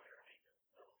okay somewhere.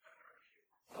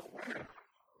 Oh, where?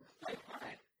 Right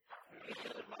by. We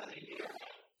should have bought a year.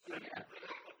 So yeah,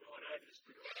 what I just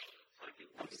did. Like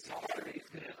it was sorry.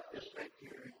 Just right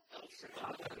here. El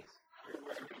Cervantes. Or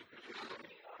wherever you could do it.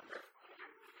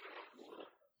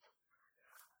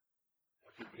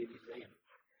 What's your baby saying?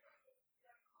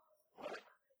 What?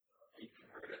 You can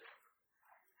heard it.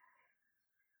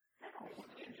 I don't know what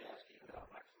the angel asking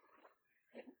about my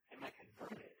am I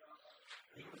converted?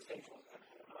 He was saying something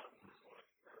about me.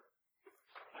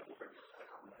 I will bring this back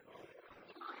on my phone.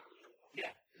 Yeah.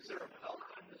 Is there a belt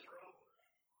on this robe?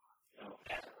 No.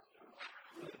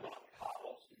 Really long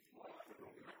cobbles.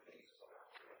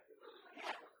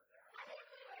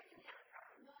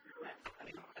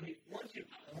 I mean, once you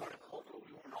want a cold,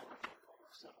 you want all of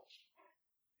ourselves.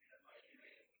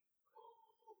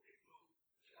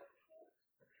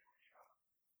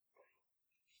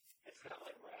 It's not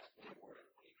like last night where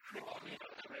they crawl me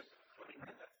out of it, putting in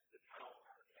the towel.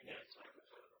 And then it's like,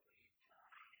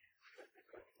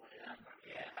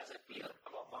 yeah, how's it feel?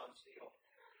 I'm a mom steel.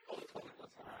 Oh, it's only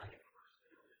what's on.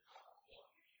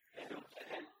 And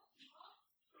then,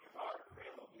 our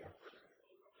grandma, yeah.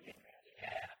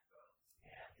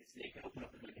 It's they can open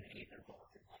up and you can hate their both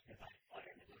and like divine fire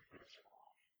and then finish them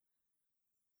off.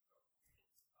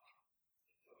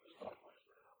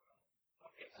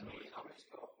 Okay, so how much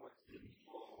go? What's the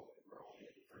we're only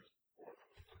at the first 4.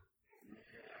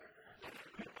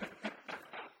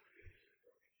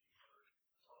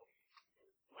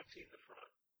 Let's see the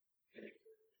front.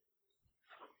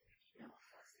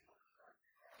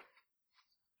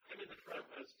 I'm in the front,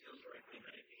 but it feels right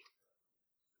behind me.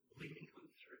 Leading them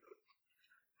through.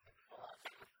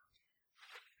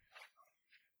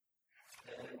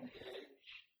 Then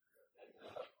edge and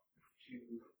up to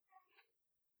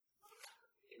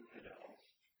infidels.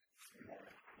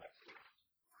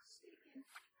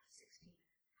 16.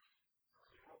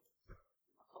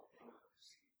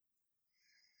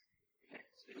 Okay,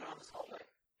 so you're on this hallway.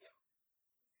 Yeah.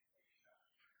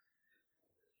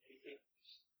 Anything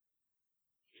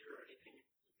here or anything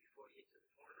before you get to the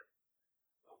corner?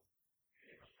 Oh.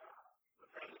 Okay. The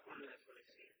front of the corner, that's what I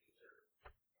see. These are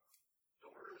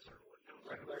doors or windows.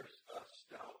 Regular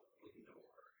stout wooden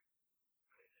door.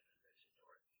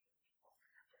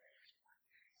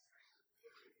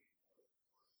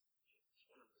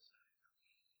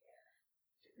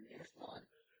 There's one.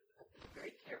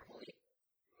 Very carefully.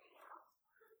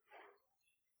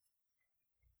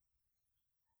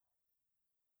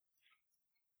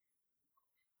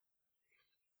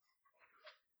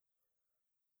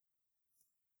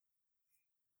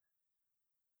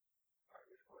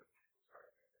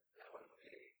 That one,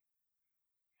 okay.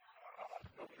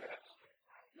 No traps.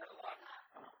 Not a lot.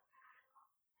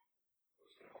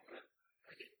 Who's going to open it?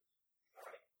 I did. All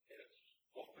right. It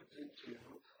opens into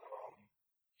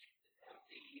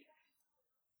empty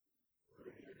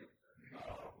room here.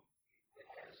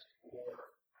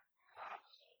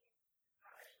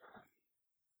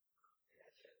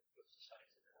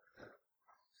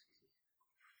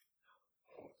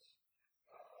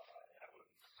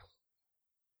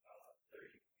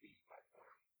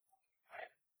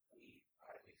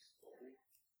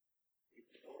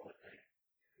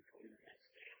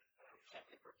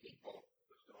 people.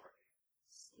 Who's Doherty?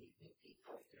 Sleeping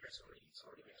people. There's already makes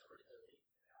credibility.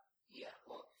 Yeah,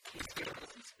 well, he's given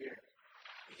this experiment.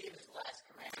 He gave his last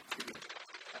command to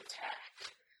attack.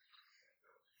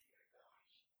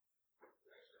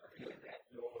 In that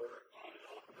door,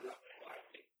 opened up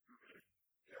quietly.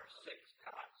 There are 6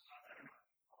 cots.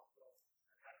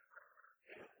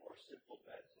 And 4 simple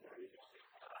beds. And there are 6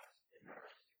 cots. And there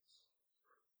are 6.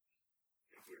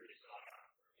 And here is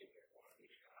in there, one of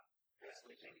each cot. That's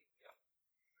the thing. Yep.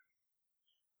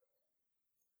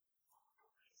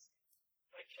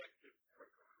 I checked the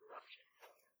corruption.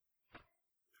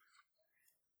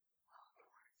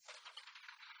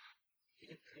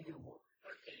 He didn't work.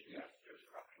 Okay, yes, there's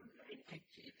corruption.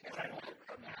 And I don't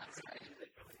from the outside.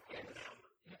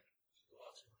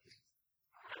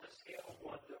 On a scale of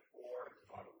 1 to 4, it's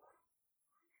about a 1.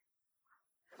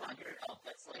 Come on, you're help.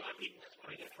 That's like, I mean, that's what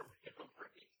I get from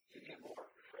Ricky. You get more.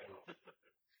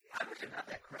 I'm just not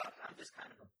that corrupt. I'm just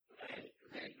kind of a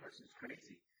bad person who's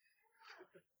crazy.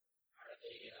 Are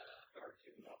they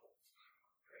cartoon novels?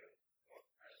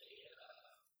 Are they,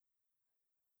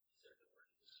 is there the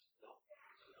word?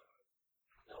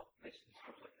 No. Masons.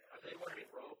 Are they wearing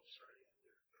robes or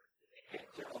anything? They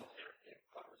have their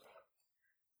covers on.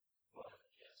 Well,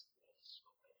 yes, that's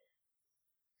okay.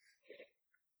 Okay.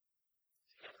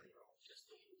 Just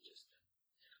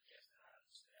yes,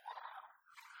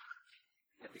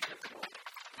 Yeah, because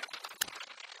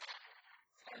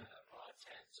 10,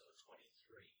 so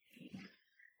 23.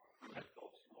 Let's go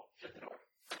smoke to the north.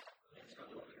 Let's go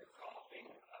to the coughing.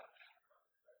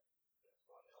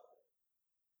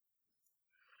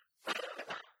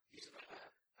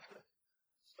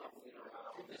 Stumbling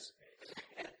around this space.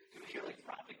 you hear like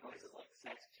dropping noises like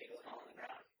sex tapes falling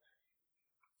around.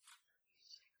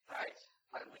 Alright,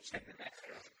 why don't we check the next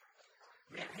room?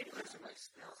 Man, maybe there's some like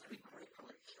spells that'd be great for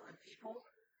like killing people.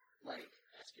 Like,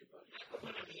 Ask your buddy. Put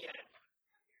one in the end.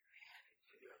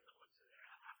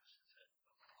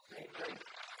 okay, great.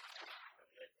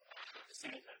 At the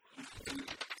same time,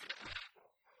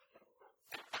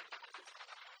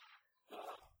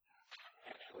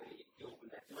 Actually, you open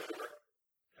that door.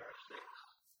 There are 6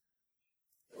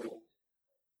 old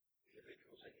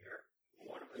individuals in here.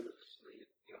 One of them is asleep.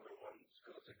 The other one's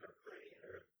goes like they're praying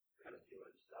or kind of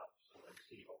doing stuff. So let's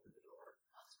see, open the door.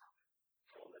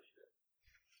 Roll initiative.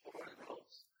 what are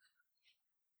those?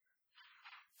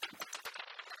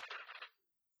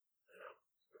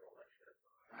 Roll initiative.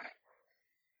 Alright.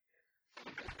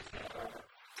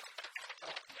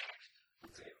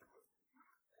 Okay.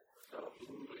 So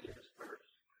who is first?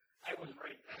 I was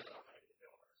right there behind the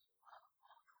doors.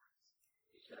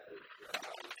 He says,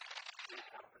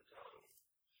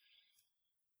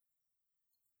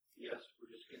 yes,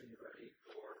 we're just getting ready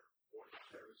for morning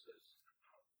services.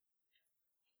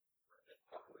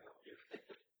 How can we help you?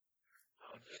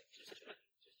 Just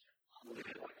we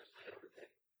didn't want to say everything.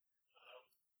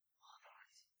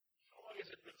 How long has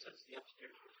it been since the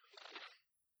upstairs was completed?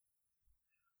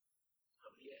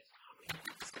 How many years?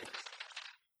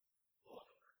 Well,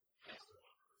 that's the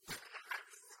one.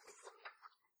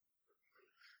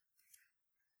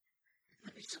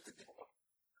 Let me shut the door.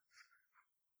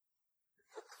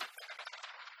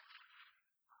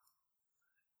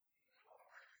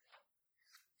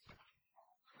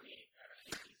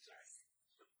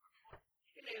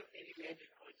 You may have 80 magic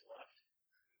points left.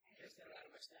 I guess they're out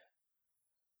of my staff.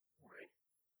 Right.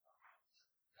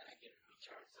 And I get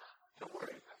recharged. Don't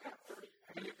worry, I've got 30. I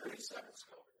mean, you're 37,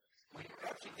 so when your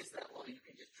corruption gets that low, you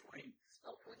can just join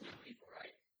spell pointing people,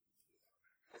 right?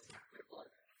 That's not your blood.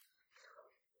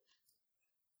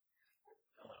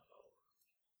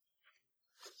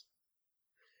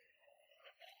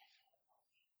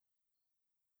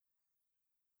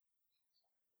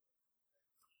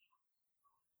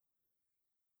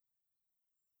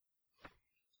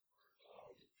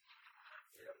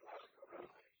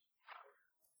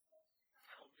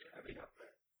 Heavy up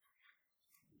there.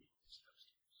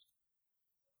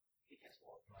 He gets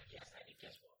more blood. Yes, and he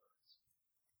gets more blood.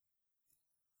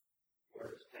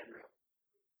 Where's Henry?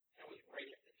 That was right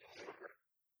at the door.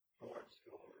 Towards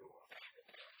the room.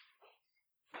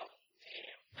 Oh,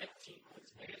 damn. 19 points.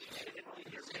 Maybe you should have only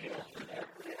hear me over there.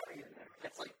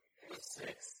 That's like 6.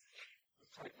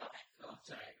 It's 25. Oh, I'm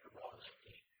sorry. I'm wrong.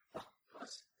 19. Oh,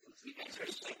 plus, you guys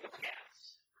are sick of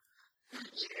gas.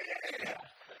 Yeah!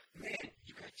 Man,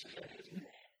 you got to do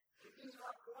that. These are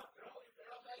all corrupt.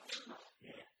 They're all back in.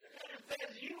 Yeah. They're not as bad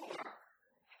as you are.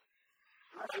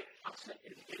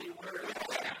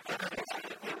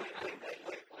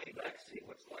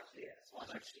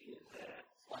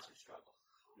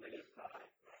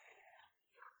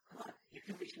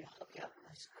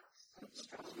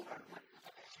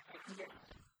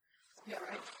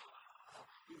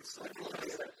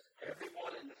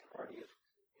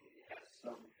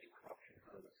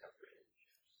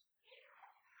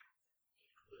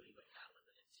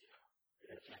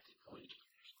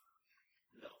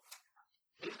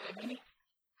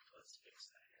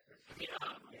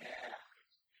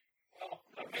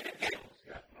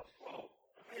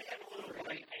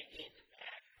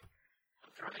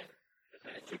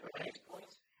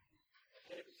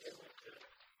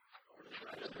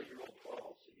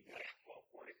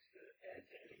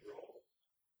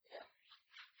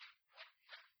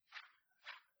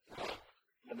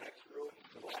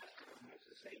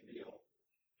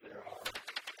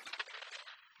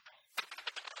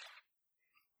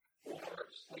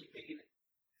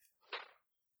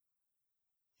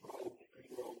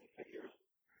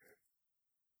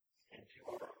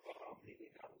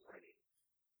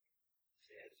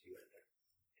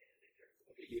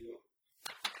 you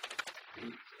beat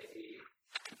a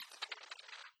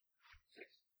 6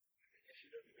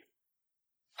 initiative. You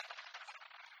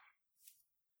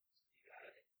got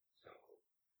it. So,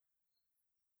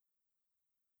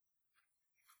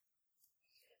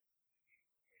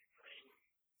 Praying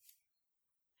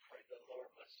for the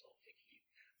Lord muscle to keep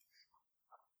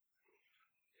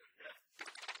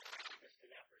missed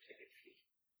an opportunity.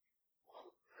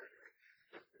 Well, murder.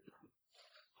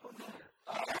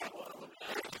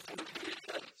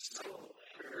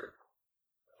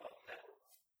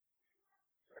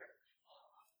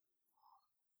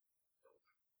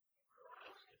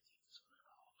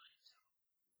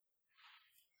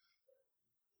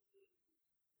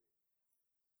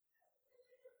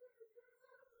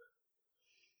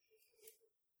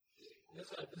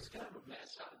 There's kind of a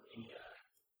mess on the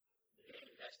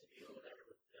main vestibule, whatever,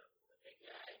 with the big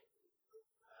guy.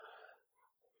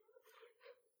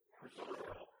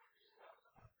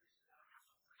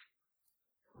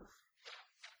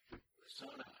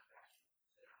 Persona.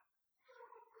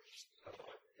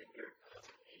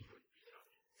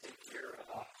 if you're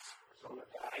Persona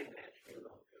 5 match, you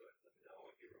don't do it. Let me know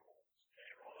what you roll.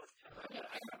 Okay, roll it.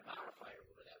 I got a modifier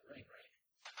over that ring, right?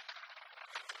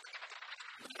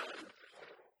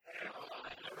 I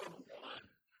rolled 1.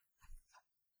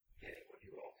 Okay, what do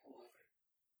you roll for?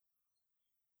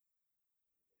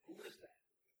 Who is that?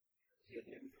 Is he a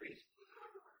new priest?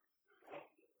 Oh.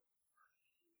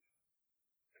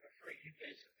 I'm afraid you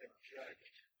guys have been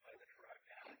judged by the correct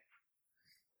guy.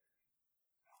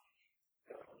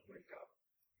 Wake up.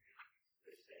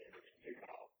 They say you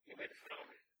know. You went from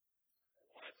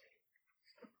wanting.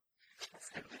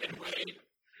 And wait,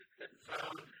 and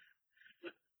found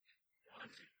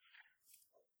wanting.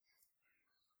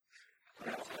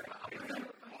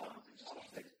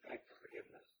 Expect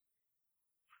forgiveness.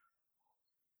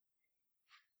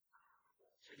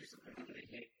 So you're something that they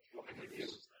hate. What can you do?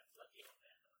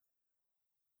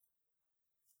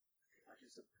 I'm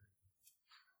just a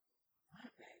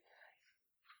bad guy.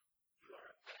 You are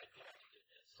a bad guy.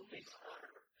 Somebody's not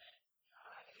a bad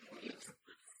guy.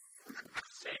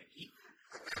 Sandy.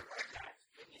 That's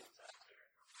opinions out there.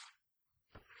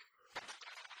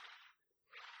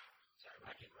 Sorry,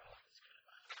 rock and roll is kind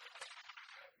of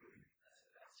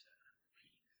that's a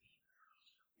repeat theme.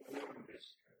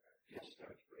 Just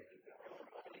starts breaking down.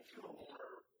 Only 2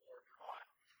 more caught.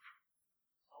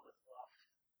 All that's left.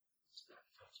 Stop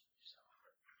touching yourself.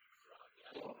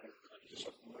 Well, I just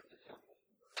more to temple.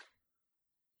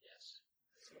 Yes,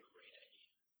 that's a great idea.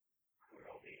 We're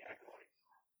all the acolytes.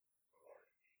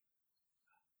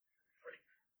 Right.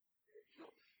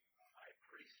 High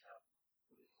priest up.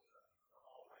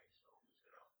 All right, so who's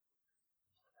going to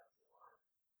have the alarm?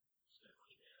 Who's going to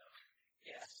clean it up?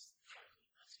 Yes.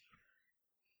 Let's see.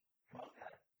 Well,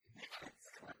 that.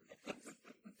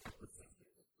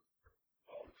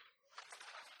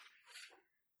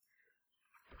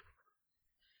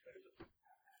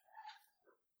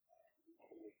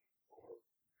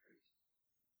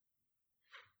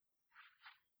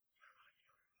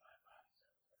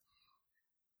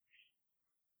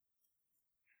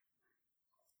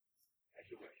 As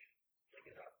you wish. Pick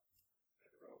it up.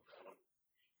 Put the rope down.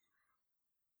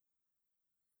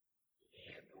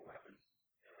 And the weapons.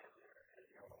 And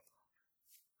your own.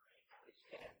 We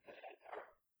stand at our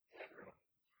room.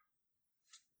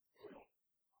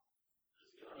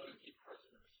 He's going to keep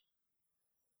prisoners.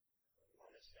 We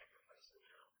want to sacrifice them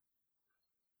now.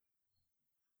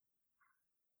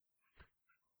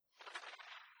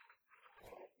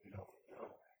 Well, no.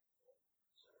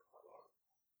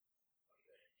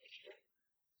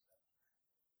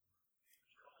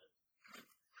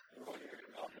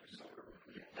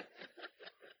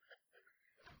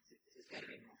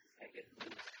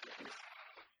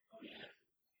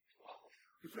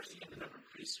 First, you get the number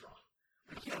pretty strong.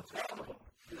 We killed 12 of them.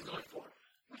 He was going for it.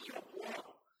 We killed 1 of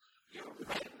them. You're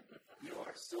right. You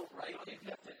are so right. That's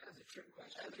a trick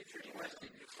question. That's a trick question.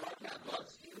 If God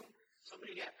loves you,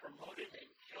 somebody got promoted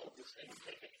and killed the same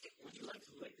thing. Would you like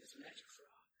to light this magic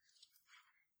frog?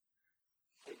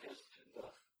 Take us to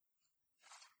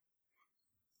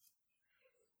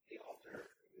the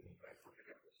altar. We invite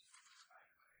forgiveness.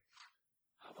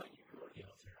 How about you go to the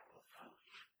altar? I will follow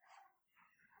you.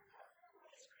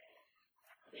 That's great.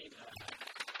 I mean,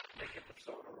 Make a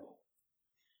persona roll.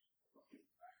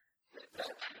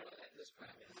 this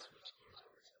probably has switched gears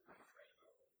over to my friend.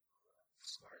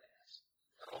 Smart ass.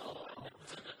 Oh.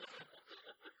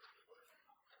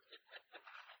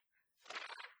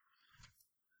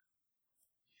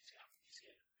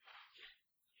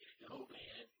 Go,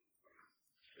 man.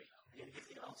 Here we go. You gotta get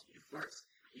the altar. You first.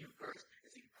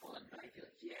 If you pull it back, you're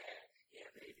like, yeah,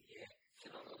 baby.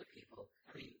 and all other people.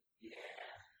 I mean, yeah.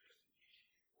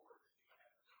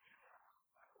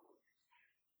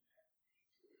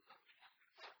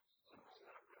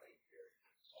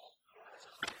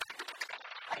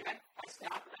 I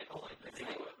stopped and I go like this.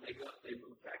 They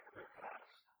moved back to their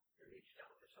cars. They reached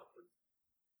out for something.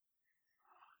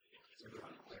 They're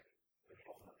running quick. They're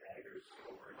holding the daggers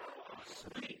over and over.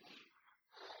 Sweet.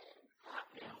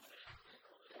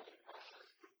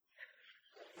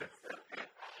 There's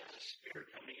a spirit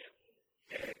coming in.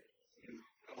 Hey, you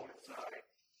go inside.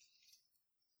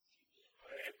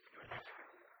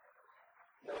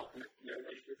 No, they're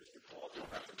just called the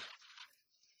weapon.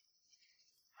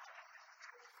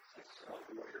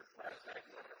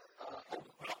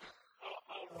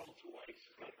 I'll roll twice.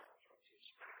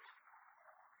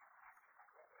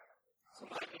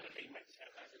 Somebody in the name might say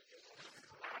that.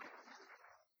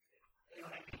 You know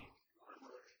what I mean?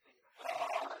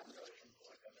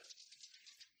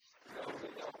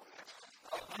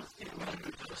 Let's get one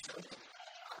with this one.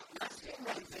 Let's get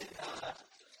one with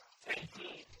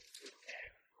 19.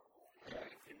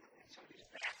 Somebody's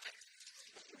back.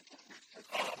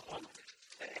 One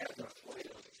that has a plate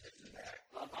on it in the back.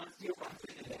 I'm still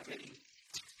thinking that maybe.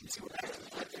 You see what I have?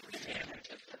 Let's get the hammer.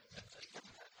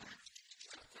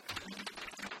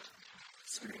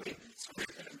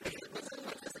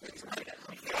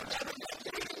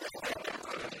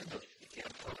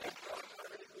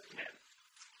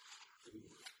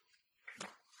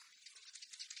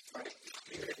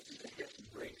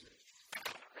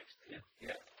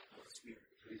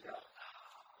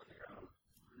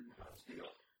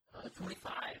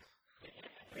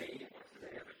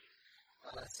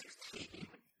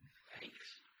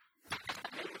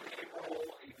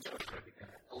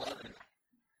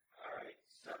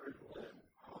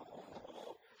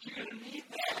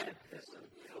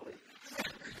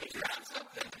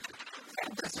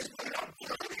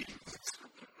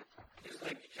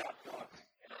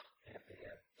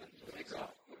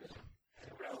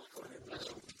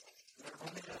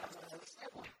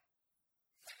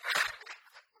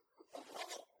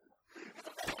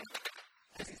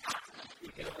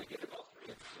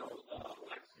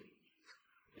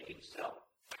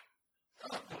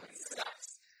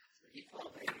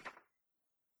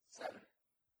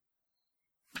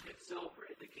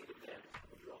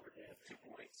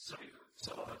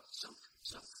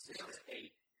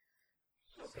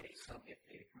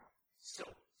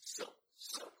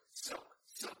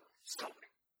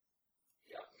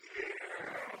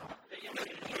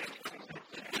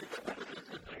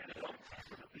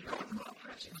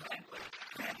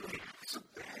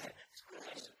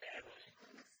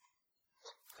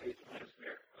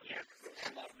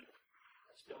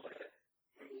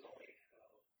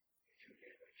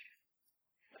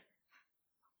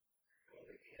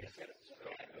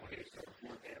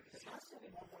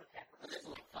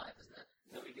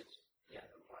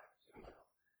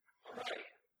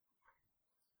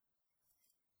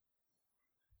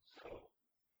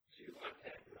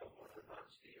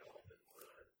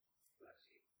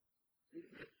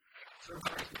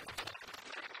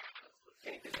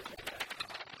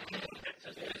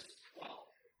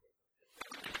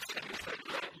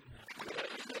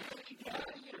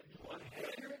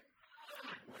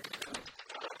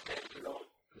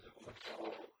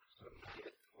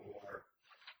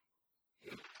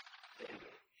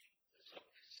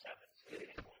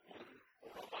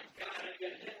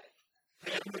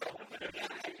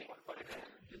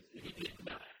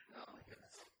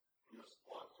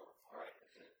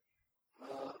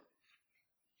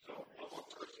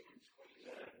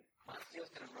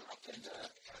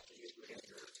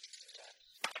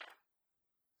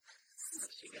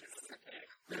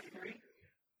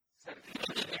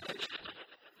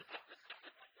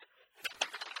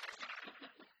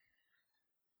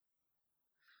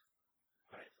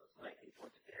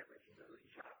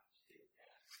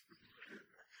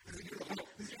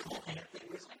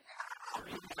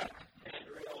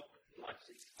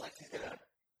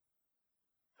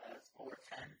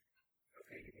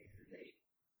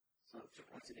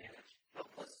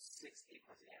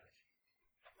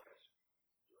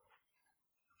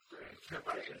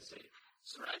 Everybody's going to say,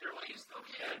 surrender while you still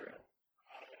can.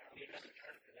 He doesn't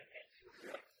turn because I can't see what's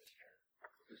up this turn.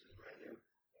 This is brand new.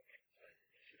 Okay,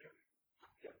 initiative.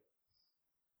 Yep.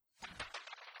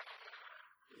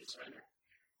 Did you surrender?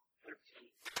 13.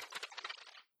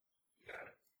 You got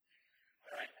it.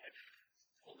 All right, I've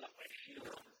pulled up my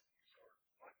shield. Sword.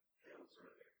 What? Shield and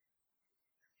sword there.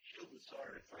 Shield and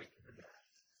sword and fight to the death.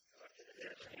 Go to the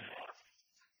death right now.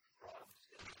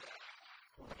 Frogs in the death.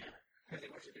 Oh, yeah. I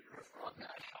think what you did for a frog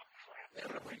guy. They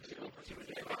would have went to he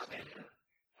was a frog man.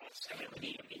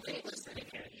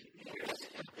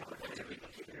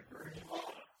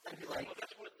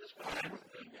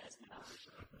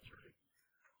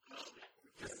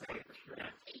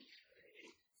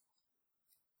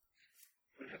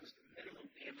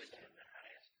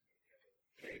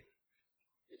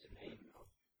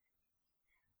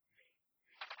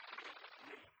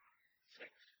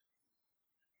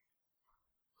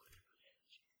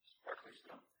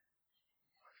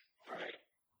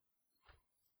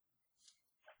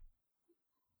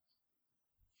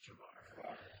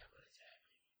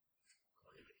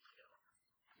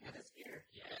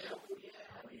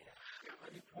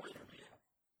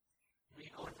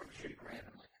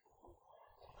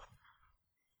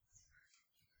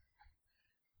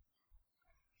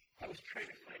 I was trying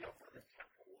to find out where the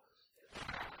temple was.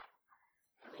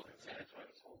 I wrote it down, so I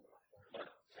was holding on. But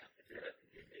I did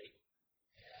it,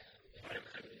 and I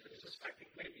was suspecting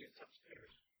maybe it's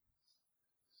upstairs.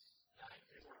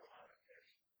 They weren't allowed upstairs.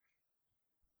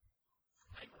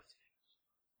 I know it's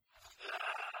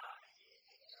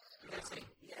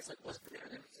yes, it was there.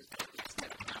 Then it says,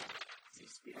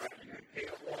 he's pick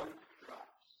up one,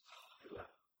 drops. Two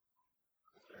left.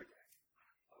 Third guy.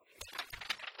 Okay.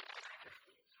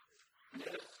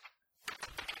 Yes.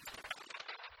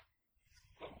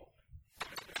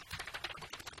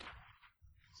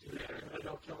 See, I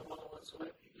don't tell them all what's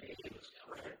left.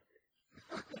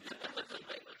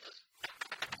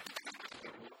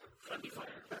 Funny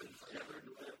fire,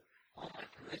 all my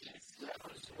collisions, that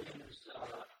was William's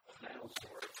battle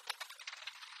sword.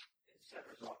 It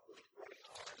severs off with right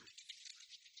arm.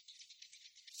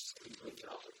 He brings it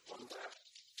off with one left.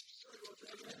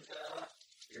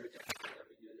 And you're attacking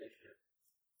every initiative.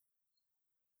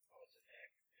 Oh, it's an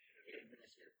act.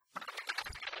 Initiative.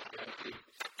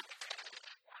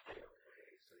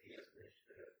 Okay, so he has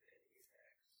initiative and he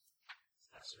attacks.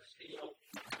 That's your steal.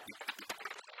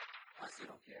 Plus, you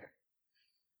don't care.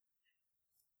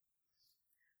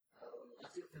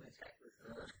 Let's see if we can attack with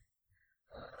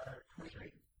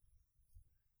 23.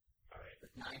 Alright,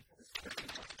 with 9 for this 13.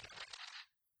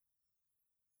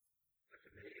 Look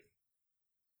at me.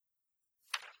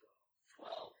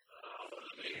 12.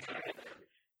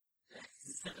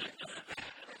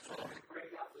 So I'm going to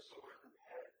break out the sword from the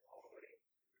head all the way.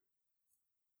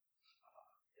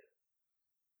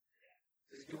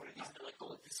 This is doing it. He's going to go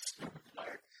with this stupid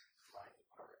fire. Flying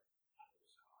apart.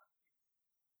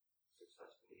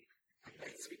 Successfully.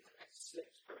 6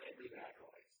 for every battle.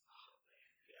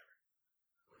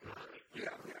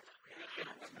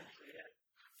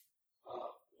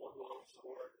 One long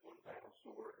sword, one battle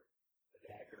sword, a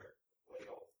dagger, a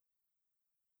flail,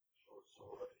 short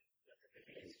sword, a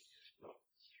mace. No.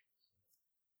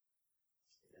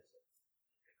 That's it.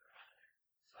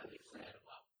 So I think I had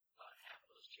about half of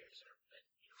those chairs are bent,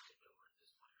 sitting over at this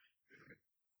point, right?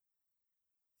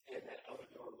 And that other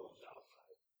door goes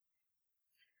outside.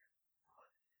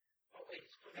 Oh, wait,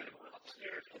 we're going to go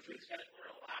upstairs, which we said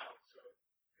we're allowed, so.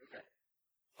 Okay.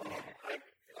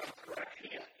 I'm correct.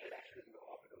 Yeah, it actually doesn't go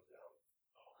up, it goes down.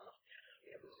 Oh,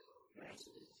 yeah. It was nice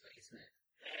in his basement.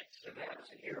 So that's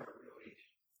in here, really.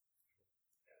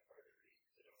 That's part of the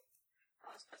reason.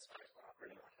 That's my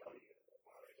property. I'll tell you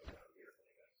why I go down here when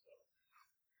I got stuff.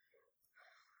 You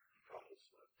probably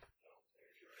slept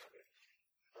downstairs. You're right.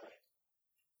 All right.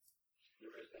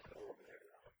 There is that door over there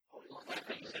now. Oh, I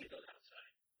think you said it goes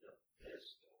outside. No,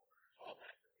 this door. All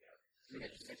that. Yeah. So you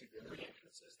just take the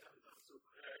entrances down the so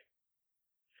all right.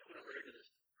 I'm going to over to this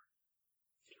door.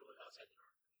 See what outside the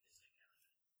door. This thing down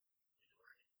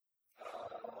there.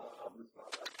 It's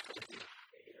not like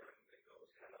here, and it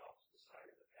goes kind of off to the side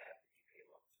of the path that you came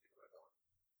up to the right on.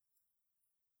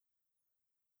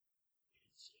 You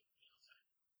didn't see it outside.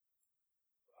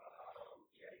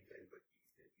 Yeah, you did, but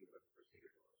you looked for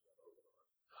secret doors, not over doors.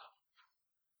 Oh.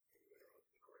 And you went around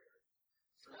to the courtyard.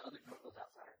 So the other door goes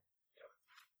outside? Yeah.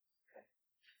 Okay.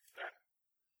 Alright.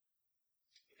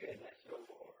 Okay, next door.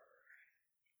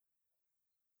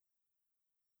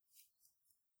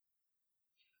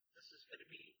 This is going to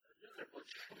be another one.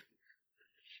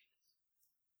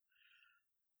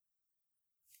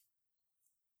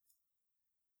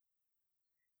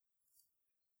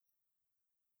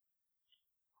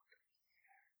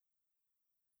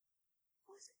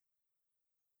 Who is it?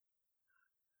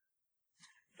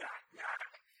 Knock,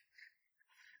 knock.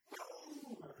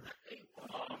 I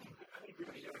think we're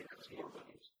going to have some more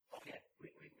rooms. Okay, we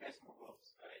got some more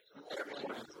rooms. Alright, so everyone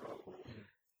runs the room.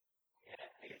 Yeah,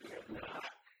 I guess we have to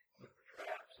knock. Look for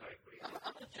traps. I'm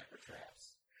going to check for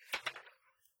traps.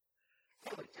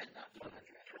 Probably 10 not 100.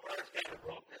 Tomorrow's got a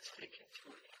rope that's taken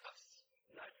to us.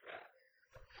 Not trap.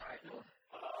 Alright, no.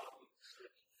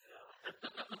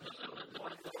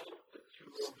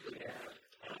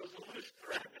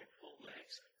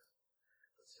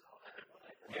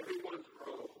 Everyone's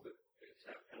rogue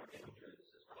except for Andrews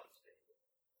is unstable.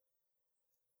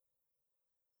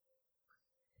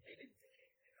 They didn't think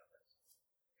anything of it.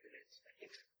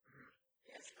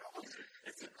 It's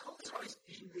always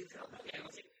being detailed. Okay, I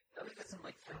was like, I looked at some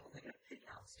like film they got taken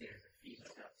downstairs and feed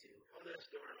stuff too. Oh, there's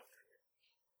door open.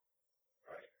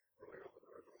 Right. We're going to open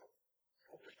the door.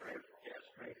 Open the straight door. Yeah,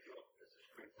 straight door. This is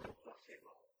straight door plus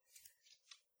table.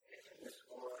 And this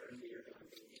one, you're going to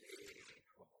need a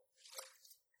 12.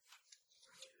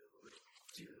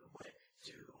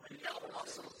 Do elbow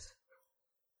muscles.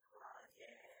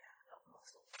 Yeah, elbow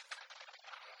muscles.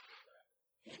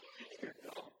 You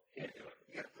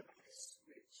got to put on the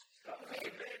switch.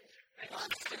 Hang on,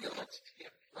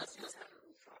 let's just have a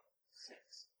little front. 6.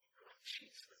 Oh,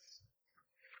 Jesus.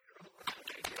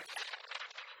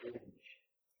 Hinge.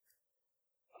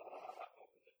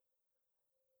 Open it.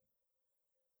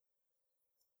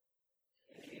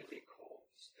 Immediately cold,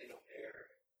 stale air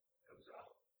comes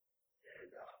out.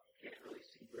 And you can't really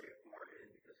see very far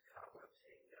in because cobwebs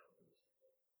hang down.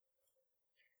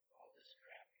 All this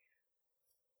crap.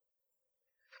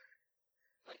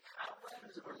 Like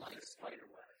cobwebs or like spider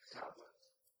webs?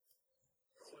 Cobwebs.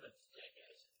 What a dick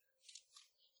is.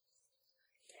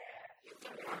 Yeah,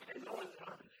 no one's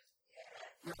on it.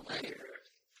 Yeah, you're later.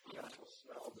 You also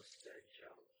smell the stench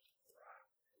of rock.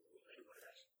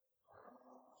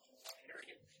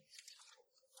 Arrogant. I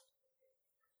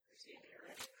see an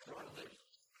arrogant. What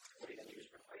are you going to use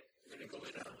for fight? You're going to go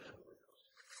in on them.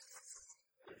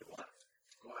 What?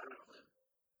 Go out on a limb.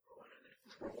 Go on in there.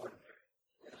 For one there.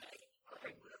 And I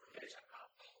think whatever it is, I'm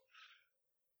out.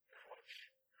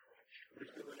 Who's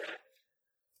doing that?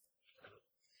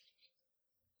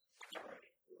 All right.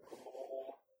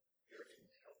 Roll your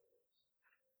intelligence.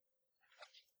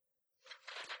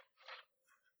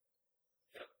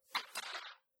 Yep.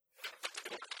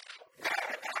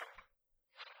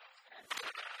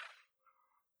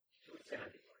 To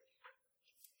insanity.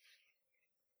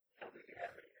 I don't think you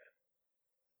have it yet.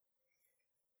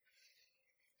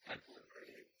 Excellent,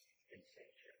 pretty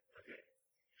insane shit. Okay.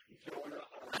 You throw it up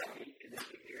on the feet and then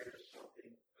you hear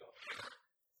something go.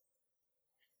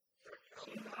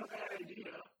 Not a bad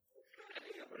idea.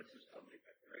 But it's just something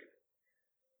that's great.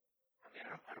 I mean, I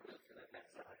don't really feel like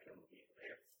that's not like a movie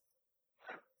there.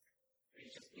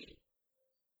 It's just me.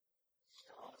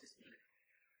 Stop, just me.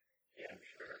 Yeah, I'm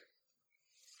sure.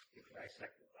 You can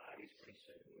dissect the bodies pretty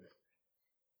soon.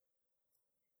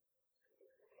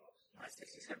 My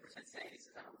 67% sanity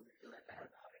says I don't really feel that bad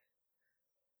about it.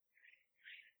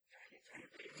 Trying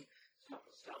to baby.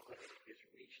 Something sounds like it gets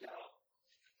reached out.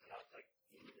 And I was like,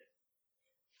 you need it.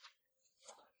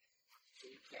 So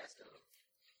you cast a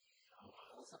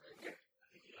hold something here. I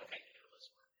think you okay, this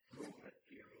one. Movement.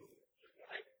 You move.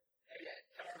 Right? Yeah,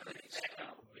 tell everybody to back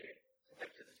down. Go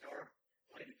back to the door.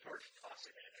 Light a torch, toss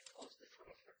it in, and close the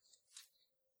door.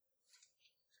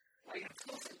 Why you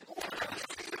close the door?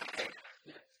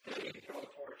 Yeah. You throw a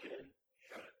torch in,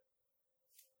 shut it.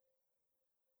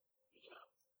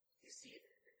 You see it?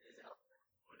 Is out.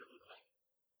 What did it look like?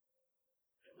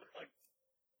 It looked like a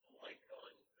light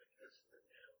going like this and then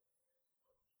down.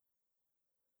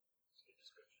 It's a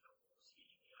description of what was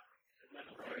heating the arm. And then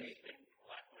a very big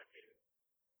black one, too.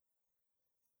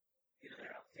 You know,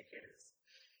 there, I'll take care of this.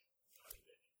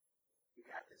 You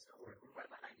got this, don't worry. We're right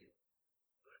behind you.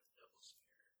 I'm double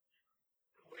scared.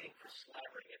 I'm waiting for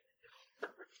slabbering it.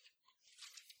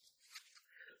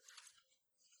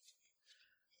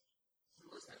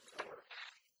 Who's that door?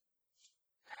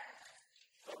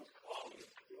 Someone's clawing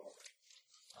at the door.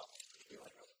 Oh, you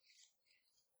like it?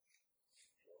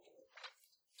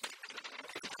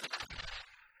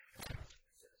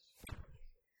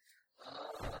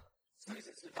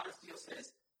 Sebastian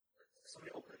says,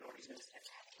 somebody open the door, he's going to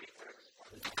attack me, whatever's in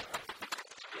front of the door.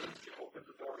 And you open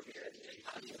the door again,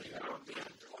 and you see down the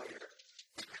fire.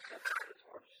 That's the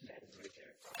torch standing right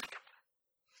there.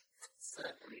 So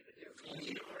that's what you would do. You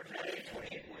need to order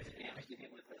 28 points of damage to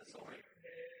hit with the sword.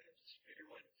 Just figure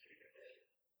one through your head.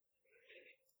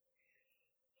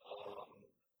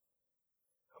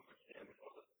 How much damage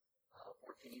was it?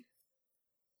 14.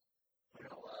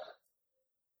 No,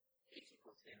 18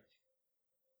 points damage.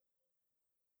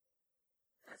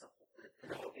 That's a whole bit.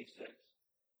 No, D6.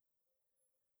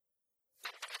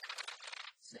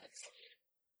 6.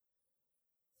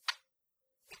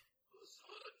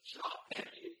 Chop!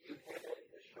 You hit it in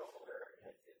the shoulder,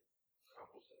 and it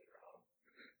crumbles to the ground.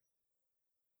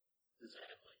 Does that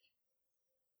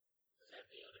have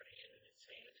the other hand in its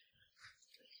hand?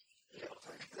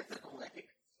 Leg.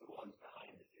 The one's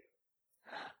behind it, too.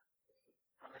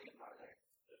 How many are there?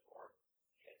 There's more.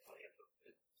 Can't tell you.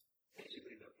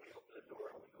 Basically, when you open the door,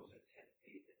 it only goes in 10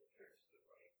 feet.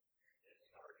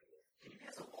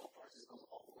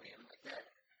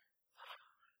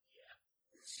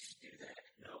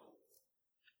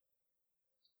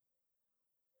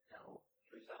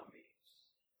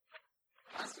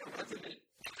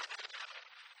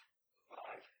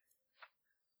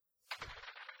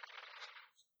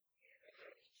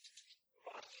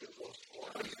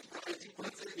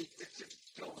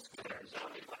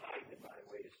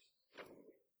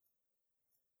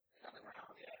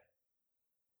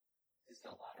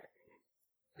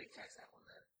 attacks that one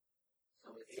then. So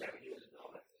it's Yeah, he doesn't know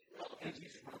that. no, he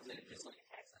just runs in and just like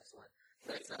attacks this one.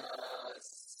 So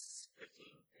it's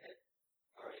 15 hit.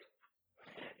 All right.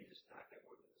 And you just knock that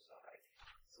one to the side.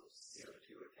 So The other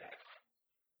two attack.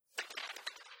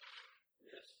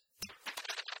 Miss.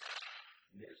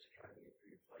 Miss to try to get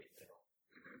through your plate middle.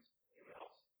 Anyone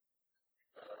else?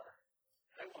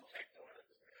 I won't take the one of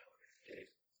the ground.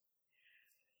 Jason.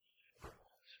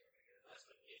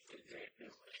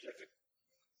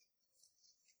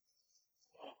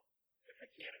 Well, if I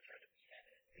can, I try to be at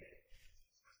it.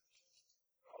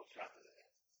 I'll chop it in.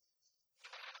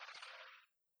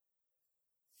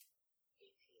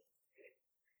 18.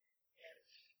 And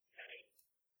 9.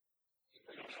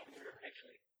 No,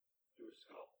 actually, Do a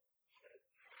skull.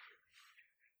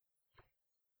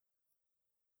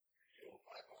 You'll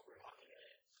 5 over.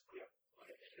 Yep.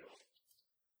 Okay, kill.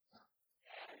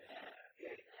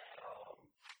 Okay.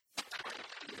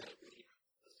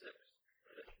 The 6.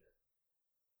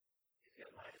 He's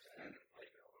got minus 10 to play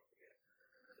go.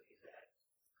 So he's at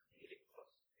 8 plus.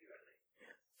 You got an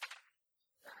 8.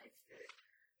 9.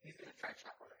 He's gonna try to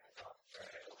chop one of the heads off.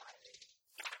 Alright.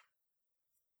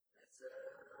 That's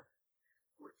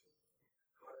 14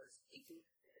 plus 18.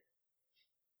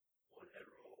 One head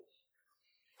rolls.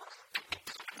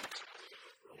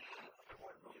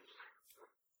 One moves.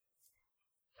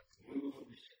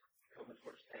 Moves. Coming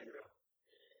towards Tango.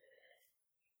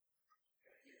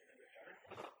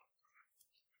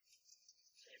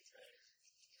 same thing.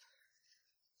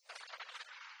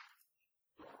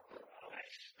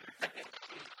 Nice.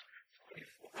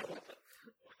 24.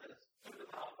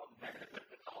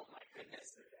 Oh my goodness.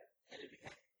 And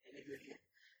if you're here,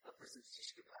 a person's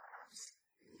tissue bombs.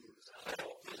 So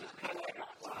this is kind of like a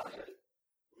closet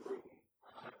room,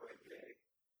 not very big.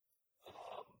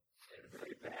 And the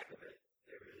very back of it,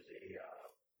 there is a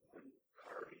wooden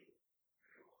carving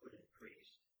of a hooded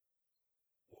priest,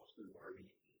 mostly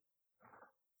worm-eaten.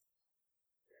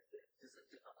 That's it. Does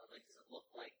it look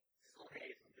like,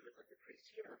 hey, do it like the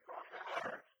priest here?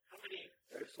 How many?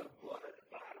 There's some blood at the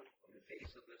bottom on the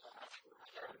base of this.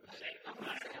 I'm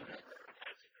not going to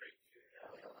consecrate you.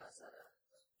 Well, that's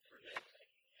For that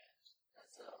thing, yes.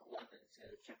 that's a weapon to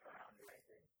check around your right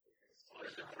thing. Well,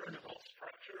 is it for the whole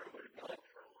structure or would it be like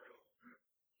for a room?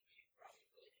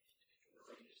 Probably.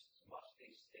 It just musty,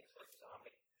 stinks like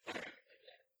zombie.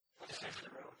 What's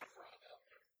the room?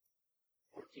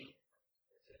 14.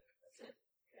 That's it. That's it.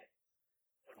 Okay.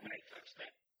 But when I touch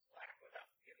that black without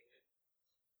getting it,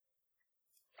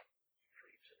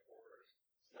 creeps and horrors.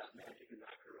 It's not magic to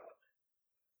knock her up.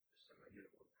 Just some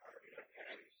uniform carving on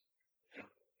patties.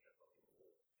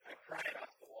 I pry it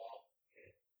off the wall.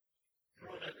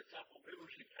 Throw it in the temple. Maybe we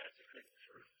should consecrate the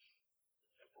first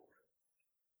temple room.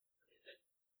 Is it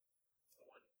the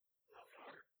one out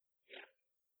far? Yeah.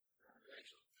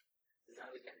 Actually, Does that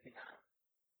always get anything on?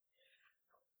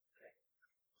 let's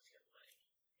get money.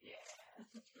 Yeah. I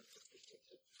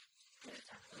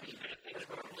mean, I think if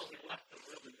we left the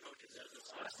room and go to the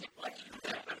last thing, like you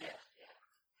Yeah.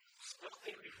 let's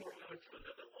think before we go to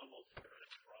another level for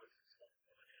its drugs and stuff.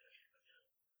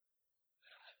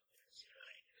 That's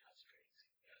crazy. That's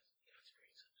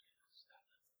crazy. Stop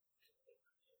it.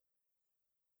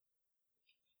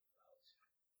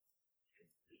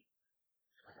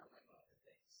 I don't remember other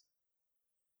things.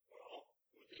 Well,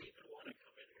 would they even want to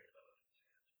come in here though?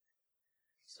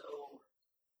 So,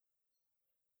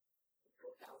 we go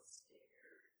downstairs.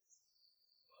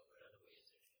 Well, what other way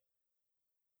is there?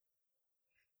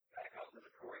 Back out to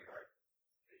the courtyard.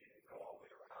 You can go all the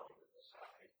way around to the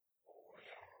side or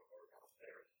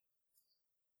downstairs.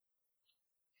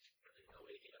 There's no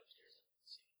way to get upstairs and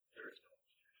see. There is no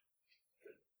upstairs.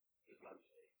 There's none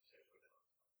upstairs with it.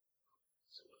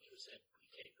 So what you said, we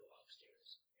can't go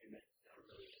upstairs. Amen. There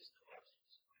really is no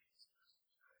upstairs.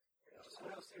 There's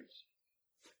no upstairs.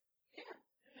 Yeah.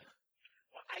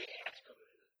 Well, I asked him,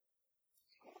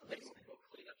 they want to go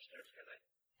clean upstairs because I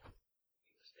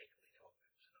mistakenly told him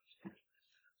it was upstairs.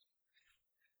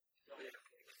 So yeah.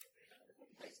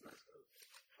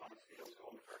 Honestly, I was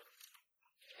going first.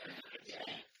 Yeah.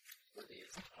 What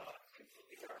is?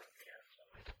 Completely dark. Yeah, so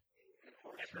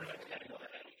after I got to go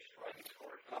ahead, you just write the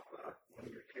score. Up one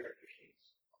of your character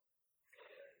sheets.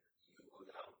 And you go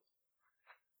down.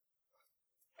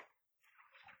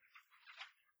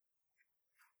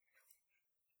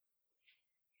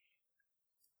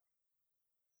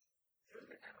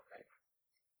 Okay.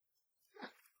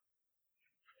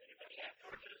 Anybody have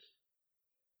torches?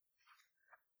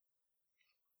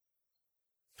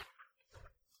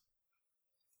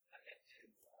 I got 2.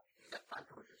 You got 5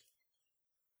 torches.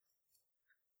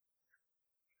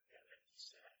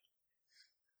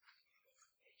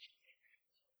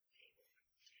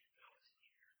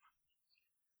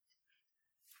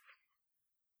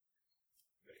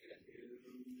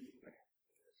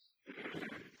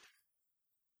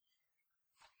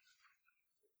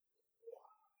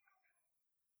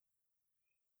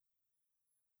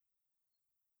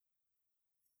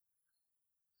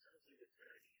 Sounds like it's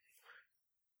very easy.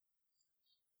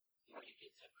 You know, you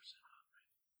get 10% off,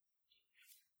 right?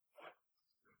 What?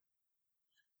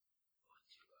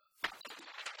 Once you,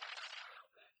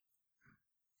 Outback.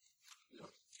 You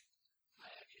know, I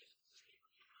actually have to say, you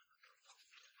know,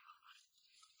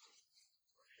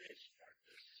 or fish, or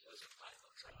this was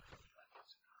 $5 off, $5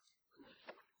 off.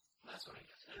 That's what I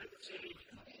guess. I never say, you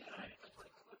know, I put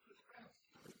like a look for the ground.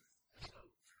 So,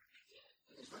 yeah,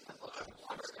 it's worth a look.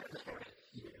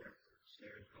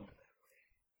 Stairs going that way.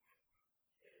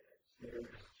 And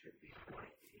stairs should be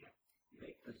quite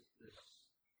make this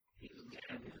piece of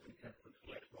land is intensely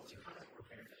flexible. It's more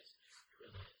paradise. It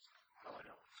really is. Oh, I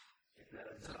know. And that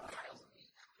is miles of meat.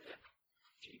 Yeah.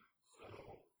 Cheap.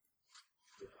 So,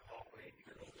 the hallway to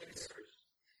go upstairs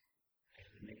and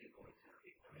make it going to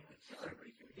people. I mean, it's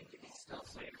everybody can think of these stuff.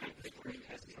 So, I think we're going to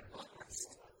test it.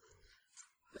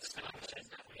 The stuff that's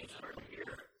not made over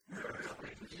here. No,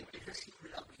 because he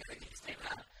put up here and stay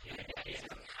out. And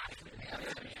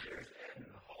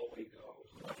the hallway goes.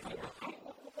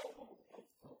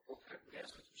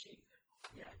 That's what's machine.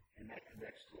 Yeah, and that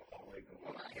connects to a hallway going.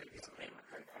 Well, I gotta get some name on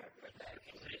credit card like that.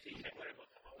 Because I see that whatever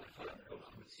the hallway goes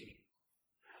on the seat.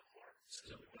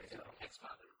 So, it's an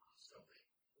ex-father. So,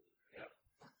 Yep.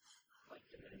 Like,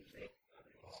 and then you say,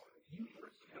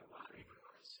 University of Lottery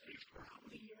Studies for how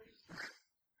many years?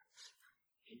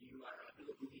 And you are under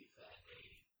the belief that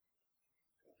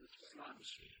the slot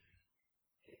machine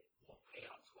won't pay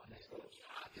out to one that goes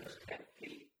popular at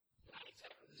feet. Not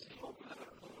exactly the same. I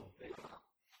don't know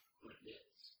what it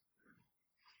is.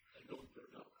 I don't put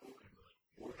it up over and like,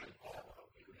 we're going to all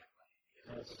out here that way.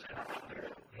 It's out there,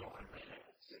 you know, I'm going to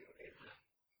say, okay,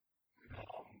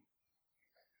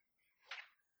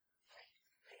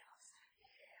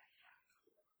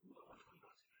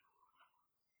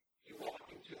 you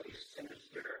walk into a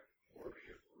sinister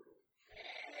warrior room.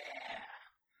 yeah.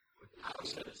 With the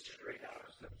houses straight out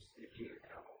of some sticky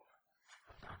hell.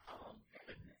 Oh,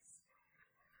 goodness.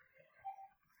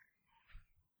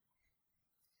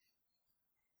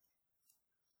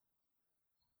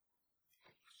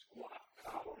 Squat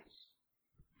columns.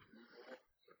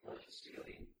 Support the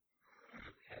ceiling.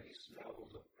 Heavy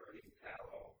smells of burning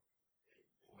tallow and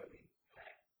boiling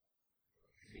fat.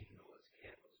 Signal as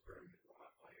candles burn in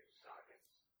hot iron sockets.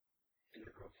 And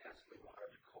the grotesquely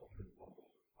large cauldron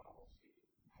bubbles of foul steam.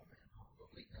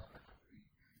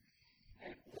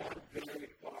 And one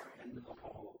very far end of the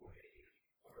hallway,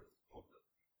 or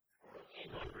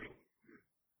the room,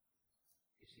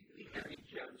 you see the heavy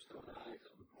gemstone eyes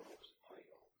of the gross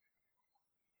idol.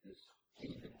 This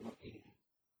demon-looking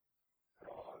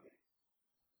frog.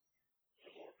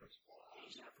 Amorphous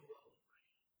blobs.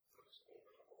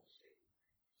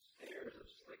 Stairs of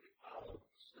slick olive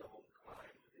stone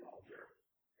climb to the altar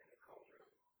and the cauldron.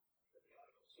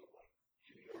 So, like,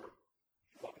 to your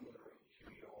butler and to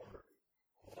your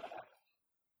left,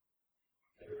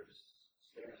 there's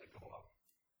stairs that go up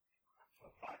to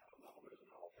a 5-foot level. There's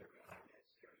an altar behind it.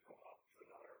 Stairs go up to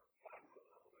another 5-foot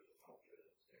level. There's an altar,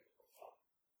 and stairs go up.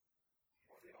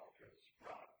 For the altar, the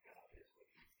sprout God is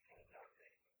looking kind of down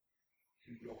there.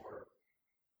 To your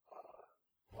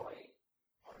right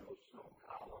are those stone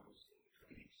columns, and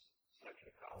between each section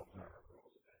of columns are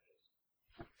rows of benches.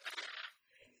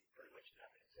 And pretty much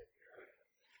nothing's in here.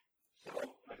 So,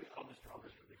 I'll just draw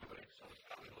this really quick. So, it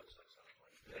probably looks like something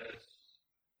like this.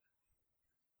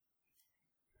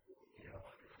 You know,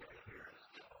 right here is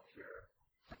the altar,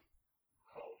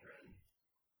 cauldron,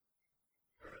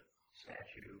 or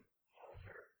statue,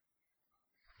 altar.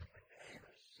 Like that. And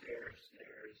there's stairs.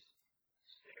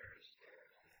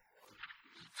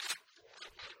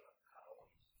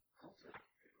 Columns.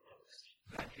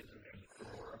 Benches, and there's a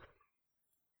door.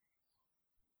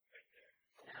 Right there.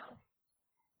 Now,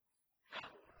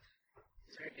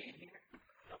 is there anything in here?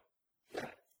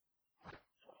 Yeah.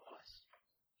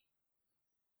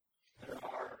 There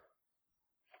are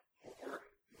 4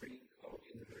 green cloaked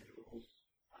individuals,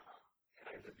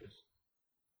 kind of just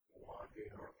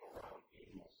wandering around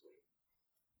aimlessly.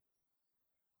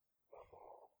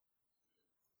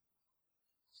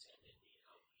 Send in the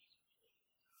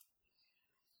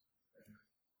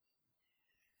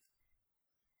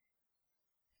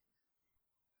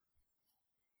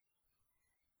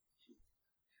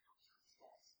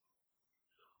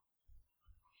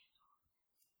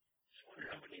I wonder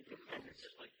how many defendants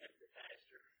just like advertised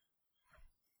or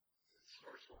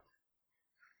source one.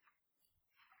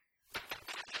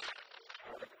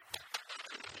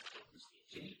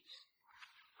 Jeeps.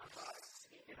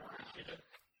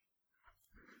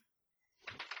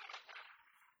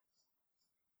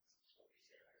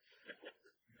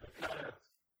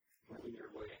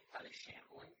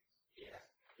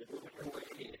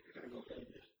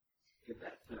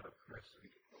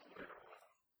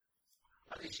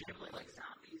 they generally like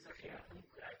zombies or Yeah, something?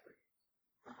 exactly.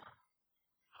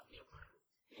 I'll be able to.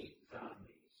 8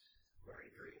 zombies wearing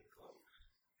green clothes.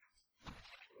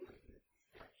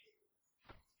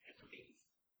 That's me.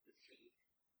 The tea.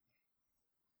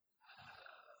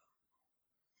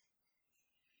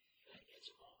 That gets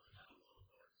them all in out of all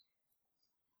those.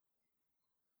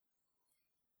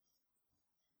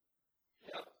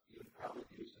 Yep, you would probably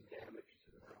do some damage to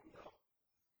the room, though.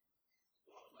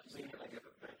 Well, I mean, like if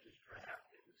a bench is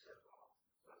trapped, it would set off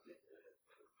something that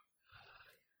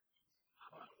how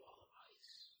about a wall of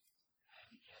ice? Have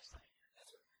you guessed that?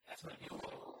 That's what I do.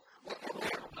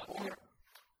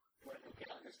 Where the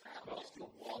calendars have, I'll just do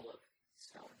a wall of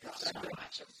snow and dust. they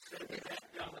map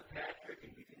down the Patrick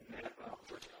and you can map out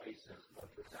where the ice is, but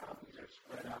the zombies are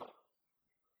spread out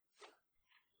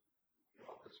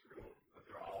throughout this room, but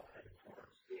they're all headed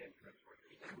towards the entrance where the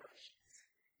cameras.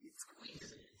 It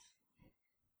squeezes.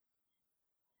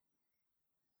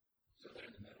 So they're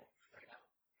in the middle right now.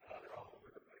 They're all over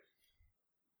the place.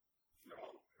 They're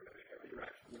all every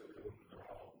direction of the room, they're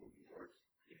all moving towards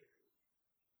the entrance.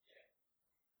 Yeah.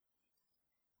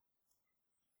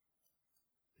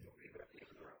 Nobody left in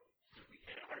the room. We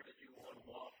can't hard to do one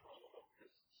wall for all of them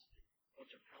because it's a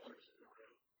bunch of pillars in the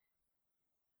room.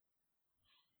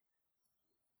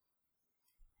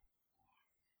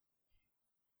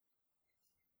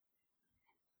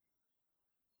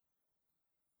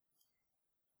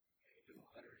 Okay, do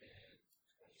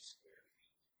 120 square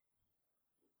feet.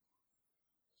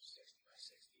 60 by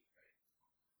 60, right?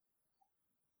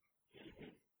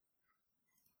 Mm-hmm.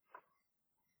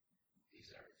 These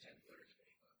are 10 footers,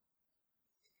 maybe.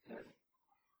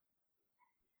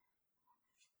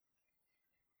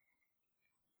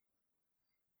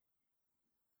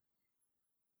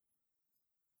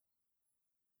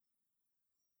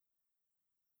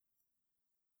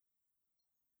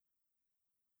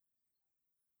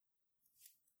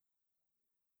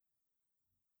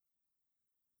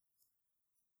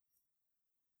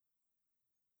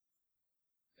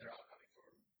 They're all coming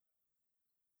forward.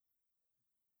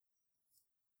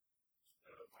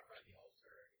 Right by the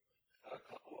altar. A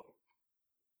couple of them.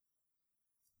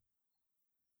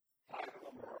 5 of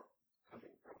them are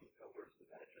coming from the pillars, the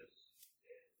benches,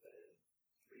 and then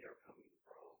 3 are coming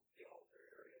from the altar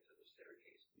area to the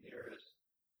staircase nearest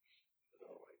the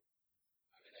doorway.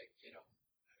 I'm gonna get them.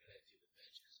 I'm gonna do the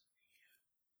benches and the pillars.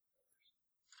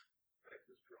 Right,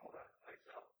 just draw that ice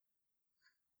out.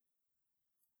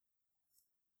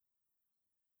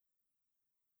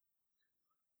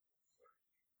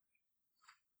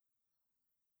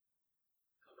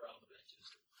 Cover all the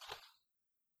benches.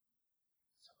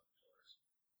 Some of the pillars.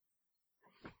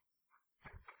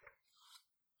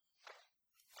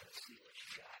 Let's see what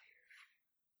you got here.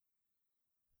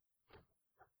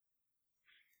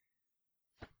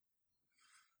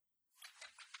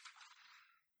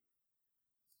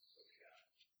 So we got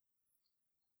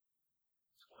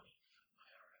 20 my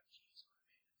RFGs on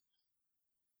it.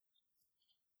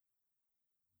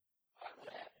 What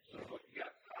happened So here? you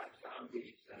got 5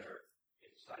 zombies that are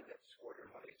inside that square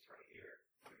of ice right here.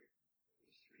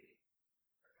 These 3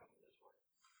 are coming this way.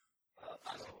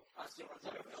 I see what's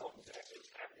I don't know exactly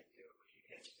what's happening to it, but you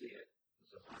can't see it.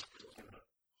 So I'm still gonna.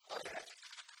 Okay.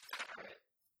 Alright.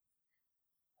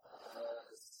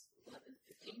 11,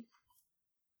 15?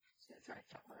 Just gonna try to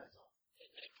chop my eyes off. And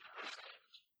then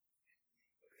damage.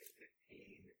 Okay,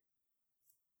 15.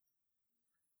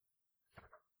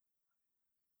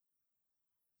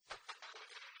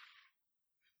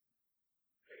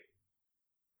 Okay.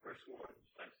 First one,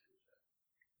 nice.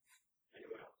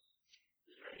 Anyone else?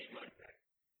 Is there any more? Is there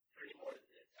any more than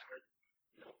this? I heard.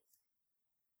 No.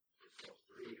 There's still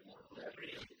 3 more. That's 3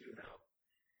 to do now.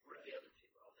 Where are the other two?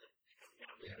 All the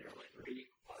down Yeah, there. there's like 3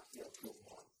 plus the other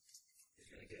 1. He's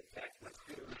going to get back to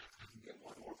 2. You can get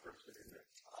 1 more person in there.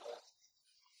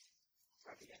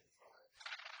 Probably getting 5.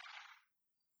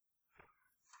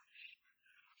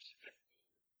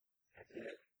 That's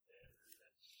it. And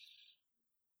that's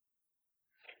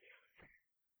 10 damage.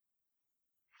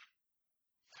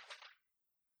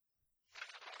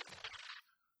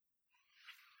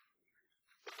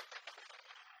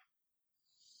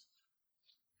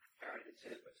 Alright, it's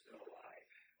hit, but still alive.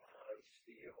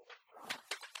 Steel.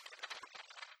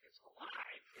 It's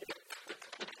alive.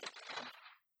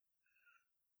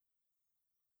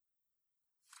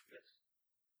 Yes.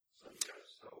 So you got to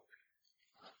soak.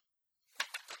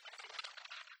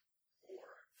 4.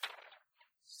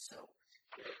 Soaked.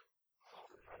 Okay.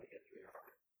 Also trying to get through your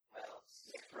arm. Well,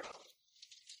 6 rounds.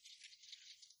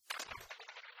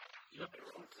 You know, the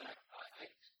room that I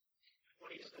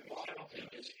 20 is the bottom of the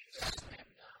initiative.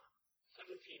 17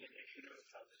 initiative.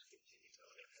 I'll just continue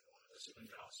going. this in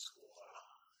middle school?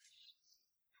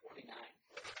 29.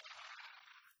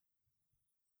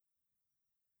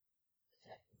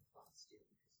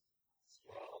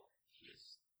 Well,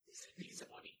 he's a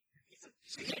money. He's a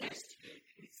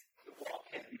the ball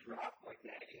can't be dropped like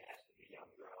that. It has to be on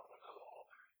the ground like a ball.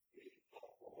 You can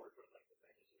fall forward, but like the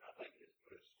thing is not like just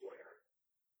put a square.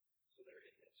 So they're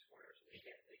in that square, so they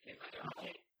can't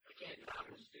knock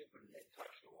them stupid and they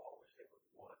touch the wall, which they would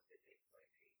want. They take 19.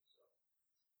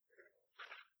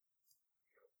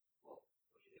 So well,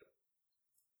 what do you do?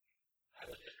 I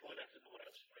was just going up to the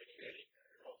west, right here.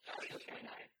 Oh, sorry, 29.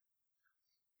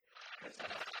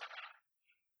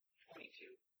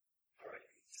 22. All right.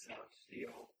 Now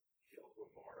steel with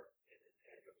more, and then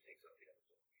Andrew takes up the other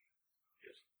one.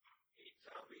 Just 8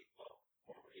 zombie, well,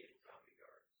 more 8 zombie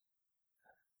guards.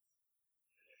 And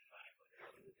then 5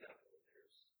 down in the temple,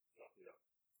 there's nothing of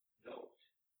note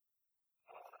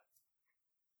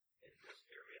in this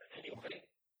area anyway.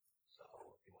 So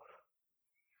if you want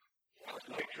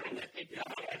to make sure that they got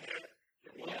there,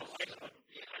 then we land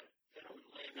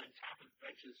on top of the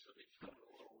benches so they cover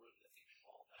a little room that they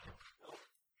fall down. No.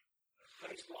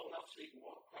 Space long enough so you can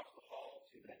walk across the hall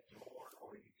to that door,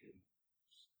 or you can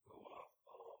go up,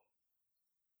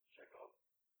 check out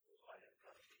those items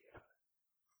on the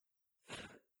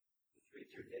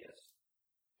 3-tier dais.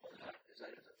 Is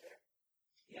items up there?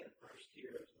 Yeah, the first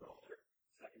tier is an altar.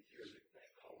 Second tier is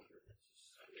that cauldron.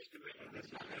 It's going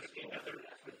to be another,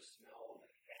 that's where the smell and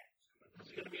the fat. It's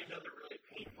going to be another really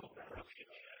painful corruption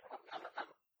check. I'm going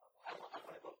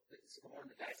to go, one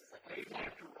of the guys is like, hey, you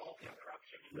have to roll for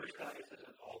corruption. First guy is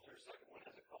an altar, second one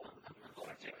has a cauldron. I'm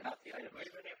going to check out the item.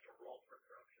 You're going to have to roll for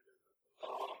corruption.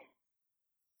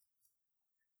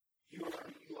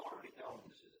 You already know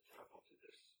this is a temple to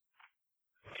this.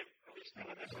 At least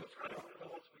thinking this was kind of the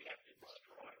ones we have to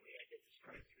destroy. We had to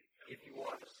destroy 3. If you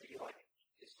want to see, like,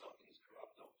 if something's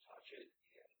corrupt, don't touch it.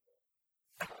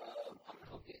 I'm going to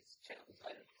go get Channel's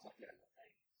items up there in the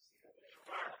thing.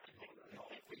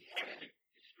 If we had to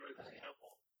destroy the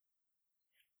temple,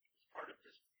 it's part of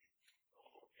this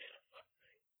whole Manifest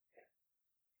thing. Yeah.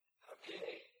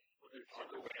 Okay. Well, there's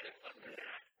other Manifest than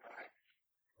that. All right.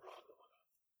 We're all going up.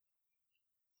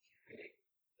 Okay.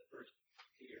 The first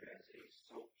tier has a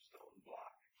soapstone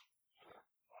block.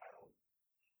 Filed.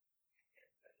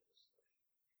 And that is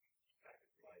I can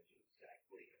provide you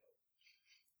exactly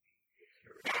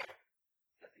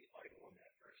that the idol in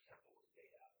that first temple was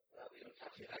made out of. Well, we don't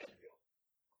touch it. It's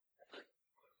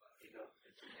made of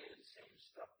the same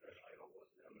stuff that idol was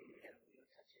made of. Yeah, we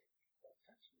don't touch it.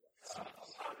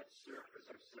 On its surface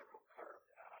are several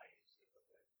carved eyes that look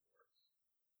like words.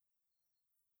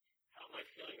 How am I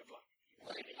feeling about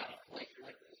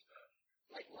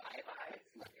like live eyes?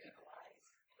 Like real eyes?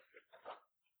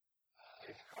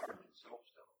 It's carved in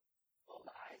soapstone. Well,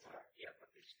 the eyes are, yeah, but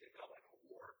they stick out like a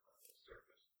wart on the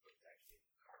surface. It's actually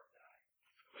a carved eye.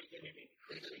 Am I getting any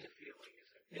crazy feeling?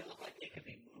 They look like they can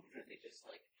be moved, or they just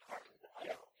like carved in the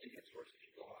idol. It gets worse as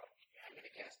you go on. Yeah, I'm going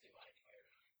to cast Divine Fire.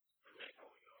 I'm not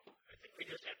going on. I think we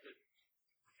just have to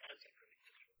cast it pretty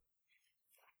quickly.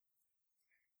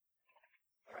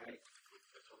 All right.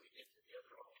 That's what we did to the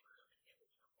other altar.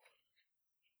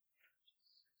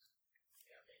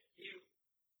 Yeah, man. You.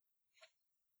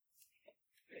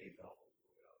 They felt a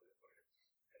little bit of it, but it's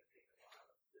going to take a lot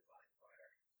of Divine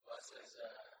Fire. Well, it says,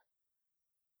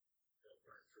 they'll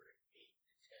burn for 8 to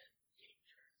 10 game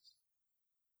turns.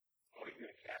 Oh, you're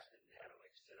going to cast it and have it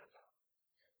like sit on top.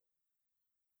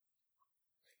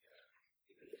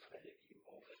 Like, if you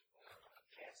hold it, I'm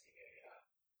casting a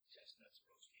chestnuts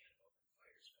roast animal and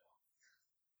fire spell.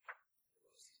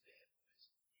 Roast these bad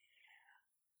boys. Yeah.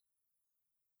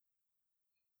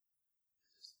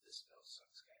 This spell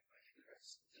sucks, guy.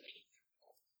 It's an 8th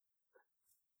roll.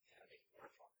 Yeah, make it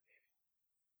more fun, maybe.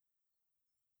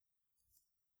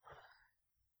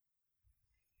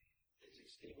 It's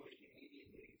extinguished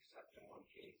immediately, except in one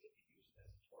case if you use it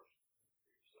as a torch for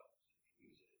yourself. So you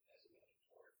can use it as a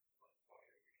metaphor, like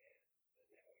fire in your hand, and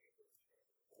that way it burns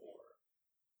forever. Or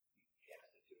you can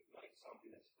cast it to ignite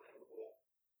something that's flammable,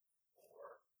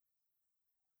 or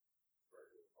burn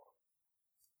your phone.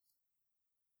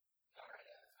 All right,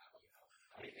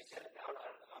 I mean, if you set it down on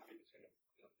an object, it's going to,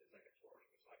 it's like a torch,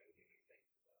 it's not going to do anything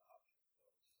to the object. So it's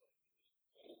like you just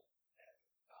hold that.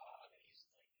 And he's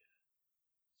like,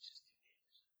 just do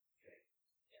damage.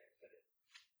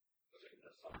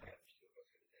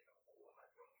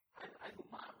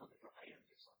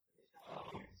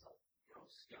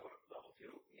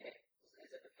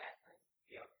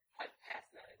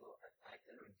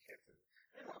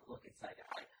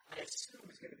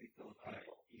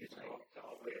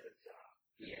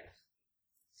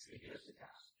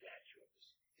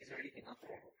 there anything up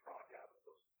there? Frog out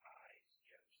with those eyes,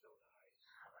 gemstone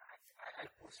eyes. I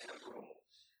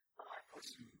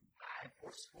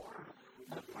forswore.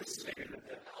 I forswear them.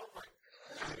 Oh my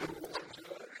God. I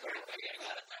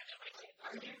got it.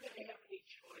 Are you going to have any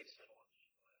choice at all?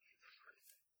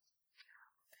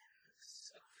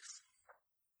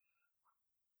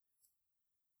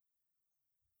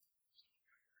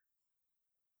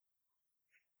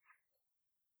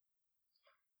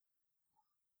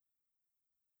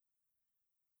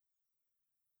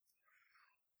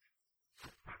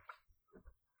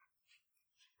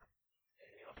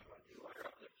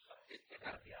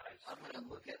 I'm going to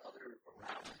look at other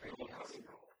around anything else.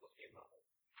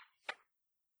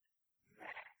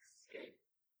 Max. Okay.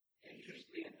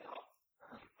 Interestingly enough,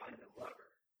 you find a lever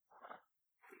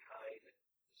behind the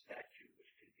statue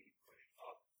which can be pushed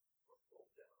up or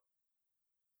pulled down.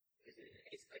 Is it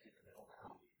it's like in the middle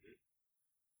now? Mm-hmm.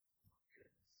 Oh my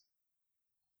goodness.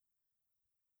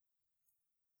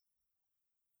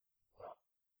 Well.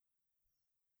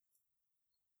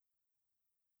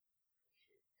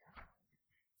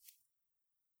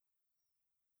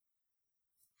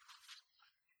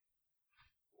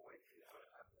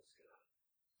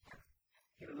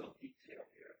 Get a little detail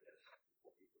here of this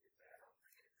before we look at that. Oh my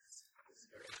goodness. This is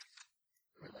very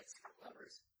like secret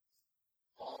lovers.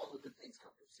 All the good things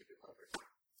come from secret lovers.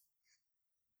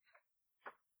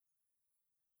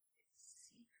 It's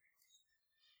secret.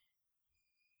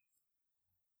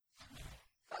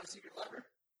 Got a secret lover.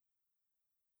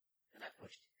 And I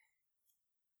pushed it.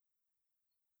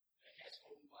 I guess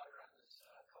holding water on this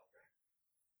culprit.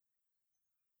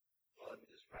 Well, let me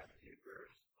describe it to you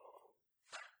first.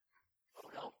 Oh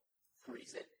no.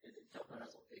 Freeze it and then dump it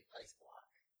as a big ice block.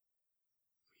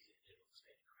 Freeze it, it'll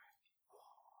stay cracked.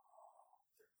 Oh.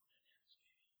 Thermodynamics, baby.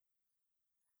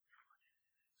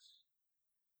 Thermodynamics.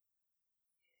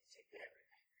 Take that.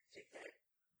 Take that.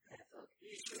 That's a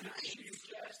Use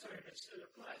cast iron instead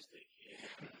of plastic.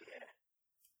 yeah.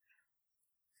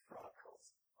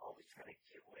 Frogles always trying to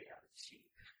get way out of cheap.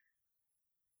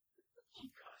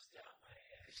 Keep costs down, my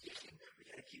ass. We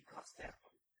gotta keep costs down.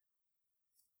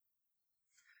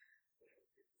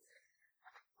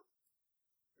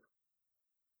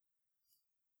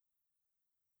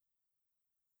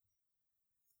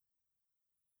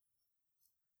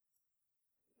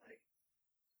 Like,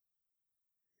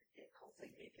 can't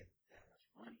hopefully make it that much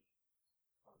money.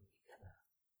 You gotta.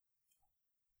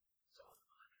 So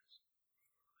the miners.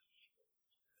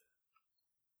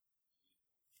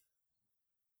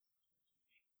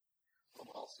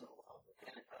 Also, the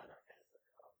Pentagon has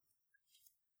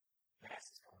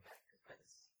mass is coming back because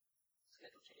Ben's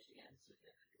schedule changed again, so he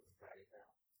can do it Friday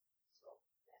now. So,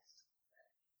 mass is coming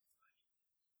back.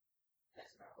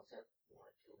 Mass in our hotel, we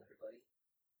want to kill everybody.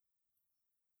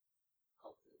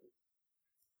 Hopefully.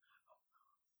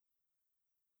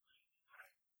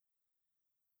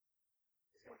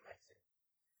 He's going back soon.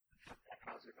 That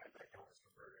crowd's right by Donuts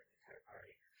for murdering the entire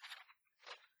party.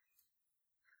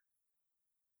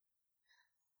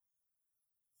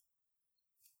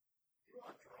 You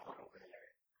want drawn over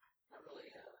there? Not really,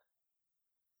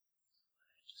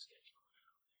 Just get you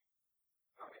out.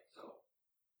 Alright, so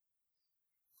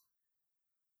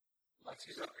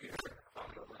Lexi's up here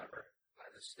on the lever by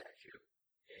the statue,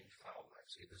 and you follow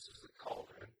Lexi. This is the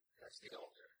cauldron, that's the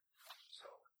altar. So,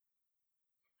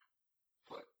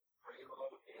 put Raylo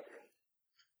in,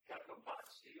 got the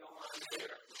box steel on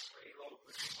there, Raylo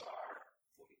put the bar,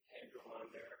 we'll get Kendra on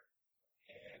there,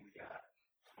 and we got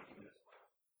 20 minutes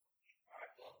left.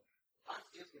 Alright, well,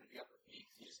 Pontius going to be up with me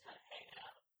because he just kind of hang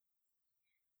out.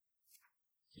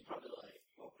 He's probably like,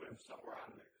 we'll put him somewhere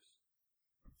on there.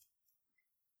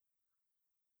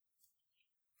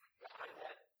 Behind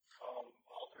that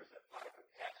altar's that like a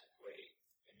passageway,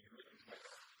 and you really might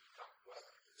talk about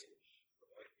it.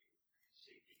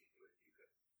 See if you can do it. You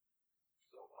could.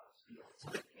 So,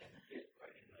 fit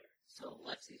right in there. So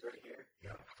Lexi's right here.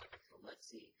 Yeah. So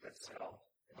Lexi. That's all.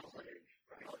 Right.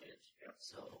 Yeah.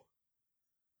 So,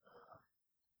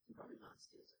 probably not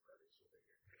steals like brothers over here.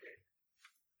 Okay.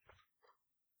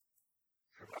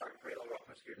 Alright, Raylo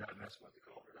Rojas, you're not messing with the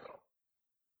cauldron at all.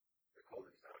 The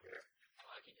cauldron's down here.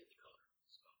 I can get the color.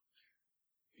 So,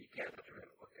 You can't look at it,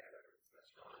 look at it.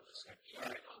 That's no, fine. I'm just going to keep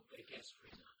it on. It gets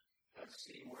freeze on it. Let's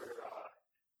see where,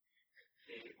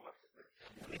 Dave wants to put it.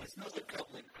 I mean, it's not a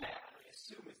doubling back. I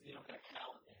assume it's, got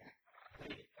Cal in there. I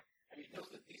mean,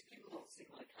 these people don't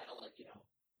seem like kind of like,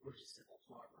 we're just simple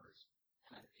farmers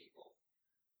kind of people.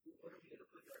 What are we going to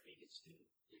put in our vegan stew?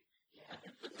 Yeah.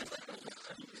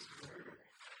 Murder.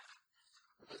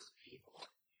 Those people.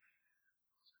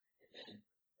 And then,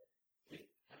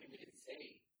 we can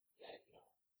say that,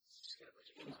 it's just said a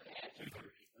bunch of people had to murder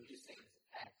people. I'm just saying it's a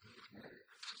fact. Murder.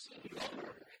 Just saying you don't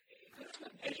murder.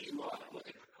 As you look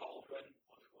at the cauldron,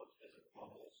 as it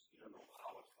bubbles, you don't know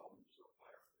how it's going to a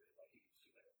fire. Like you can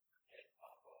see that head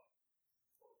pop up.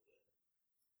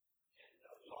 And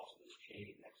there's also this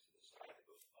chain next to the side that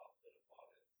goes up and above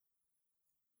it.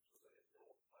 So that it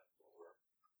will like lower.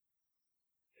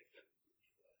 Take them to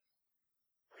the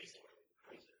freezer.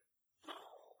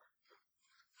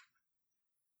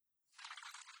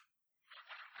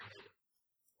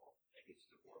 Well, that gets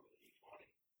to more of an E20.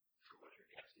 So what's your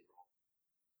casting roll?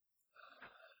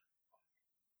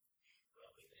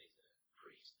 Well, maybe he's a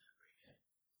priest, not very good.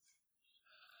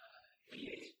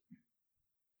 8.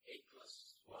 8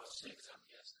 plus, well, 6, I'm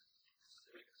guessing.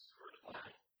 6 or 9.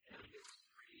 And he gets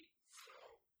 3. So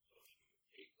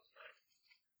 8 plus 9.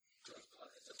 So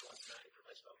it's a plus 9 for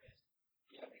my spellcast.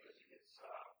 Yeah, because he gets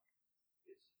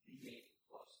it's D8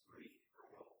 plus 3 for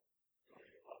will on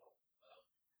your level. Well,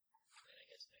 then I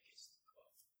guess that gets 12.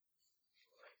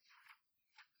 Right.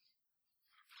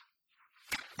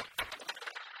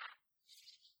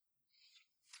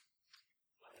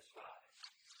 Minus 5.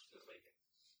 Still vacant.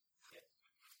 Yep.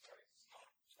 All right.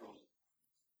 So,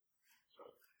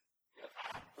 yeah.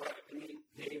 All right.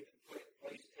 Dave,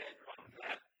 place 10 on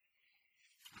that.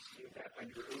 You see that I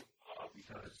drew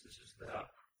because this is the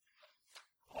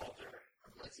altar.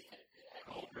 Let's see.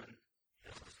 Cauldron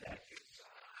is the statue.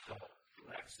 So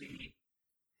Lexi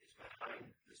is behind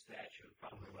the statue,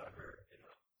 on the lever, and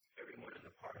everyone in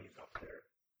the party is up there.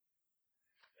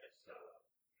 That's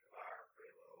Navar,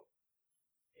 Raylo,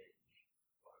 Hinge,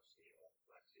 Steel,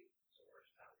 Lexi. So where's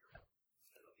down here?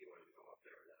 I don't know if you wanted to go up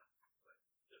there or not, but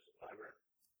there's a lever.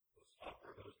 Goes up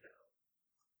or goes down.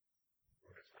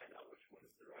 We're going to find out which one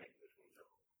is the right and which one's the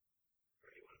wrong.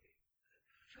 Where do you want to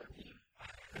be?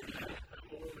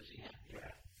 What was he at?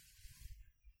 Yeah.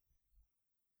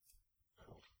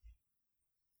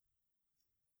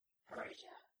 All right.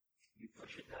 You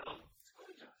push it down. It's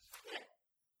going to us. Yeah.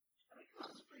 I mean, come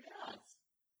on, it's pretty odds.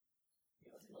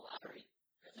 You know, it's in the lottery.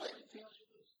 That's all you feel you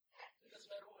lose. It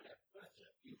doesn't matter what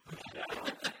happens. You push it down.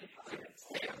 It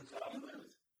stands up. You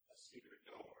lose. A secret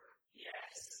door.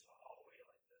 Yes. It's a hallway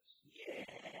like this.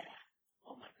 Yeah.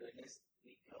 Oh my goodness.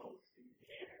 We go through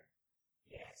there.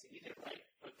 Yes. And you did right.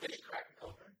 But finish cracking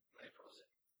cauldron. Right, frozen.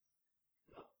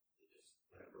 No. You just,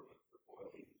 whatever with the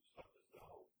boiling stuff is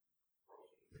no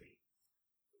frozen green.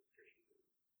 It's green.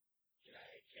 Can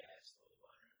I cast holy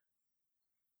water?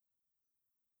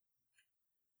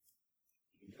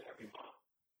 You can do whatever you want.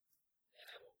 And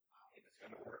I will. If it's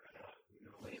going to work or not, who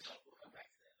knows? We'll come back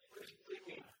to that later. What do you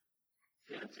mean?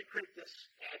 Consecrate this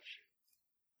statue.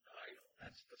 I know,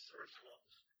 that's the source of all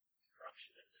this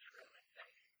corruption in this realm, I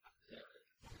think.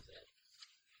 Is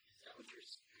that what you're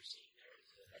seeing there?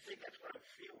 I think that's what I'm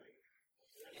feeling.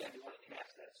 Yeah, you want to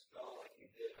cast that spell like you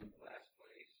did in the last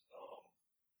place.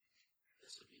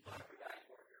 This would be my guide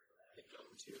warrior for that. Go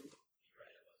to. You're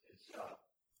right, I was. It's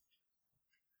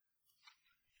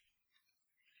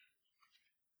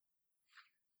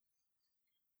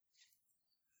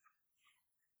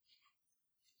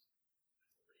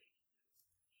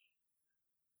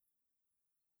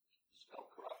spell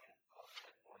corruption costs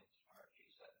 10 points, RG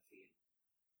 17.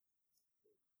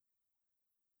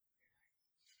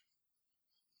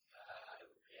 I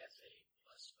would pass a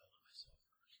plus spell on myself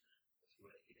first. That's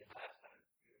what he did last time.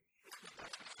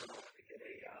 To get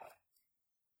a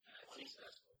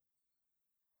Successful.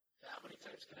 How many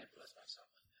times can I plus myself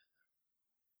like that?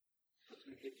 so it's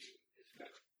going to give you, it's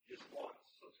got just once,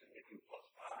 so it's going to give you plus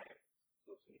 5.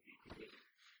 So it's going to be 8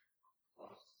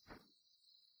 plus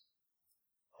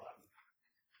 11.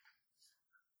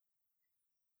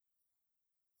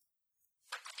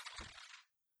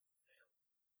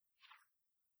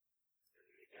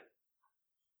 Again.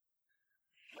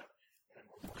 And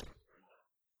we're going to turn on.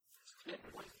 10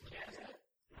 points to cast it.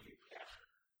 You cast it.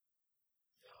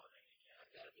 No,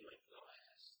 I've got to be like the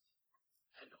last.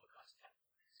 I know it costs 10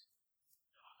 points.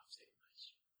 No, I'm saving my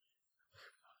shit.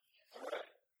 All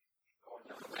right. Going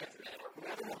down back to that.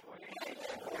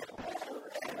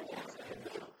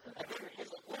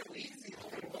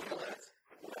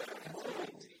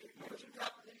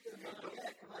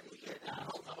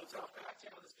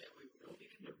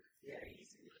 Yeah,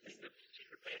 easy.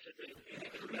 Secret passage.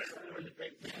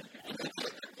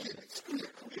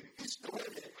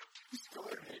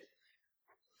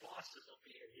 Bosses will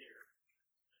be in here.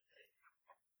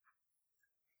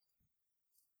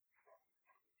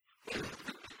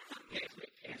 Can't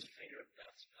make cast finger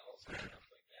without spells and stuff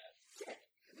like that.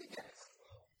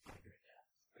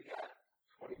 We got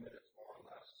 20 minutes more or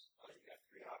less. You got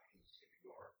 3 options. You can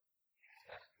go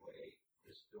cast away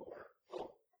this door.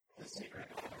 Oh, this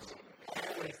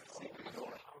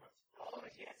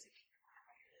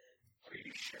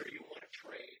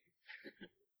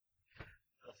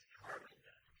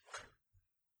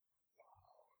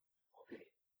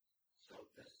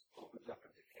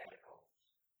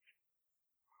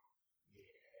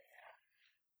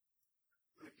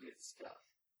stuff.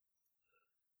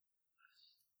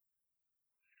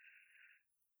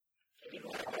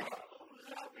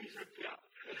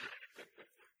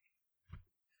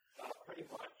 Pretty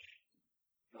much.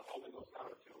 The whole thing goes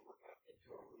down into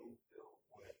a room filled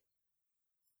with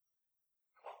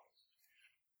coffins.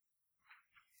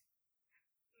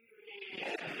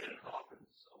 And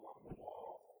coffins along the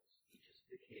walls, each is a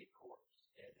decayed corpse.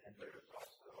 And then there's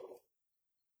also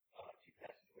two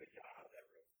passageways down out of that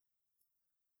room.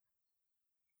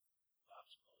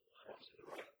 One to the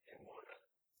right and one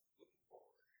looking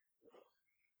forward.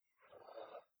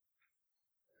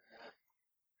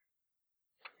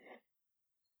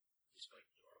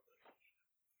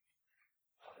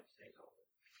 It stays open.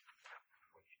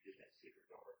 Once you did that secret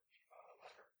door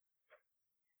letter.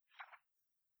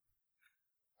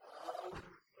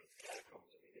 Like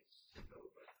catacombs, I mean, it's simple,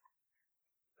 but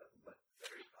nothing but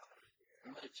very bodies here.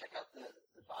 I'm going to check out the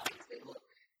bodies. They look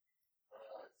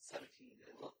 17.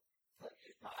 They look like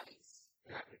good bodies.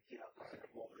 You're not going to get out there and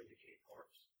mold or decayed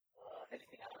corpse.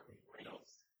 Anything out of the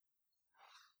rails.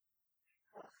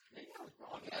 Maybe I was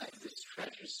wrong, guys. This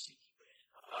treasure seeking, man.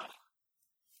 I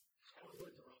was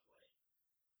going the wrong way.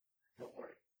 Don't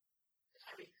worry.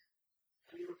 I mean,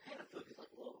 repent took is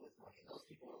like loaded with money. Those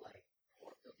people are like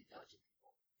poor, filthy dodgy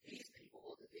people. These people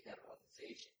look like they got an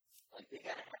organization. Like they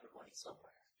got to have their money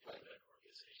somewhere. Like an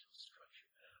organizational structure,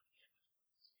 man.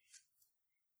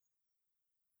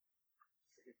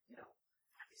 You know,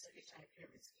 it's like a giant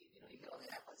pyramid scheme. You know, you get all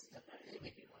the apples and stuff, they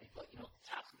make you money, but you know, the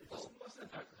top of the gold, most of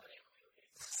the time,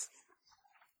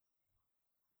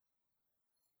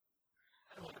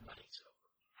 I don't want the money, so.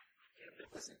 Yeah,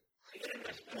 but listen, I get a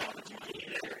nice job with you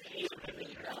there, and you have $1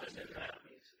 million in that.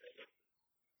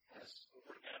 Yes,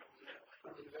 over now,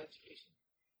 over the education.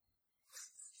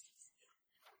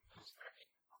 I'm sorry.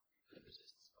 Good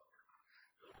resistance power.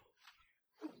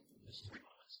 Mr.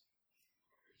 Moss.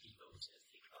 Evo says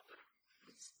he got it.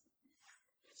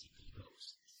 As he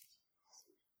Evos.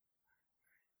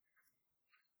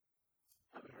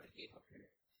 I'm going to get up here.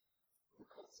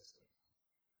 We'll call the system.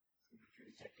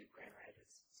 True Detective Grand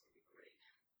Rapids. It's going to be great.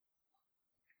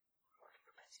 Working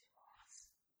for Mr. Moss.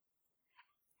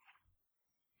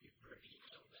 You already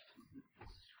know that.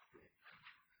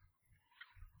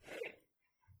 Hey.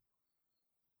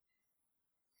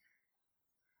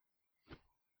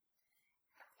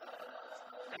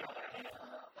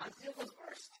 Until was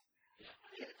first.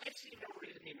 Yeah. Actually,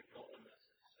 nobody didn't even go in this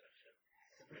section.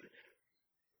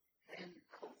 And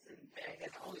Colts and Bag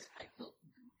has always hyped up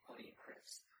Cody and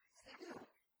Chris. They do.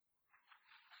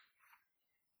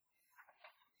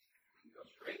 You go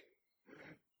straight.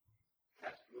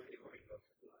 Passageway, or you go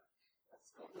to the left.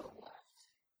 Let's go to the left.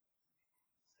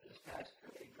 This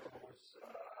passageway goes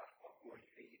up 40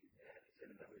 feet, and it's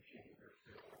in another chamber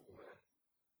filled with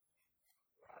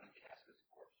rotting caskets,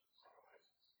 corpses, and sunrises.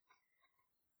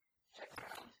 Check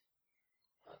around.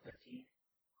 13.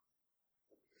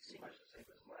 Pretty much the same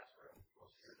as the last room.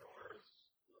 Most of your doors,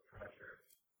 no treasure,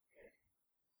 and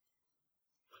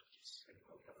just going to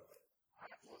go the other way.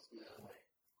 Alright, let's go the other way.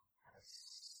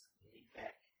 Let's lead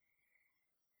back.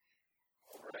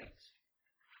 Alright.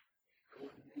 Go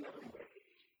the other way.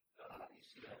 You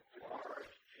see that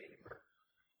large chamber.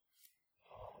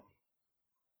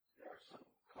 There are some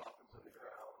coffins on the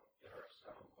ground. There are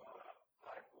some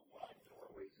 5-foot wide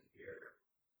doorways in here.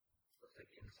 Looks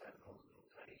like inside of those little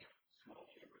tiny small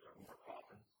chambers are more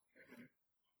coffins. There's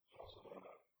also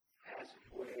a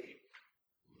passageway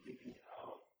leading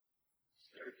out,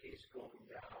 staircase going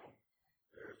down.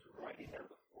 There's writing on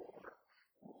the floor.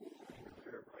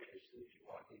 Very bright as soon as you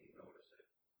walk in, you notice it.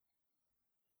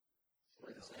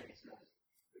 What does it say?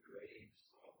 The graves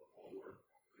of the former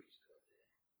priesthood.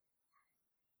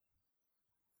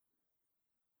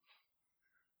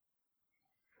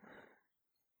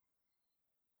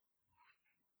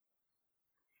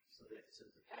 So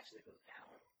the patch that goes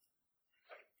down.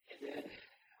 And then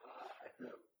at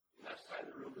the left side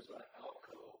of the room is an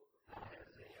alcove that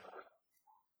has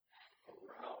a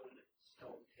round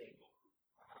stone table.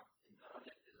 And on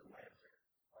it is a lantern.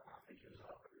 It gives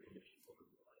off a greenish blue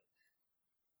light.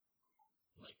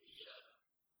 Like the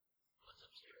ones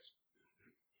upstairs.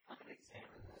 I'm going to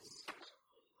examine this.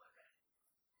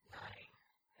 Nine.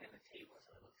 And the table is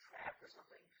a little trap or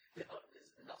something.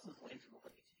 Nelson's lantern look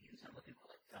like it's used. I'm looking for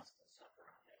like dust and stuff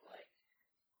around it. Like,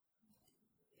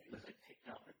 it was like picked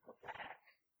up and put back.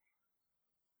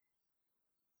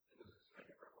 It was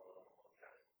suspended for a long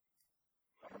time.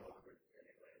 I don't know if there's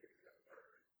any lanterns that are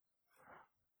burned.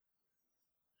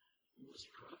 Was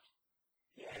it corrupt?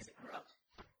 Yeah, is it corrupt?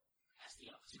 Ask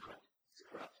the officer. Corrupt. Is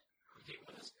it corrupt? We take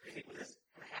with us. We take with us.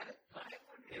 For habit? Buy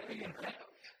one. Yeah, we can grab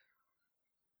it.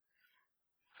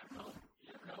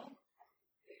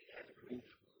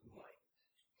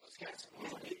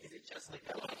 just like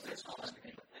that. There's all that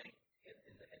kind of thing in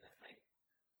the thing.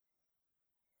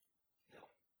 No.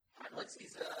 All right, let's see.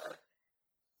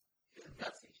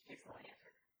 That's the for my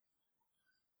answer.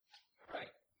 All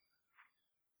right.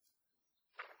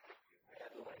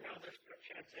 Now, there's no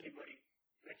chance anybody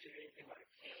mentioned anything about a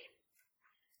cane.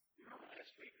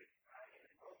 Last week.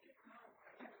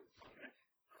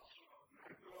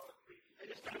 I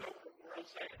just don't know where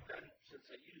else I have done since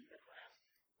I used it last.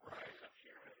 Right up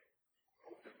here.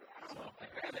 So I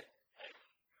grab it.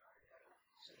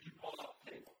 So you pull out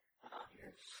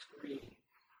your screen.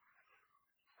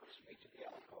 Push me to the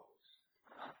elbows.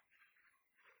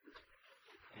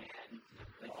 And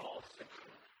they all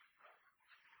section.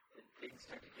 And things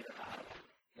start to get out.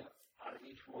 Yep. Out of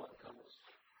each one comes.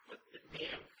 But the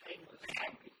damn thing was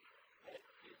happy. That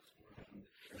is working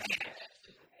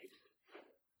fantastic.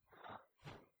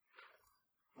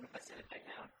 What if I set it back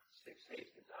down? 6 days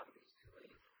to zombies too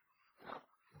late. No.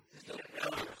 Is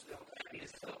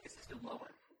it still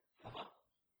lower?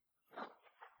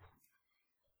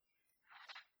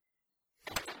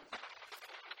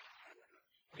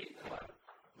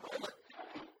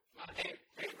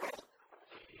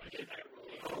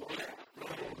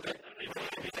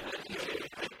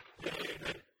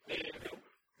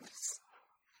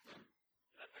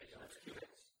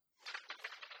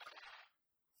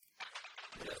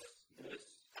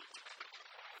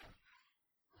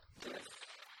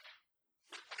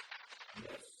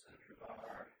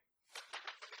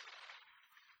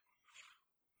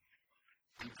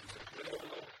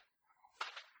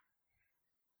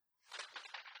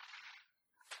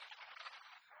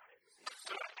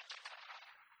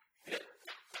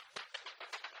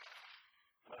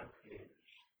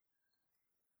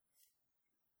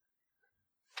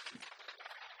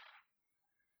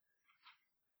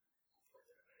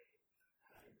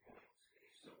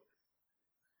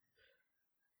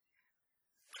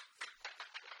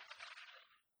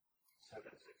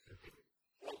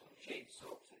 Shane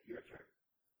Soaps, your turn.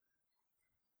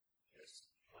 Yes,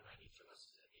 one on each of us.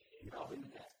 You're all into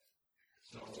that.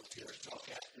 So if you're a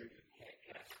spellcaster, you can't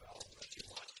cast spells, but you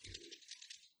want to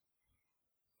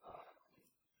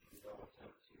go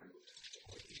attempt to do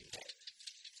that.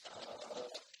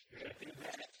 You're going to do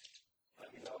that. Let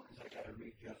me know, because I got to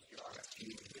readjust your RFQ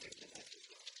and get it connected.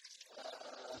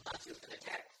 That's just an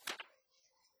attack.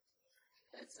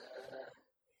 That's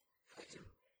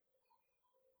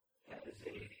that is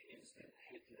a instant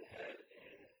hit to the head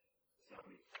and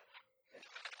zombie.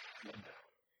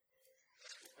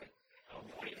 Oh,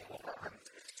 24.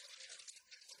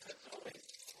 That's only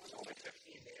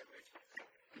 15 damage.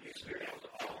 The experience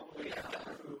all the way out.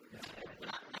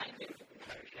 not 9 minutes.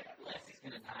 Leslie's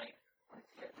going to die.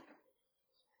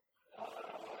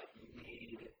 You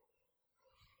need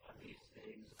on these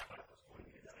things 5 plus 20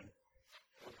 to 9.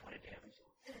 20 damage.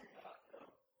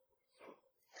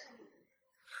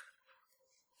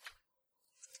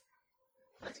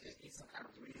 Let's just need some kind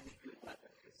of really good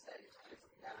weapon, because that is just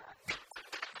not.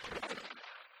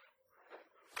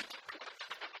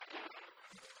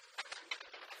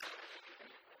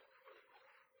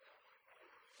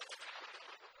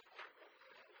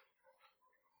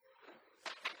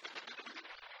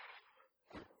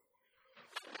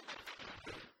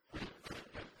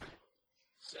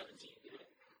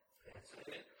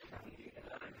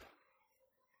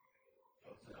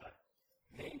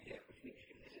 Main hit, which means you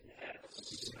can hit in the head.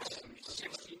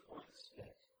 60 points.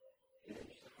 Yes. And then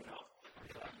you just put out.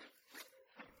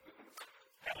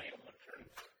 Probably on one turn.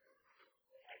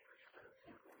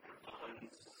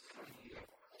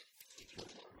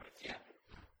 Yeah.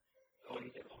 Oh,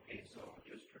 you did. Okay, so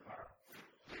just Trevor.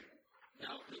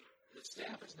 Now, the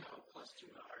staff is now a +2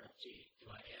 to RFG.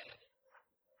 Do I add?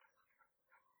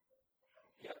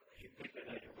 Yep, you pick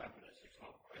another weapon at 6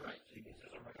 level. Right. So you can use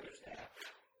a regular staff.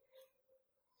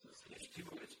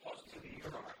 It's plus 2 to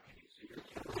your arm. So your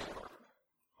 2 to your arm.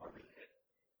 Harder to hit.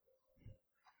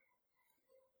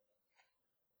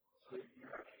 So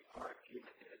your RFQ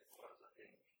to hit was, I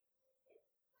think,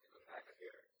 in the back of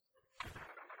here.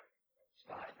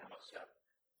 5, now 7.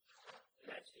 And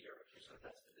that's the RFQ, so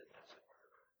that's the defensive part.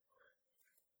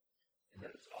 And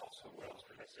then it's also, what else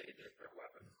did I say, their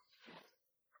weapon?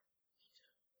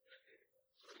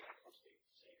 So yeah, so you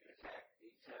can attack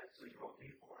D10, so you roll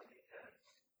D4 and D10.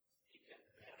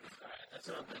 Alright, that's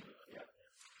what I'm thinking. Yeah.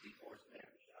 D4 is the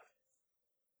damage die.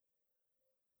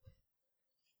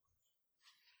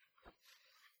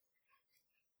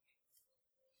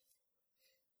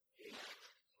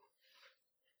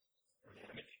 For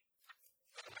damage.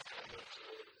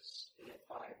 Is it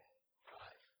 5? 5.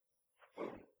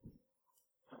 Boom.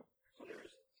 So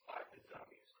there's 5 good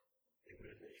zombies. They would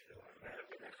initiative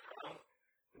automatically next round.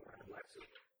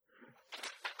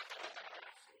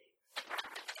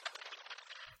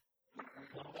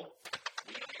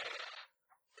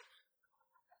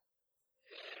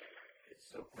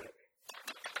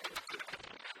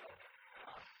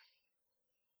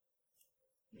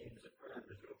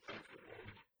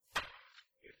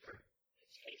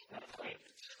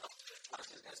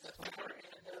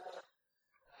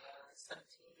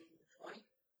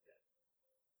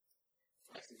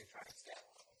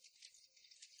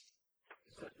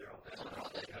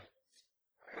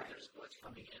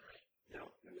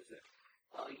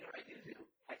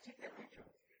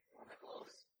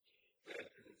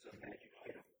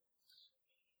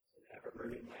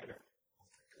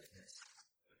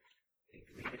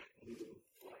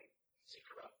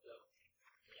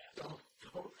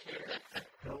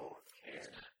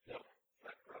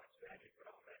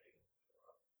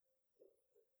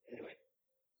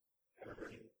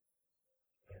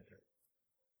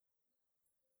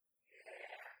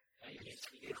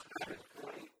 It's not as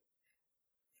pointy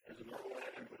as a normal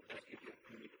lantern, but it does give you a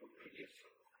pretty good radius.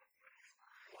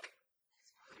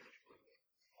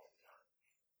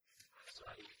 So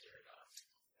how do you tear it off?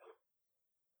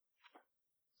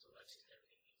 So that's just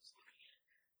everything you was looking at.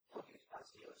 Okay, I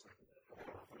see what's something that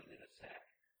put it in a sack.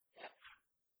 Yeah.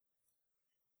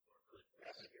 Or good.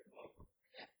 That's your boat.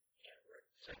 Yeah. Right.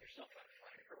 Set yourself on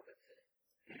fire with it.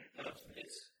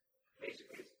 It's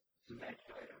basically it's a magic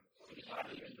item. It's not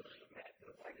even the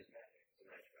light is magic. It's a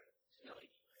magic item. It's an LED.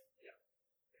 Yeah,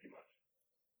 pretty much.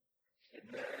 And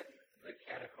then the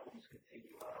catacombs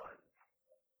continue on.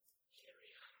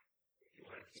 Carry on. If you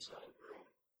want to keep going through.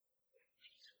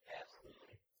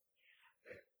 Absolutely.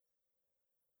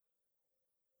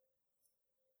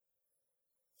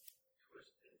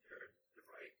 Twist and turn to the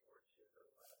right or to the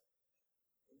left.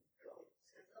 Go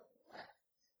to the left,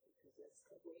 because that's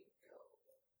the way to go.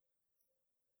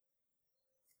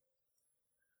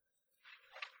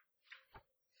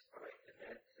 Alright, and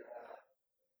that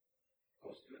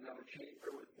goes to another chamber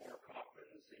with more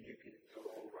coffins, and you can go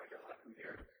right or left from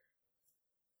here.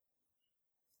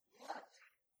 Left.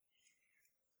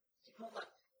 You go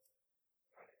left.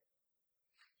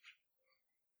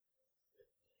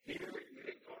 Here, you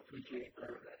can go to a chamber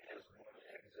that has one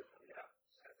exit on the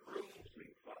outside of the room, so you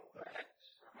can follow that.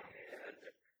 And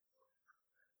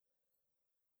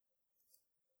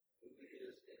who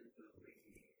is in the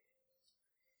lead?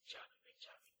 Big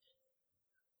chopping.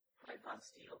 Pipe on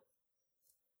steel.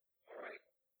 Alright.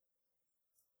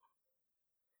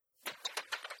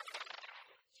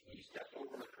 So you step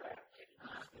over the crack, and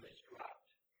it's dropped.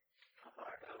 How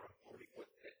far down a 40-foot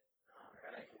pit?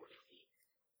 Alright. 40 feet.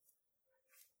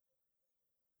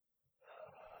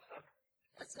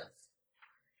 That's us.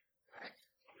 Alright.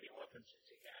 How many weapons does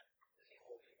he got? Is he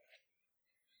holding?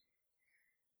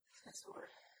 That's sword.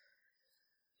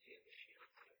 He has a shield.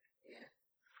 Yeah.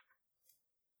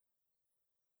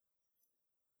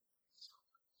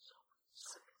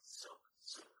 So.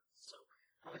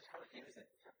 How much damage is that?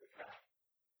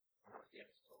 How much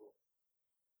damage total?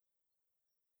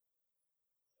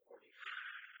 40.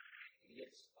 He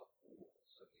gets a pool,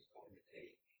 so he's going to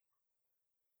take.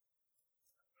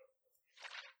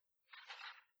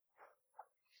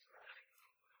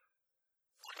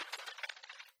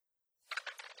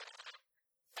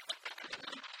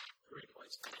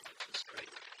 Damage is great.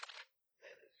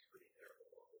 That is pretty terrible.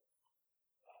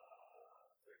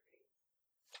 13.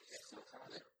 Is that still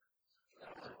on it?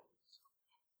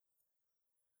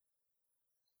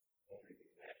 Only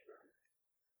the match burn.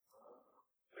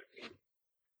 13.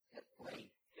 That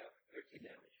blade. Yeah, 13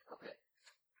 damage. Okay.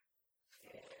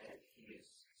 And he is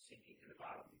sinking to the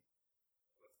bottom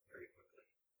very quickly.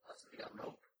 So we got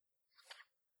rope.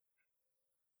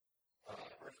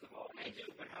 First of all, I do,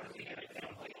 but how does he have it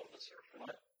down like on the surface?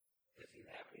 what? Does he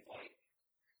have any light?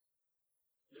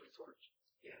 No torch.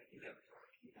 Yeah, he has a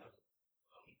torch. He doesn't.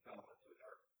 He fell into the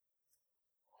dark.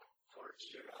 Torch.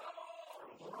 You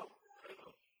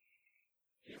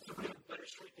have to be better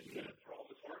sleep than you for all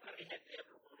the torch. I had to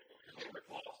ever one. If it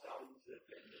falls down into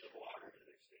the water, to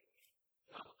extinguish.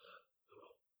 No, the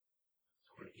rope.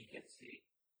 So when he gets he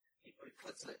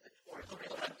puts it at 4. Okay,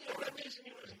 well, the only reason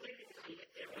he was leaving is he hit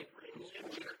there like when he was in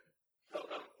here. No,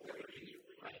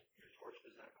 right. Your torch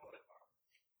does not go that far.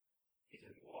 He's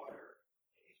in water,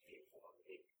 and he's painful on the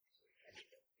beach, so he can't get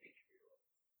the beach view.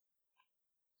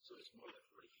 So it's more than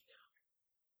 40 feet down.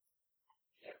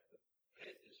 Yeah, the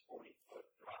pit is 40-foot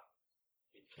drop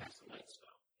And cast a light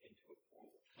spell. into a pool.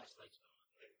 Cast light spell.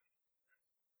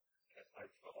 As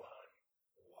lights fall on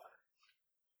the water.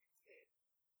 Okay.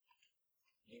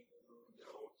 You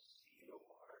don't see the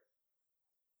water.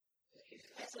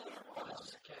 Cast it on the walls.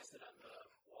 Just cast it on the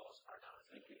walls far down.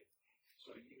 Okay.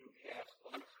 So you cast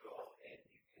light spell, and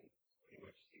you can pretty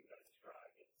much see what I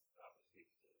described. And obviously,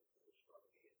 it's a struggle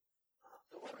to get.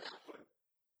 The water's good.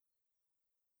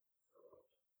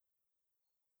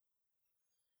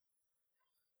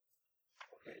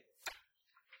 Okay.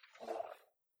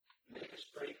 Make a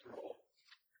straight roll.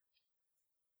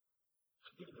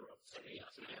 I'm giving the rope. Somebody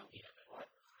else. I only have it. What?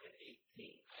 An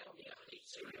 18. I only have an 8.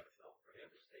 So you have to tell for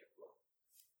him to stay afloat.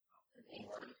 An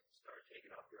Or 18. start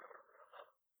taking off your armor.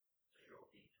 So you roll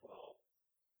D12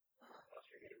 plus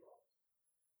your hit roll.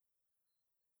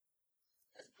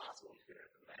 That's impossible. He's going to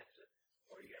have to match it,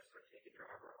 or you got to start taking your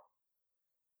armor off.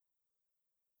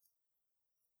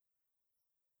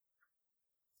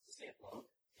 Stay afloat.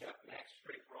 Yeah, max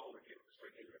straight roll or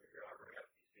start taking your armor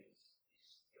off. He's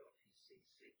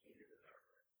sinking into his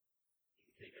armor.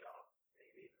 You can take it off,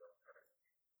 maybe.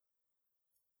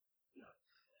 No.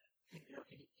 Can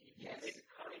you Yeah, make a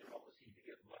cunning roll to see if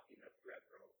you get lucky enough to grab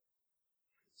the rope.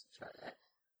 Let's try that.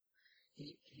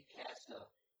 He cast a.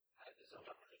 There's a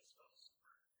lot of things spells.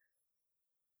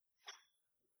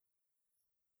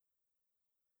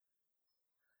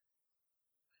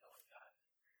 Oh my god.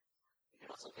 You can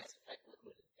also cast Effect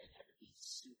Liquid and have it be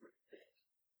super thick.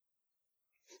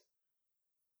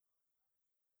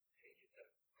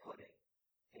 Pudding.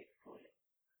 Take pudding.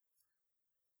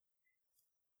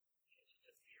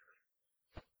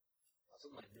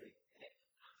 Also, like really thick.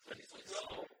 But it's like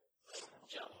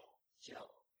Jello.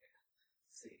 Jello. Yeah.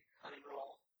 See, honey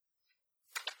roll.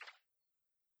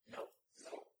 Nope. So,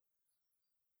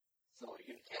 are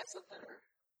you gonna cast something or?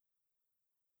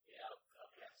 Yeah,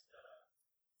 I'll cast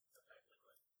Effect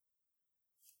Liquid.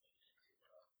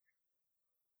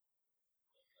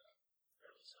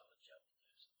 Fairly solid gel.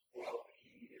 Well,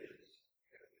 he is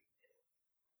going to be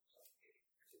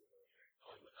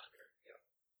Oh, he went under. Yeah.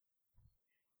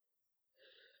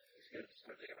 He's going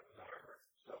to take up his armor.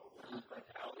 So, His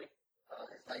vitality?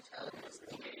 His vitality is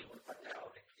D8 with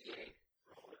vitality. D8.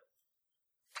 roll it.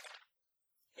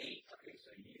 8. Okay,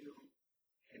 so you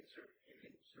can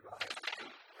survive 8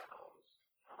 rounds.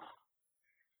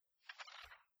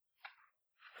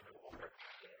 Underwater.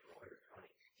 Yeah, roll your 20.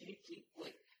 Can you keep,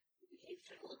 like, you keep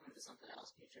trying to look into something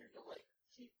else? Can you try to, like,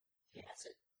 keep gas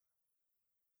it?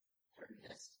 Turn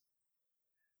this?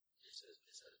 It says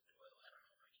oil. I don't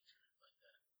know if I can turn it like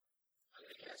that. I'm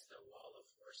going to cast the Wall of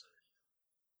Force underneath.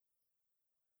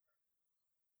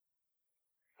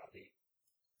 Copy.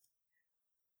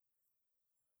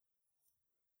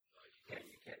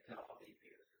 You can't tell how deep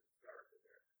he is. It's dark in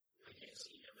there. I can't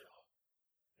see him at all.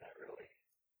 Not really.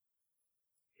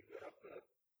 You go up the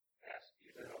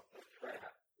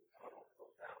trap, the tunnel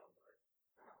goes down, but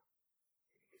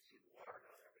you can see the water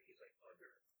down there, but he's like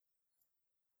under.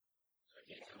 So I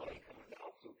can't tell. Money coming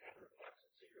down through kind of reflects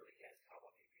it, so you really can't tell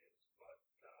how deep he is. But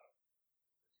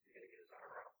you're gonna get his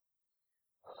armor out.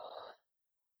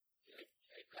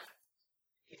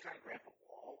 He try to grab a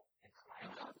wall and climb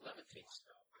up. Levitate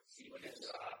spell. See what his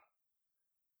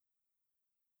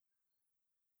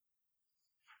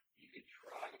you could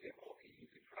try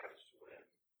to swim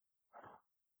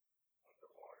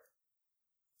underwater.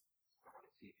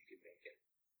 See if you can make it.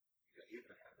 Because you're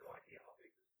gonna have no idea how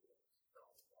big this pool is in the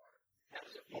water. That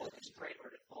was a full straight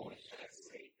or to pull his Just chest.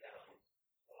 lay down.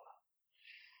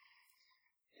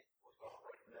 It was all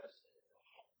like this.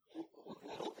 With the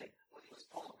little thing, when he was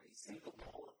pulling, he see the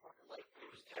wall in front of like It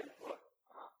was 10 foot.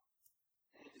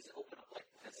 and it just opened up like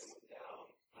this. It went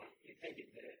down. You think it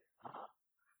did.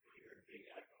 You heard a big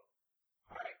echo.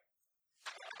 Alright.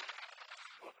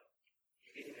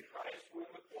 You can either try to swim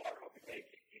with water or make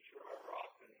it get your armor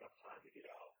off in enough time to get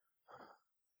out.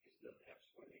 Because he doesn't have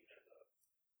swimming as a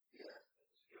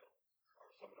skill.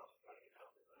 Or someone else trying to get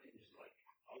out there. And he's just like,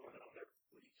 I'll run out there.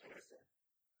 What do you think?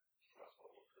 That's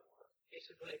what we're going to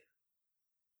Basically,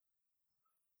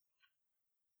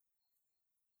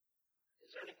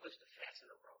 is there any place to fasten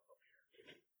a rope up here?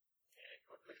 And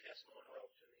quickly fasten one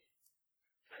rope to me.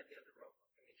 Tie the other rope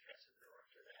up. And then fasten the rope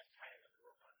to that. Tie another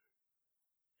rope on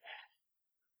that.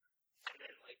 And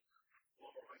then, like,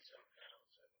 lower myself down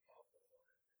so I can fall in the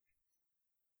water.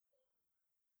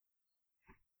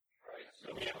 Right,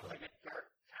 so So we have like a dart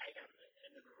tied on the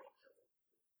end of the rope to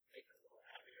make it a little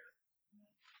heavier.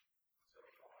 So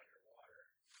we go underwater.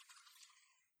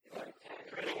 Trying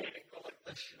to go like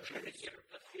this. Trying to get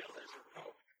the feel there's a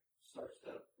rope. starts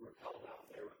to repel down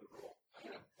there with the rope.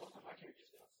 Both of my are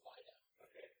just gonna slide out.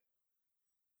 Okay.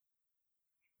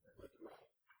 With the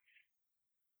rope.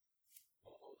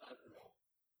 We'll hold on to the rope.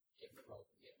 Get the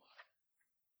rope and get him out.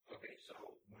 Okay, so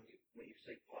when you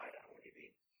say fly down, what do you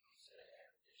mean? He said I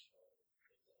have additional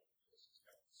things that I can twist his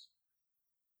belts.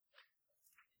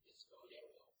 Just go, yeah,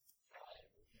 we'll fly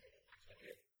and move here.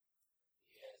 Okay.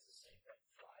 He has the same thing,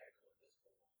 fly or go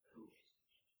invisible. Who is the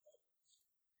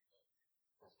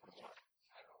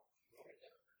I don't know. Lower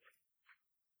down.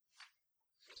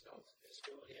 Just go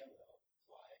invisible, yeah, we'll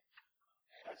fly.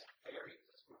 And That's fairy.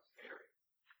 That's not fairy.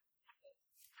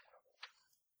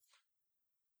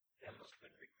 That must have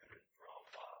been recruited from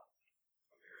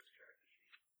Amira's character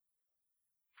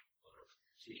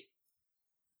sheet. See?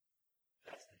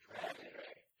 That's the dragon,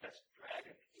 right? That's the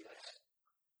dragon. Yes.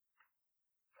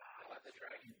 How about the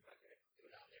dragon? Okay. Go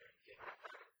down there and get it.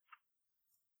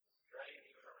 Dragging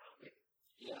even around me.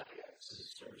 Yeah. So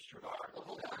this serves Shragar.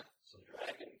 Hold on. So the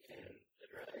dragon can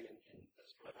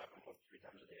split up and 3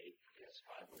 times a day. He has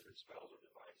 500 spells or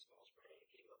divine spells for any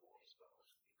game level spells.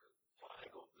 He can fly,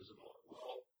 go visible at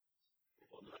will. It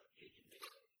will not take you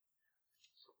anything.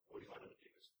 So what do you want him to do?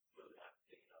 Is really not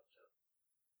big enough to.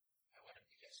 I want him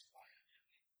to just fly on him.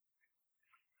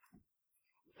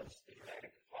 That's the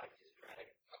dragon can fly. He's a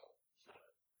dragon. Oh.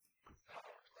 It's not a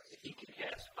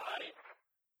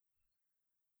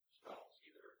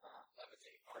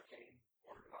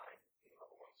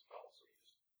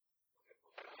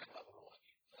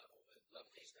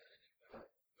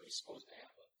supposed to have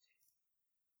a,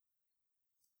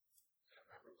 I don't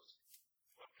remember, was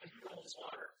what controls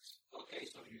water. Okay,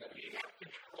 so you got to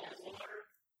control water.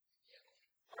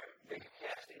 right, big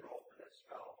casting roll for this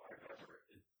valve. I remember it.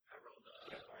 I wrote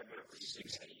I remember you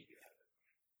six saying feet. you have it.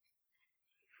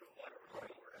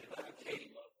 Right.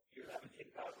 You're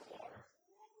levitating out of water.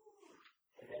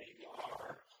 And then you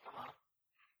are,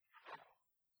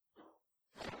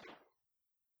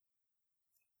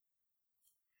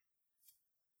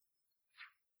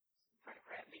 Trying to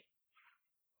grab me.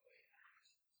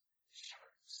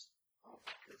 Sharks. Oh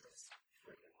my goodness.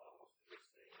 freaking almost to this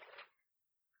thing.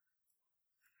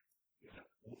 Yeah,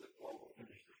 we'll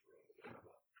finish this room.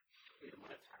 We don't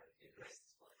have time to do this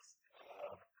place.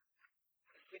 I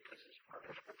think this is part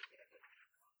of the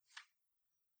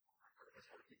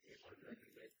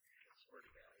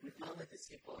We found that this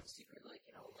people have secret, like,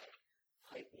 you know, like,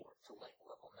 pipe warp to, like,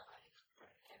 level 9.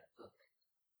 Kind of book.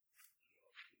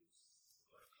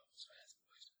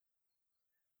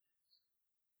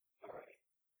 All right.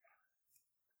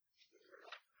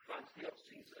 Front field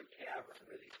seems like cavern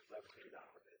really levitated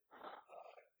out of it.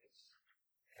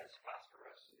 It has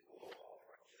phosphorescent glow all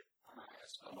around it.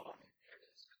 There it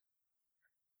is.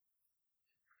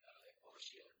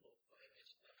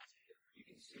 You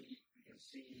can see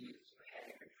some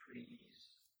haggard trees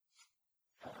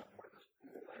where this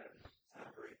pool ends.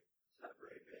 It's not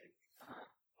very big.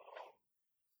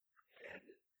 And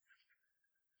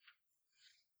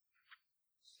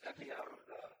stepping out of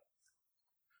the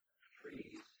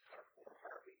trees are 4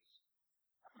 harpies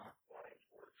flying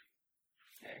towards you.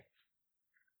 Okay.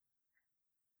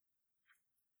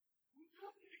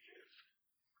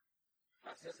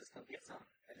 Marcellus is going to get some.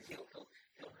 And he'll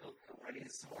ready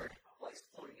his sword while he's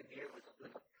floating in the air with a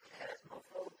plasma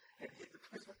flow and hit the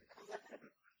person that comes at him.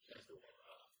 That's the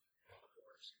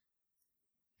horse.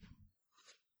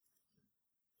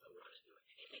 I'll run into it.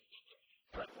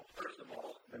 But first of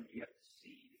all, then you have to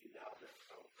see to get out there.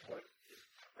 So what is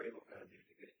Grable going to do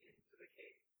to get into the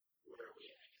cave? Where are we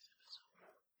at?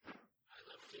 I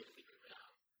levitated to go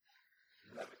down.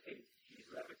 He's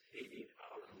levitating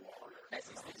out of the water. As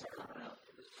these things are coming up.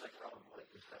 This is like around 1%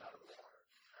 out of the water.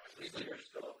 These are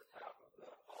still at the top of the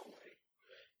hallway,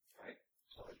 right?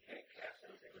 So you can't cast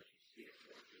anything unless you see it.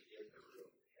 You have to be in the room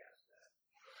to cast that.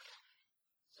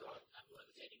 So I'm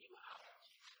levitating him out.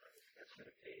 Right? That's going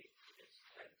to take, it's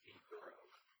 10 feet per row.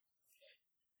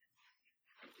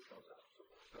 It goes up, so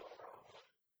we'll go around.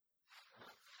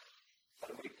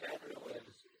 By the way, Gabriel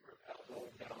is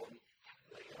going down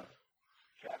the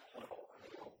trap tunnel on the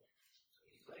road. So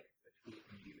he's like between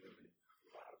you and the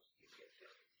bottom, so you get him.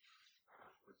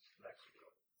 What's next to go?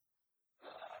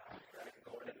 Dragon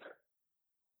going in there.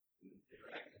 The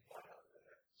dragon is flying out of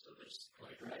there. So there's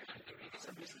like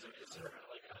some reasons is there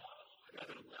like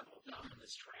another level down in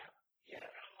this trap? Yeah.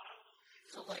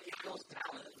 So, like, it goes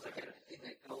down and it's like anything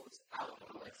that goes out,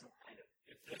 like some kind of.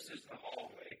 If this is the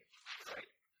hallway, right?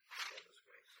 Go this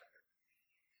way, center.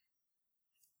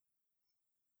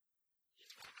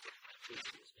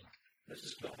 This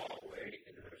is the hallway,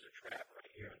 and then there's a trap right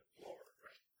here on the floor,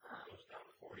 right? It goes down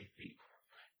 40 feet.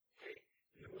 Okay.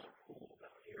 And there's a pool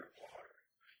down here of water.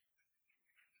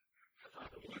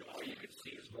 All you can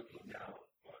see is looking down,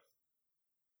 but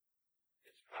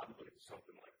it's probably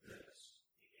something like this.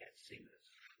 You can't see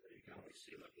this. You can only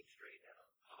see looking straight down.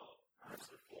 Oh, that's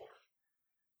the floor.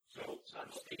 So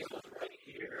I'm standing right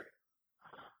here.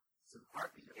 Some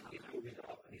harpies are And he's moving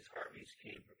up, and these harpies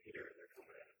came from here, and they're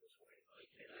coming at him this way.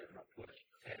 And I'm going to put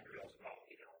tendrils about,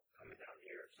 coming down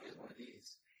here. So Here's one of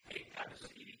these. hey, kind of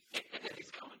see.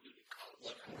 He's coming through the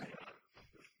coast.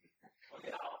 Look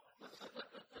out.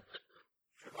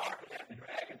 Travar could have the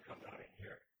dragon come down in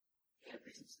here. Yeah,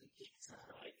 there's some sneaky stuff.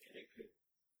 Right? And it could,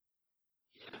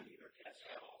 either cast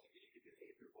spells, it could do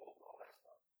Aether Bolt, all that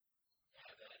stuff.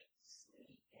 Have at it.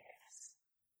 Snake ass.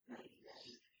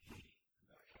 99.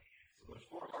 So there's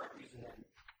 4 harpies, and then,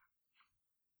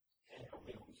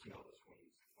 maybe we see all this one.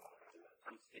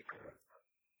 Let's take care of it.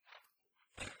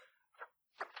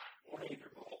 1 Aether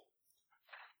Bolt.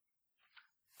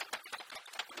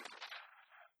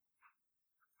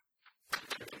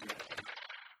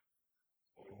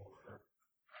 Over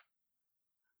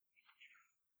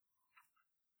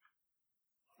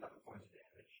 11 points of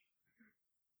damage.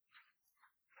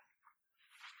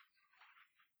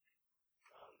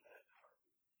 On that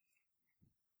harpy.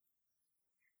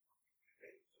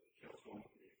 Okay, so it kills 1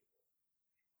 with the Aether Bolt.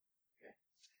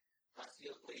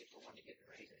 Marcellus wait for one to get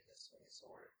ready to swing his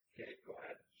sword. Okay, go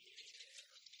ahead.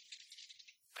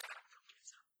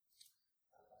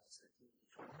 17,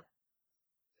 20.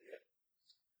 Yeah.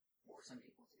 Or some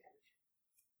people's damage.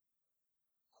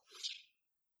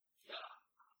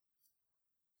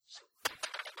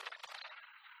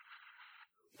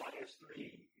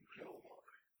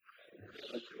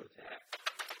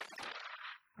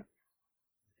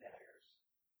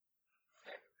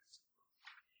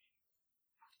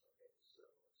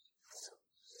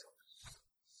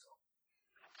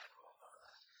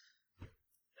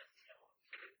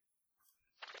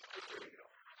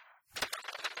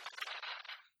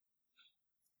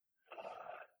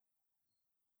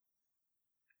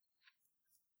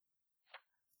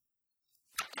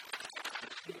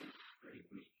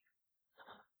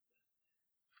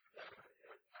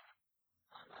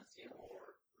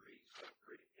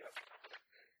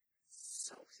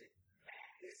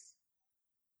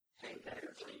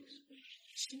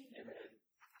 And then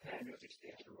Daniel just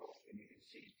stands the rope, and you can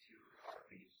see two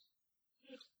harpies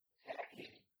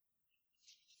attacking.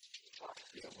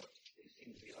 You know what? They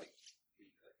seem to be like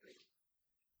they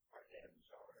are dams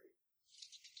already.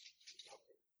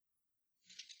 Something.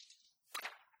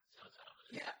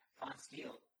 Yeah, on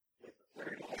steel with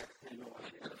 30 and 30. I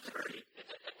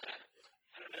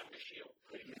don't have the shield.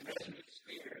 If you miss with the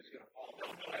spear, it's going to fall.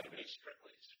 No, I have any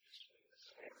strictly.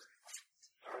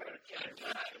 All right, Yeah,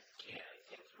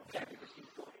 yeah, because he's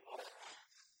going off.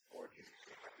 Or you can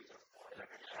see how he's on fire.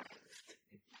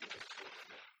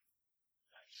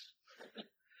 nice.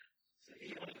 So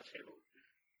he only two.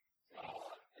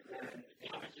 And then the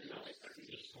damage is only 13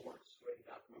 swords swing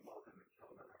out from above him and kill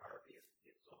another harpy as it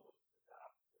gets almost to the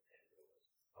top.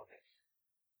 Okay.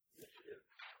 Initiative.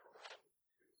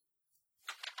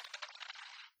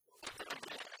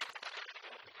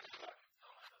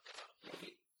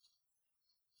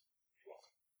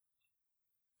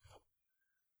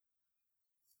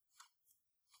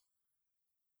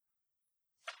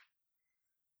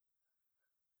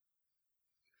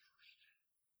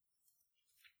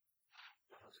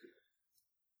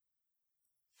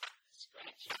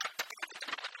 Scratch.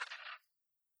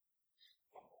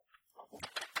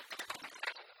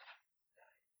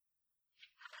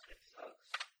 It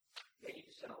sucks. Make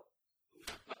yourself.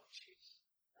 Oh, jeez.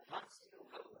 On steel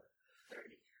roller.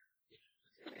 30.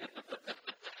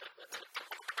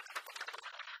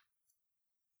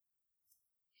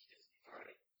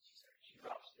 Alright. She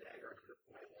drops the dagger to the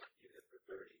point and you hit for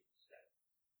 30 instead.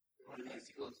 One of these,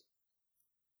 he goes,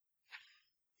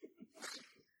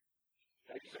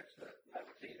 Now he starts to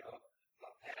levitate up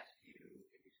past you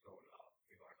and he's going up.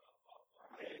 You're going up.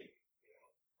 Hey, you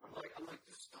know. I'm like,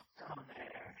 there's stuff down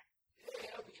there.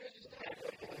 Yeah, the treasure's there.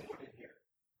 There's only one in here.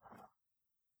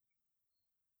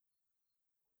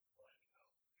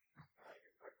 Alright,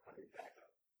 you're coming back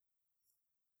up.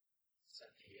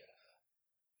 Send the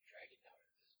dragon down to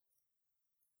this.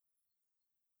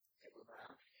 Take a look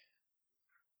around.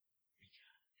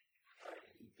 Alright,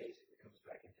 and he basically comes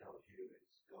back and tells you it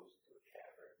goes into a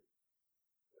cavern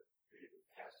with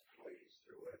passageways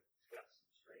through it. It's got some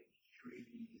strange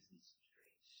trees and some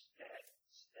strange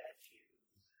statues.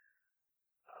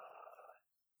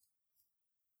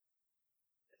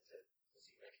 That's it. Does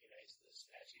he recognize the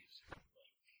statues from,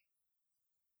 like,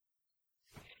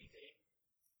 anything?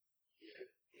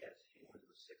 Yes, humans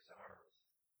with 6 arms.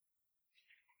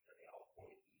 And they all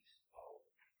point east, all of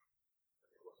them.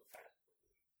 And there was a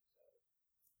passageway.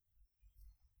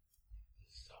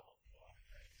 So,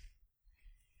 right?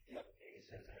 Yep, and he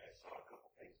says that I saw a couple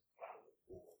things found in the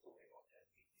pool, only about 10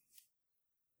 feet deep.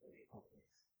 And they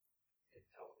could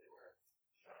tell they were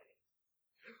shining.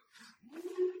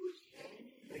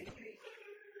 Maybe.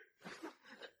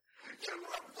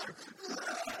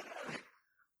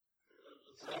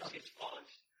 So that gets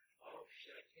polished. Oh,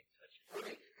 shit, I can't touch it.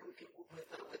 Okay,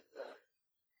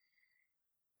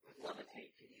 with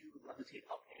levitate, can you levitate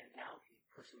up and down? Can you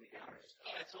push me down or just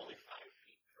It's only 5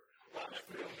 feet per. Well, that's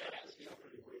real fast. It's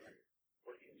pretty weird.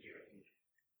 What do you change?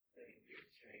 You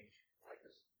change like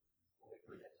this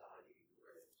liquid that's on you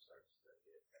where it starts to get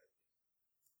kind of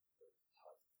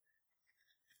tough.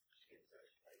 Skin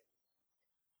starts tight.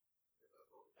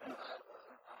 And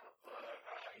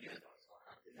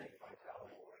then you find out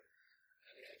more. I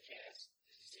cast.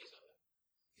 Does he say something?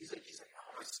 He's like,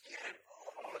 oh, my skin.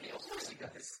 Oh, he of course he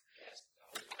does. Cast.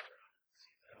 See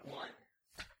that. 1.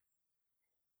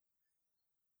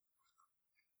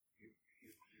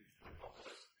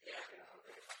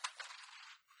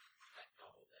 I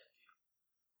know that.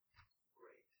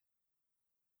 Great.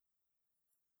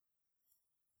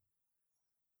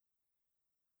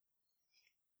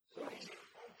 So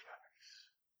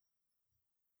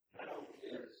now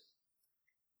is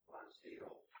Von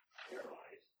Steel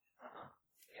paralyzed.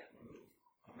 Can't move.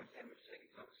 How much damage did he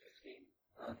take? 16?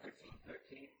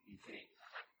 13. You take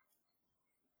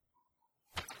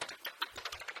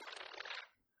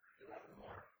 11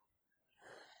 more.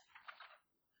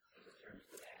 As it turns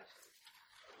to acid.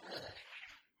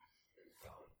 It's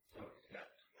gone. So he's got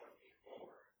 24.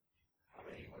 How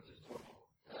many? What's his total?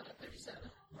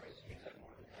 37. Right, so he's got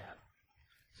more than half.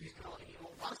 So he's kind of like,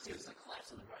 Monster is like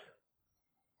collapse on the right.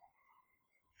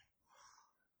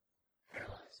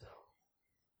 Paralyzed, so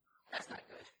that's not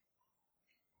good.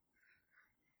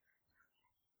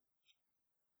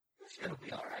 It'll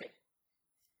be alright.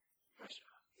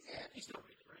 Yeah, he's still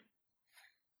breathing, right?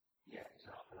 Yeah, he's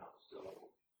off and out.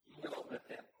 So you know that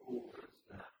pool is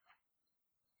not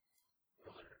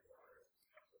water.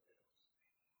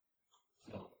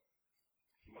 So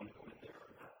you want to go in there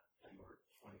or not? And we're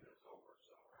 20 minutes over,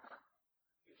 so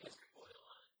You just can boil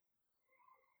on it.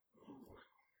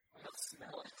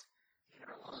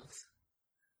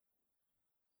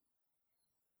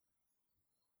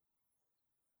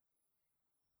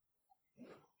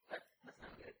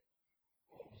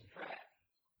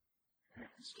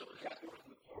 So Yeah, there was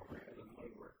the program and the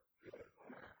money work good.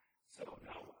 So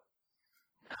now what?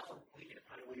 now we need to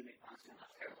find a way to make monster not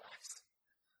paralyzed.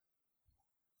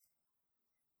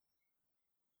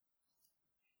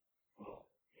 Well,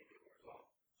 maybe it wears off.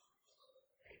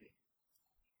 Maybe.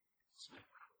 Smack.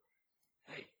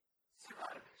 Hey,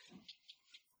 survive.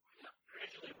 Yeah,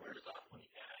 gradually wears off when he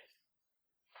dies.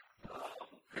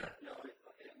 No,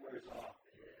 it wears off.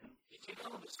 And If you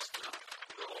know this stuff,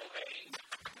 go away.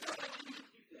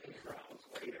 8 rounds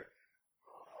later.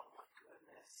 Oh my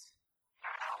goodness.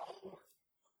 Ow.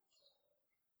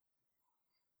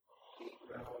 8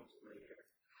 rounds later.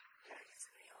 That's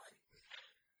feeling.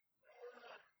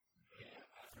 Yeah.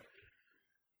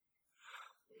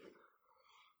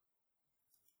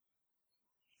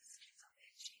 It's so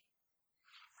itchy.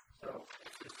 So,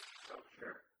 it's just so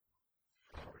sure.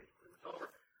 Already it's over.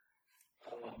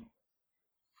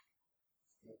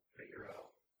 We'll figure out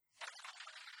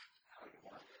how you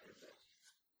want to do this.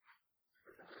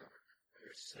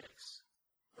 There's 6.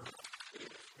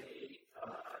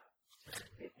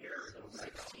 In here, so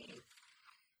 16.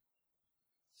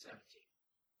 17.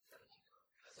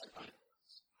 That's like 5.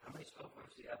 how many spell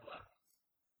points do you have left?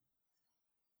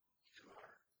 2 more.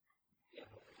 Yeah,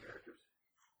 with the characters.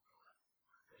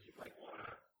 You might want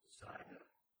to decide to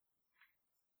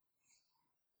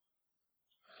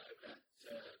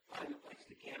find a place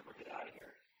to camp or get out of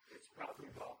here. It's probably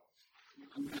about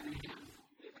 3 in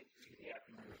the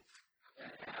afternoon. I've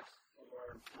got half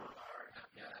for 4 hour, and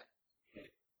I've got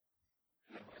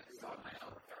my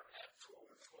hour, I've got 12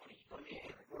 or 20. I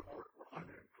mean, we're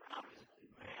under the ground. It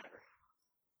doesn't matter.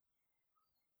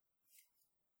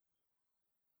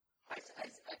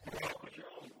 But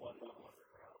you're only one level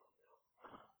underground.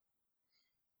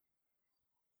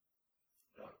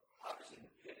 No, obviously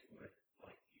the pit went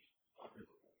like under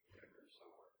the river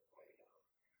somewhere way down.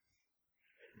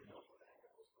 And who knows what that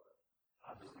goes, but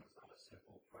obviously it's not a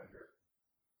simple predator.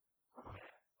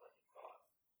 Yeah, like you thought.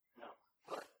 No,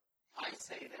 but I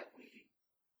say that we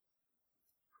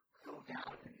go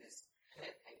down in this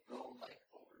pit and go like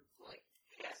over, like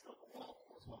past the wall,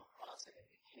 across it, and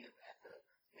we camp at the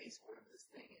base where this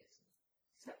thing is.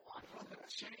 Set one on the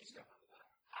shiny stuff on the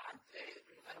bottom. I'd say if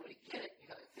you find a way to get it, you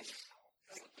gotta fish it.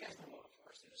 It's like cast the water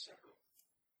first in a circle,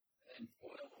 and then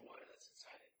boil the water that's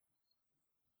inside it.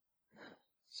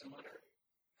 Some water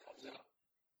comes up.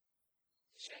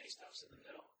 The shiny stuff's in the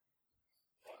middle.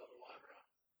 Boil the water up.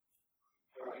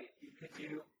 All right, what you could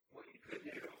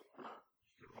do,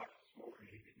 just to watch the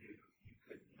smokers, you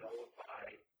could nullify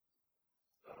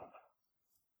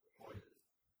the poison.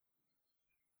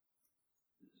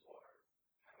 This is water.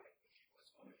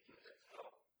 What's going to do that?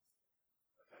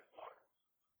 Affect water.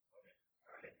 Okay.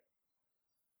 All right.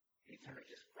 You turn it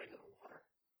just regular water.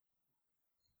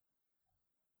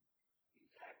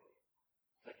 Exactly.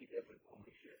 Like you did with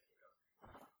holy shit.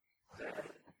 Then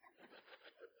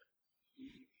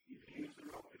you can use the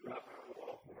rope to drop it on the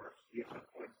wall for us. You have enough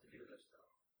points to do this stuff.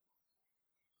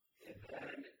 And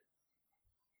then,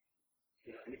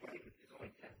 anybody it's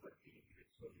only 10 foot deep, you can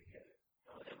swim to get it.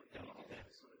 Then we do that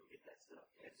so we get that stuff.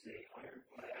 It's a iron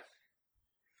flask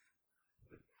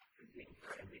with being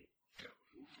brandy,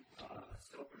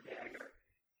 silver dagger,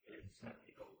 and 70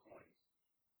 gold coins.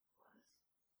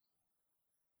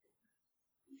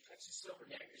 Touch the silver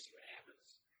dagger, see what happens.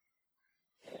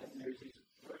 And there's these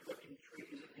wood-looking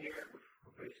trees in here, which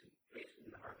are basically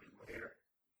the Harpy Lair.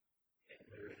 And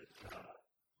there is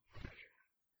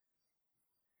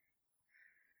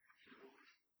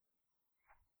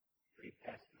pretty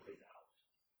passively house.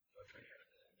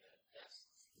 Yes.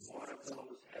 One of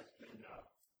those has been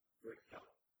bricked up.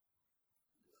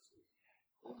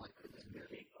 Oh my goodness. It's going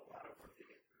to take a lot of work to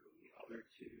get through. The other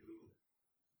two,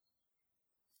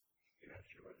 you're not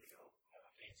sure where they go. I have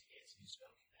a fancy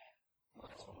spell for that.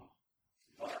 That's all.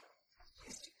 But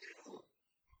Yes, you do.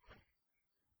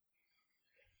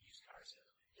 Use cars.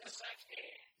 Yes, I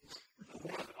can.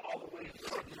 one all the way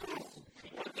through.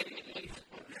 You want to get it easy.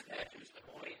 That's just the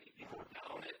point. If you go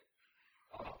down it,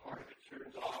 Part of it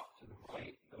turns off to the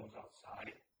right, goes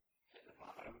outside at the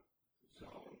bottom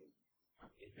zone.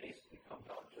 It basically comes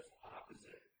out just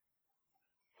opposite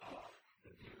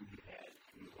the view you had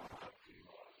to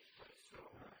so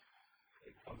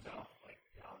it comes out like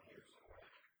down here somewhere.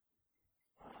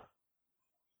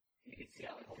 You can see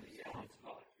how it goes down. It's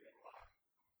about like 3 o'clock.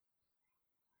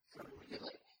 so we get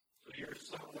like, So you're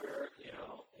somewhere,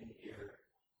 in here,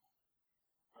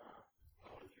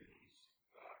 going through these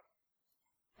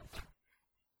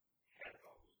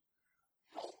catacombs.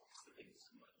 oh, it's the biggest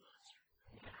mud monster.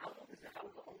 How old is that? How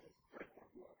old is the Red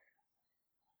Worm look?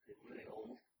 It's really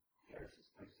old. There's this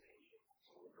place in Asia.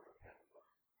 So we're going to catacomb.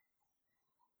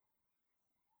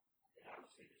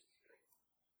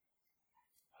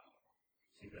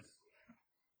 see this?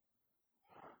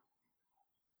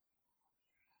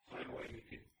 So anyway,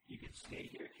 you could stay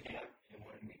here, Cam, and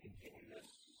when we continue this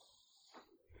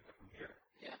from here,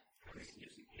 Yeah. we can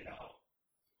just get out.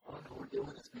 Oh, no, we're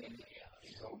doing this, man.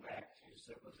 And go back to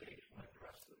civilization like the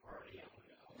rest of the party.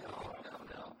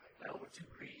 No, we're too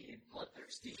greedy and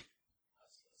bloodthirsty.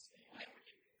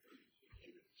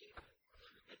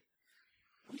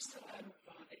 We still haven't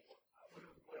found it. What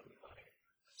have we found?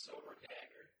 A silver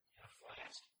dagger, a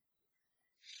flask,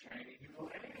 shiny new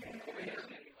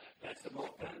That's the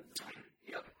most fun.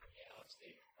 Yep. Yeah, let's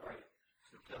see. All right,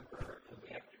 September, and we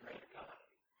have to write it down.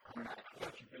 All right. I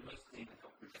want you to listen to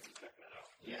the check that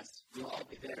out. Yes, we'll all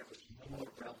be there with more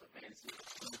relevant fantasy.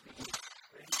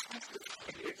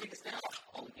 Everything is now.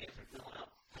 All the games are filling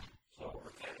up. So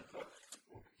we're kind of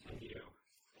we'll continue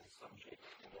in some shape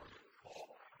or form in the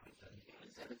fall.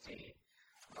 17.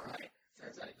 All right.